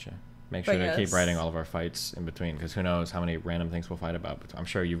 Gotcha. Make sure to keep writing all of our fights in between, because who knows how many random things we'll fight about. I'm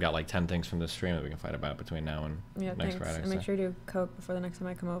sure you've got like 10 things from this stream that we can fight about between now and next Friday. And make sure you do coke before the next time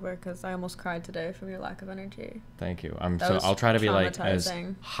I come over, because I almost cried today from your lack of energy. Thank you. I'll try to be like as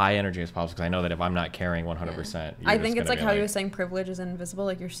high energy as possible, because I know that if I'm not carrying 100%, I think it's like how you were saying privilege is invisible.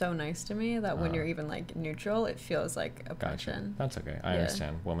 Like, you're so nice to me that when you're even like neutral, it feels like oppression. Gotcha. That's okay. I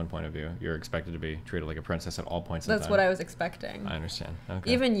understand. Woman point of view. You're expected to be treated like a princess at all points in time. That's what I was expecting. I understand.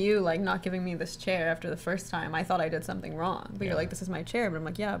 Okay. Even you like not giving me this chair after the first time, I thought I did something wrong. But you're like, this is my chair. But I'm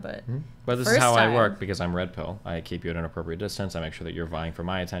like, yeah, but But this is how I work, because I'm red pill. I keep you at an appropriate distance. I make sure that you're vying for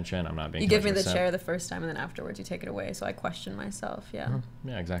my attention. I'm not being. You give me the chair the first time, and then afterwards you take it away. So I question myself. Yeah.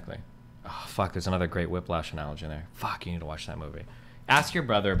 Yeah, exactly. Oh, fuck, there's another great Whiplash analogy in there. Fuck, you need to watch that movie. Ask your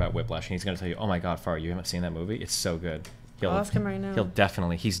brother about Whiplash, and he's gonna tell you, oh my god, Far, you haven't seen that movie? It's so good. I'll ask him right now.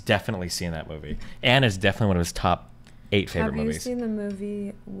 He's definitely seen that movie, and it's definitely one of his top 8 favorite movies. Have you seen the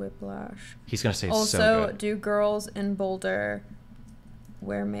movie Whiplash? He's gonna say it's also, so good. do girls in Boulder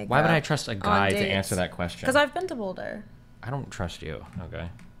wear makeup? Why would I trust a guy to answer that question? Because I've been to Boulder. I don't trust you. Okay.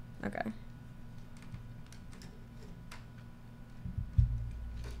 Okay.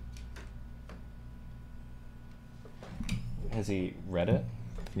 Has he read it?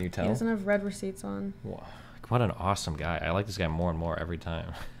 Can you tell? He doesn't have red receipts on. What an awesome guy. I like this guy more and more every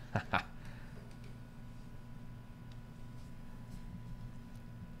time.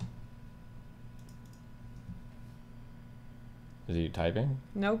 Is he typing?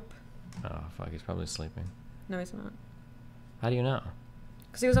 Nope. Oh, fuck. He's probably sleeping. No, he's not. How do you know?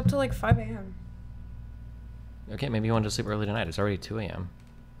 Because he was up till like 5 a.m. Okay, maybe he wanted to sleep early tonight. It's already 2 a.m.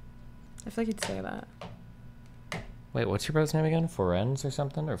 I feel like he'd say that. Wait, what's your brother's name again? Forens or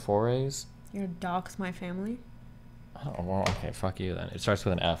something? Or Forays? You're gonna dox my family? Oh, well, okay, fuck you then. It starts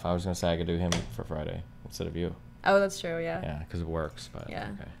with an F. I was gonna say I could do him for Friday instead of you. Oh, that's true, yeah. Yeah, because it works, but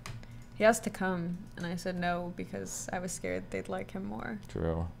yeah. Okay. He asked to come, and I said no because I was scared they'd like him more.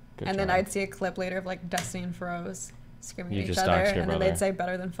 True. Good and job. then I'd see a clip later of like Destiny and Feroz screaming You at each just other, doxed your and then brother. they'd say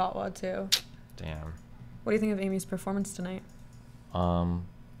better than Fatwa too. Damn. What do you think of Amy's performance tonight?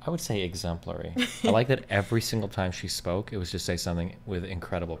 I would say exemplary. I like that every single time she spoke, it was to say something with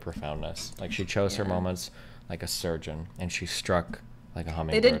incredible profoundness. Like, she chose her moments like a surgeon, and she struck like a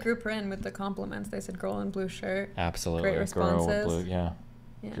hummingbird. They did group her in with the compliments. They said girl in blue shirt. Absolutely. Great responses. Girl with blue, yeah.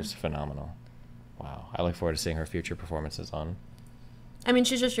 Yeah. Just phenomenal. Wow. I look forward to seeing her future performances on. I mean,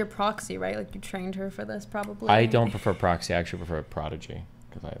 she's just your proxy, right? Like, you trained her for this, probably. I don't prefer proxy. I actually prefer prodigy,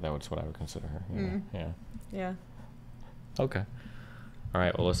 because that's what I would consider her. You know? Yeah. Yeah. Okay. All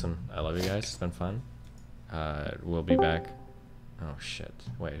right. Well, listen. I love you guys. It's been fun. We'll be back. Oh shit!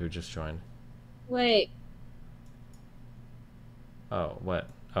 Wait, who just joined? Wait. Oh, what?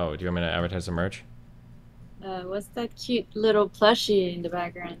 Oh, do you want me to advertise the merch? What's that cute little plushie in the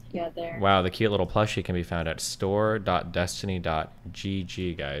background you got there? Wow, the cute little plushie can be found at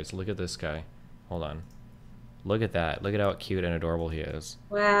store.destiny.gg, guys. Look at this guy. Hold on. Look at that. Look at how cute and adorable he is.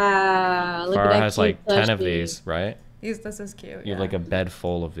 Wow. Look Farah at that has cute like 10 of plushie. these, right? This is cute. You have like a bed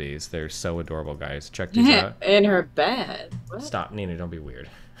full of these. They're so adorable, guys. Check these out. In her bed. What? Stop, Nina. Don't be weird.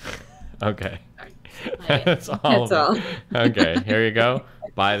 Okay. Right. That's all. That's all. Okay, here you go.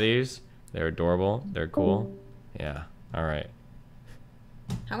 Buy these. They're adorable. They're cool. Yeah. All right.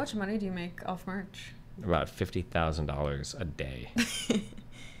 How much money do you make off merch? About $50,000 a day.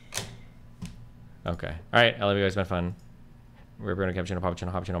 Okay. All right. I love you guys. It's been fun. We're going to cappuccino,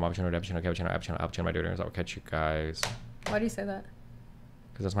 cappuccino, cappuccino, cappuccino, cappuccino, cappuccino, cappuccino, my dude. I'll catch you guys. Why do you say that?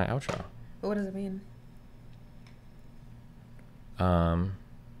 Because that's my outro. But what does it mean?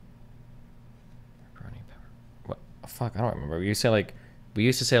 What? Fuck, I don't remember. We used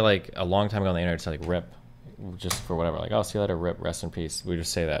to say like a long time ago on the internet, say like rip, just for whatever. Like, oh, see you later, rip, rest in peace. We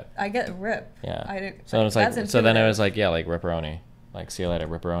just say that. I get rip. Yeah. I didn't. So it's like, that's so then it intuitive. was like, yeah, like ripperoni, like see you later,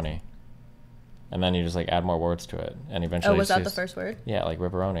 ripperoni. And then you just like add more words to it, and eventually. Oh, was that it's the just- first word? Yeah, like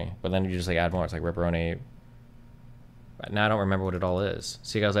ripperoni. But then you just like add more. It's like ripperoni. Now I don't remember what it all is.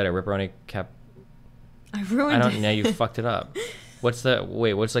 See you guys later. Ripperoni kept. I ruined I don't. it. Now you fucked it up. What's the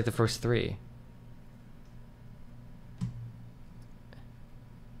wait? What's like the first three?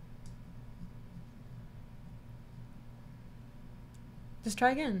 Just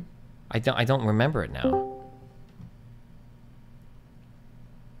try again. I don't remember it now.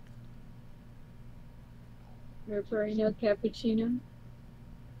 Ripperino cappuccino.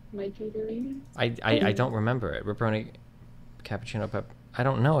 My tutorino. I don't remember it. Ripperoni, cappuccino, pep. I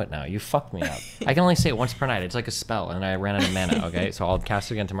don't know it now. You fucked me up. I can only say it once per night. It's like a spell, and I ran out of mana. Okay, so I'll cast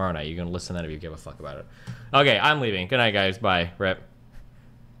it again tomorrow night. You can listen then if you give a fuck about it. Okay, I'm leaving. Good night, guys. Bye. Rip.